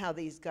somehow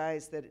these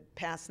guys that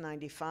past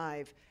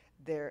 95,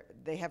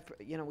 they have,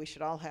 you know, we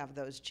should all have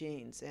those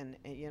genes, and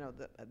you know,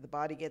 the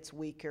body gets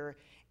weaker,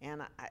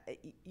 and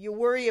you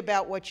worry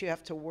about what you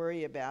have to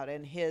worry about,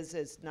 and his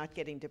is not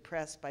getting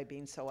depressed by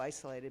being so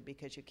isolated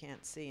because you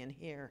can't see and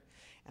hear,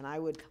 and I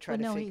would try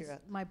to figure out.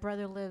 My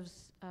brother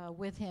lives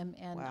with him,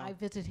 and I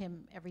visit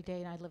him every day,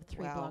 and I live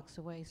 3 blocks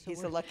away. So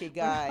he's a lucky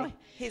guy.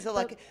 He's a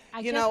lucky,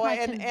 I you know,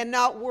 and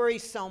not worry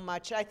so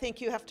much. I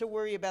think you have to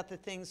worry about the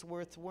things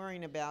worth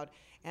worrying about,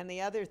 and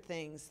the other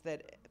things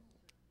that,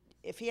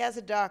 if he has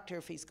a doctor,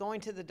 if he's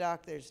going to the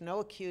doctor, there's no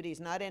acute, he's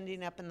not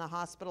ending up in the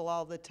hospital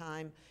all the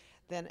time,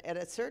 then at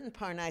a certain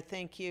point, I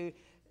think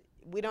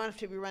we don't have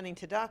to be running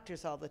to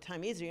doctors all the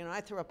time either. You know, I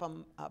threw up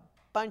a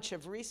bunch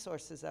of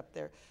resources up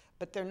there,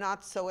 but they're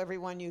not so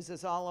everyone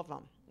uses all of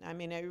them. I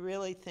mean, I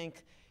really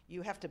think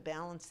you have to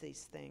balance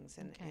these things,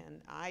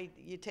 and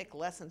you take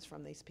lessons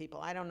from these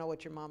people. I don't know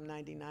what your mom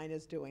 99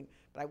 is doing,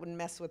 but I wouldn't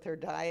mess with her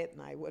diet,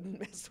 and I wouldn't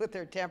mess with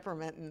her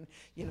temperament, and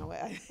you know,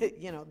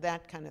 you know,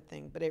 that kind of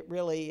thing. But it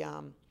really,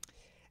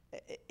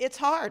 it's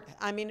hard.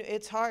 I mean,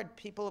 it's hard.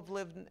 People have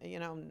lived, you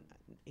know,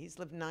 he's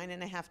lived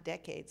 9.5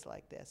 decades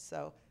like this.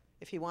 So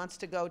if he wants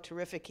to go,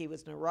 terrific. He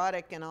was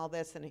neurotic and all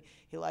this, and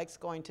he likes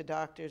going to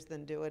doctors,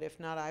 then do it.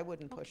 If not, I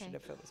wouldn't push it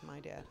if it was my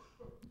dad.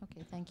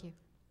 Okay, thank you.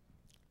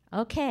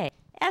 Okay.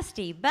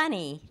 Esty,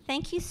 Bunny,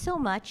 thank you so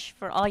much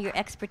for all your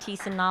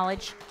expertise and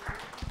knowledge.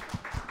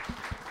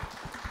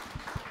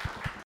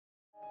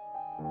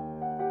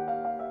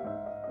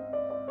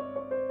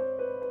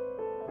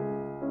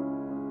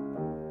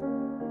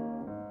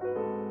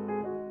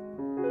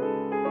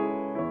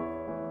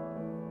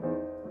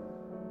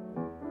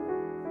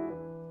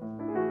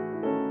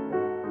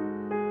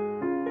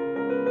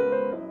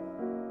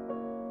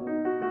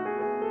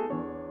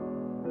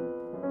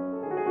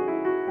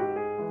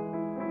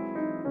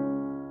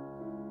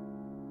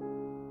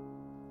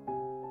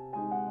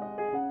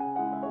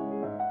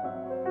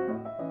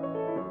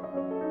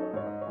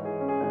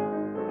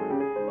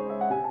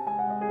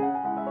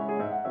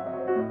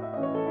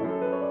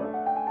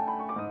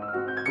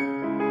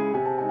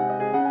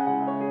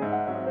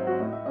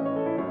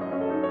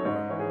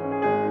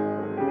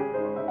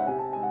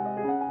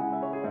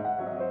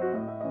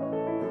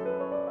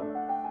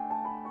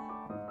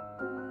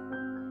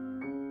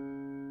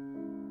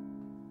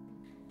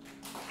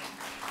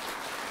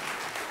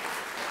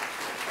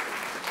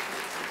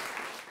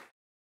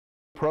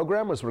 The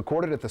program was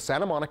recorded at the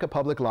Santa Monica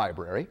Public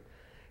Library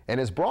and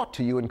is brought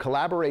to you in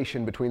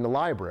collaboration between the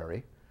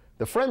library,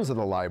 the Friends of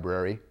the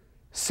Library,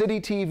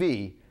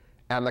 CityTV,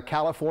 and the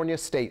California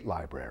State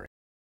Library.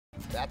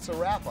 That's a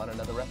wrap on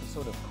another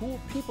episode of Cool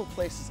People,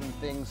 Places, and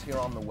Things here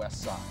on the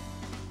West Side.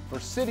 For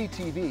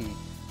CityTV,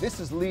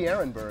 this is Lee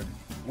Ehrenberg.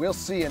 We'll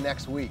see you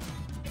next week.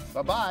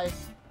 Bye-bye.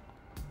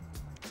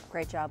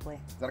 Great job, Lee.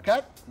 Is that a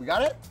cut? We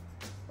got it?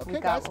 Okay,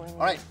 guys. All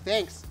right,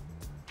 thanks.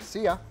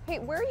 See ya. Hey,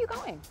 where are you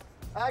going?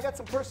 I got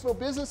some personal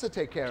business to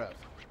take care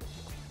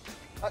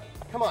of.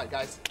 Come on,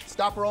 guys.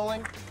 Stop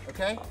rolling,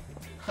 okay?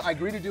 I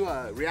agreed to do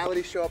a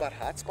reality show about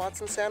hot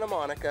spots in Santa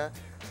Monica,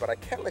 but I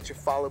can't let you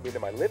follow me to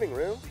my living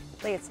room.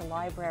 Lee, it's a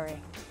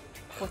library.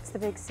 What's the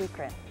big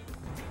secret?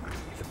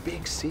 The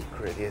big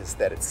secret is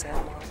that at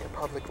Santa Monica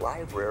Public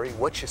Library,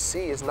 what you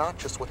see is not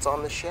just what's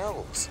on the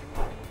shelves.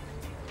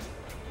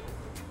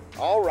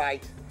 All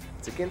right,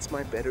 it's against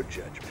my better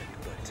judgment,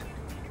 but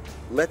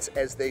let's,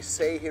 as they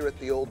say here at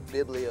the old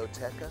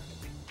biblioteca,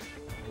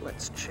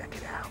 let's check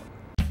it out.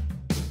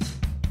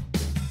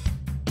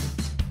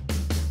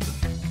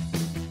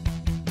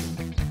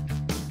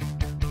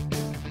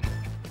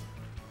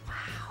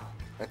 Wow.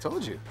 I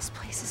told you. This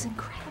place is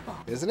incredible.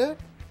 Isn't it?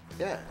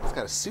 Yeah, it's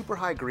got a super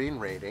high green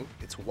rating.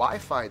 It's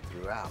Wi-Fi'd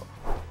throughout.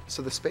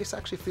 So the space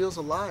actually feels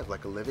alive,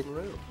 like a living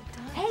room.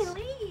 Hey,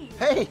 Lee!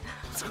 Hey,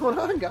 what's going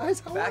on,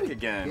 guys? How Back are you?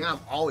 again. Yeah, I'm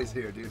always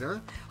here, dude, huh?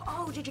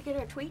 Oh, did you get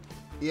our tweet?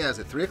 Yeah, is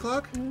it 3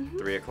 o'clock?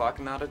 3 o'clock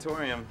in the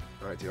auditorium.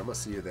 All right, dude, I'm gonna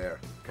see you there,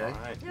 okay?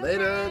 All right.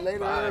 Later, later,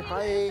 Bye.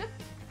 bye.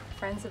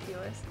 Friends of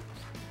yours?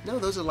 No,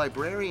 those are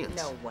librarians.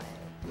 No way.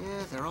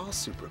 Yeah, they're all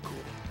super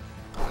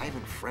cool. I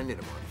even friended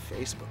them on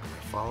Facebook and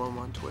I follow them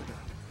on Twitter.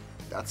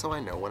 That's how I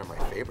know one of my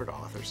favorite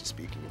authors is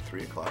speaking at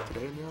 3 o'clock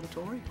today in the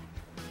auditorium.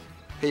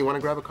 Hey, you wanna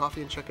grab a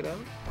coffee and check it out?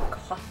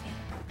 Coffee.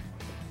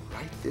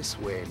 Right this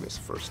way, Miss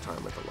First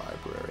Time at the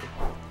Library.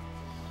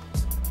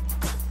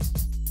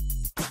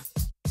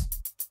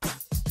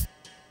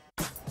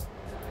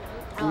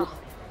 Oh,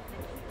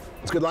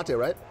 It's a good latte,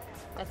 right?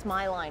 that's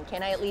my line.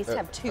 Can I at least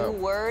have two oh.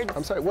 words?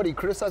 I'm sorry, what, are you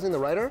criticizing the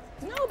writer?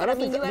 No, I but don't I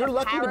mean, think you had you're a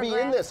lucky to be in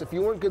paragraph. this if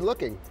you weren't good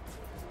looking.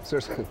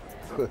 Seriously.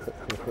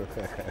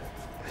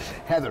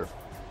 Heather,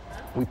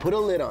 we put a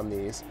lid on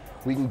these.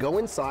 We can go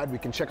inside, we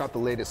can check out the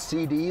latest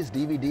CDs,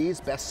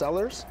 DVDs,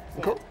 bestsellers.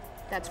 Yeah, Cool.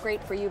 that's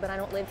great for you, but I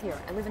don't live here.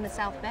 I live in the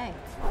South Bay.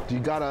 Do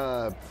you got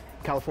a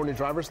California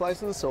driver's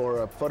license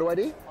or a photo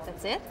ID?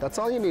 That's it? That's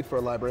all you need for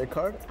a library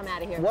card. I'm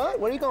out of here. What?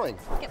 Where are you going?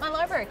 Get my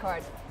library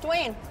card.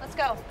 Dwayne, let's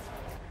go.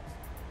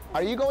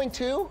 Are you going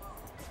too?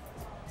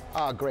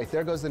 Ah, great,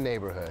 there goes the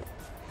neighborhood.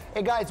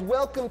 Hey guys,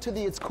 welcome to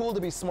the It's Cool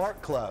to Be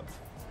Smart Club.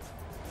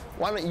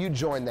 Why don't you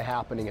join the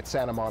happening at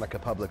Santa Monica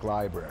Public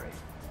Library,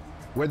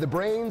 where the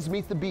brains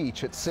meet the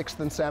beach at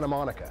 6th and Santa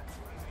Monica.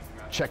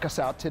 Check us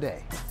out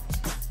today.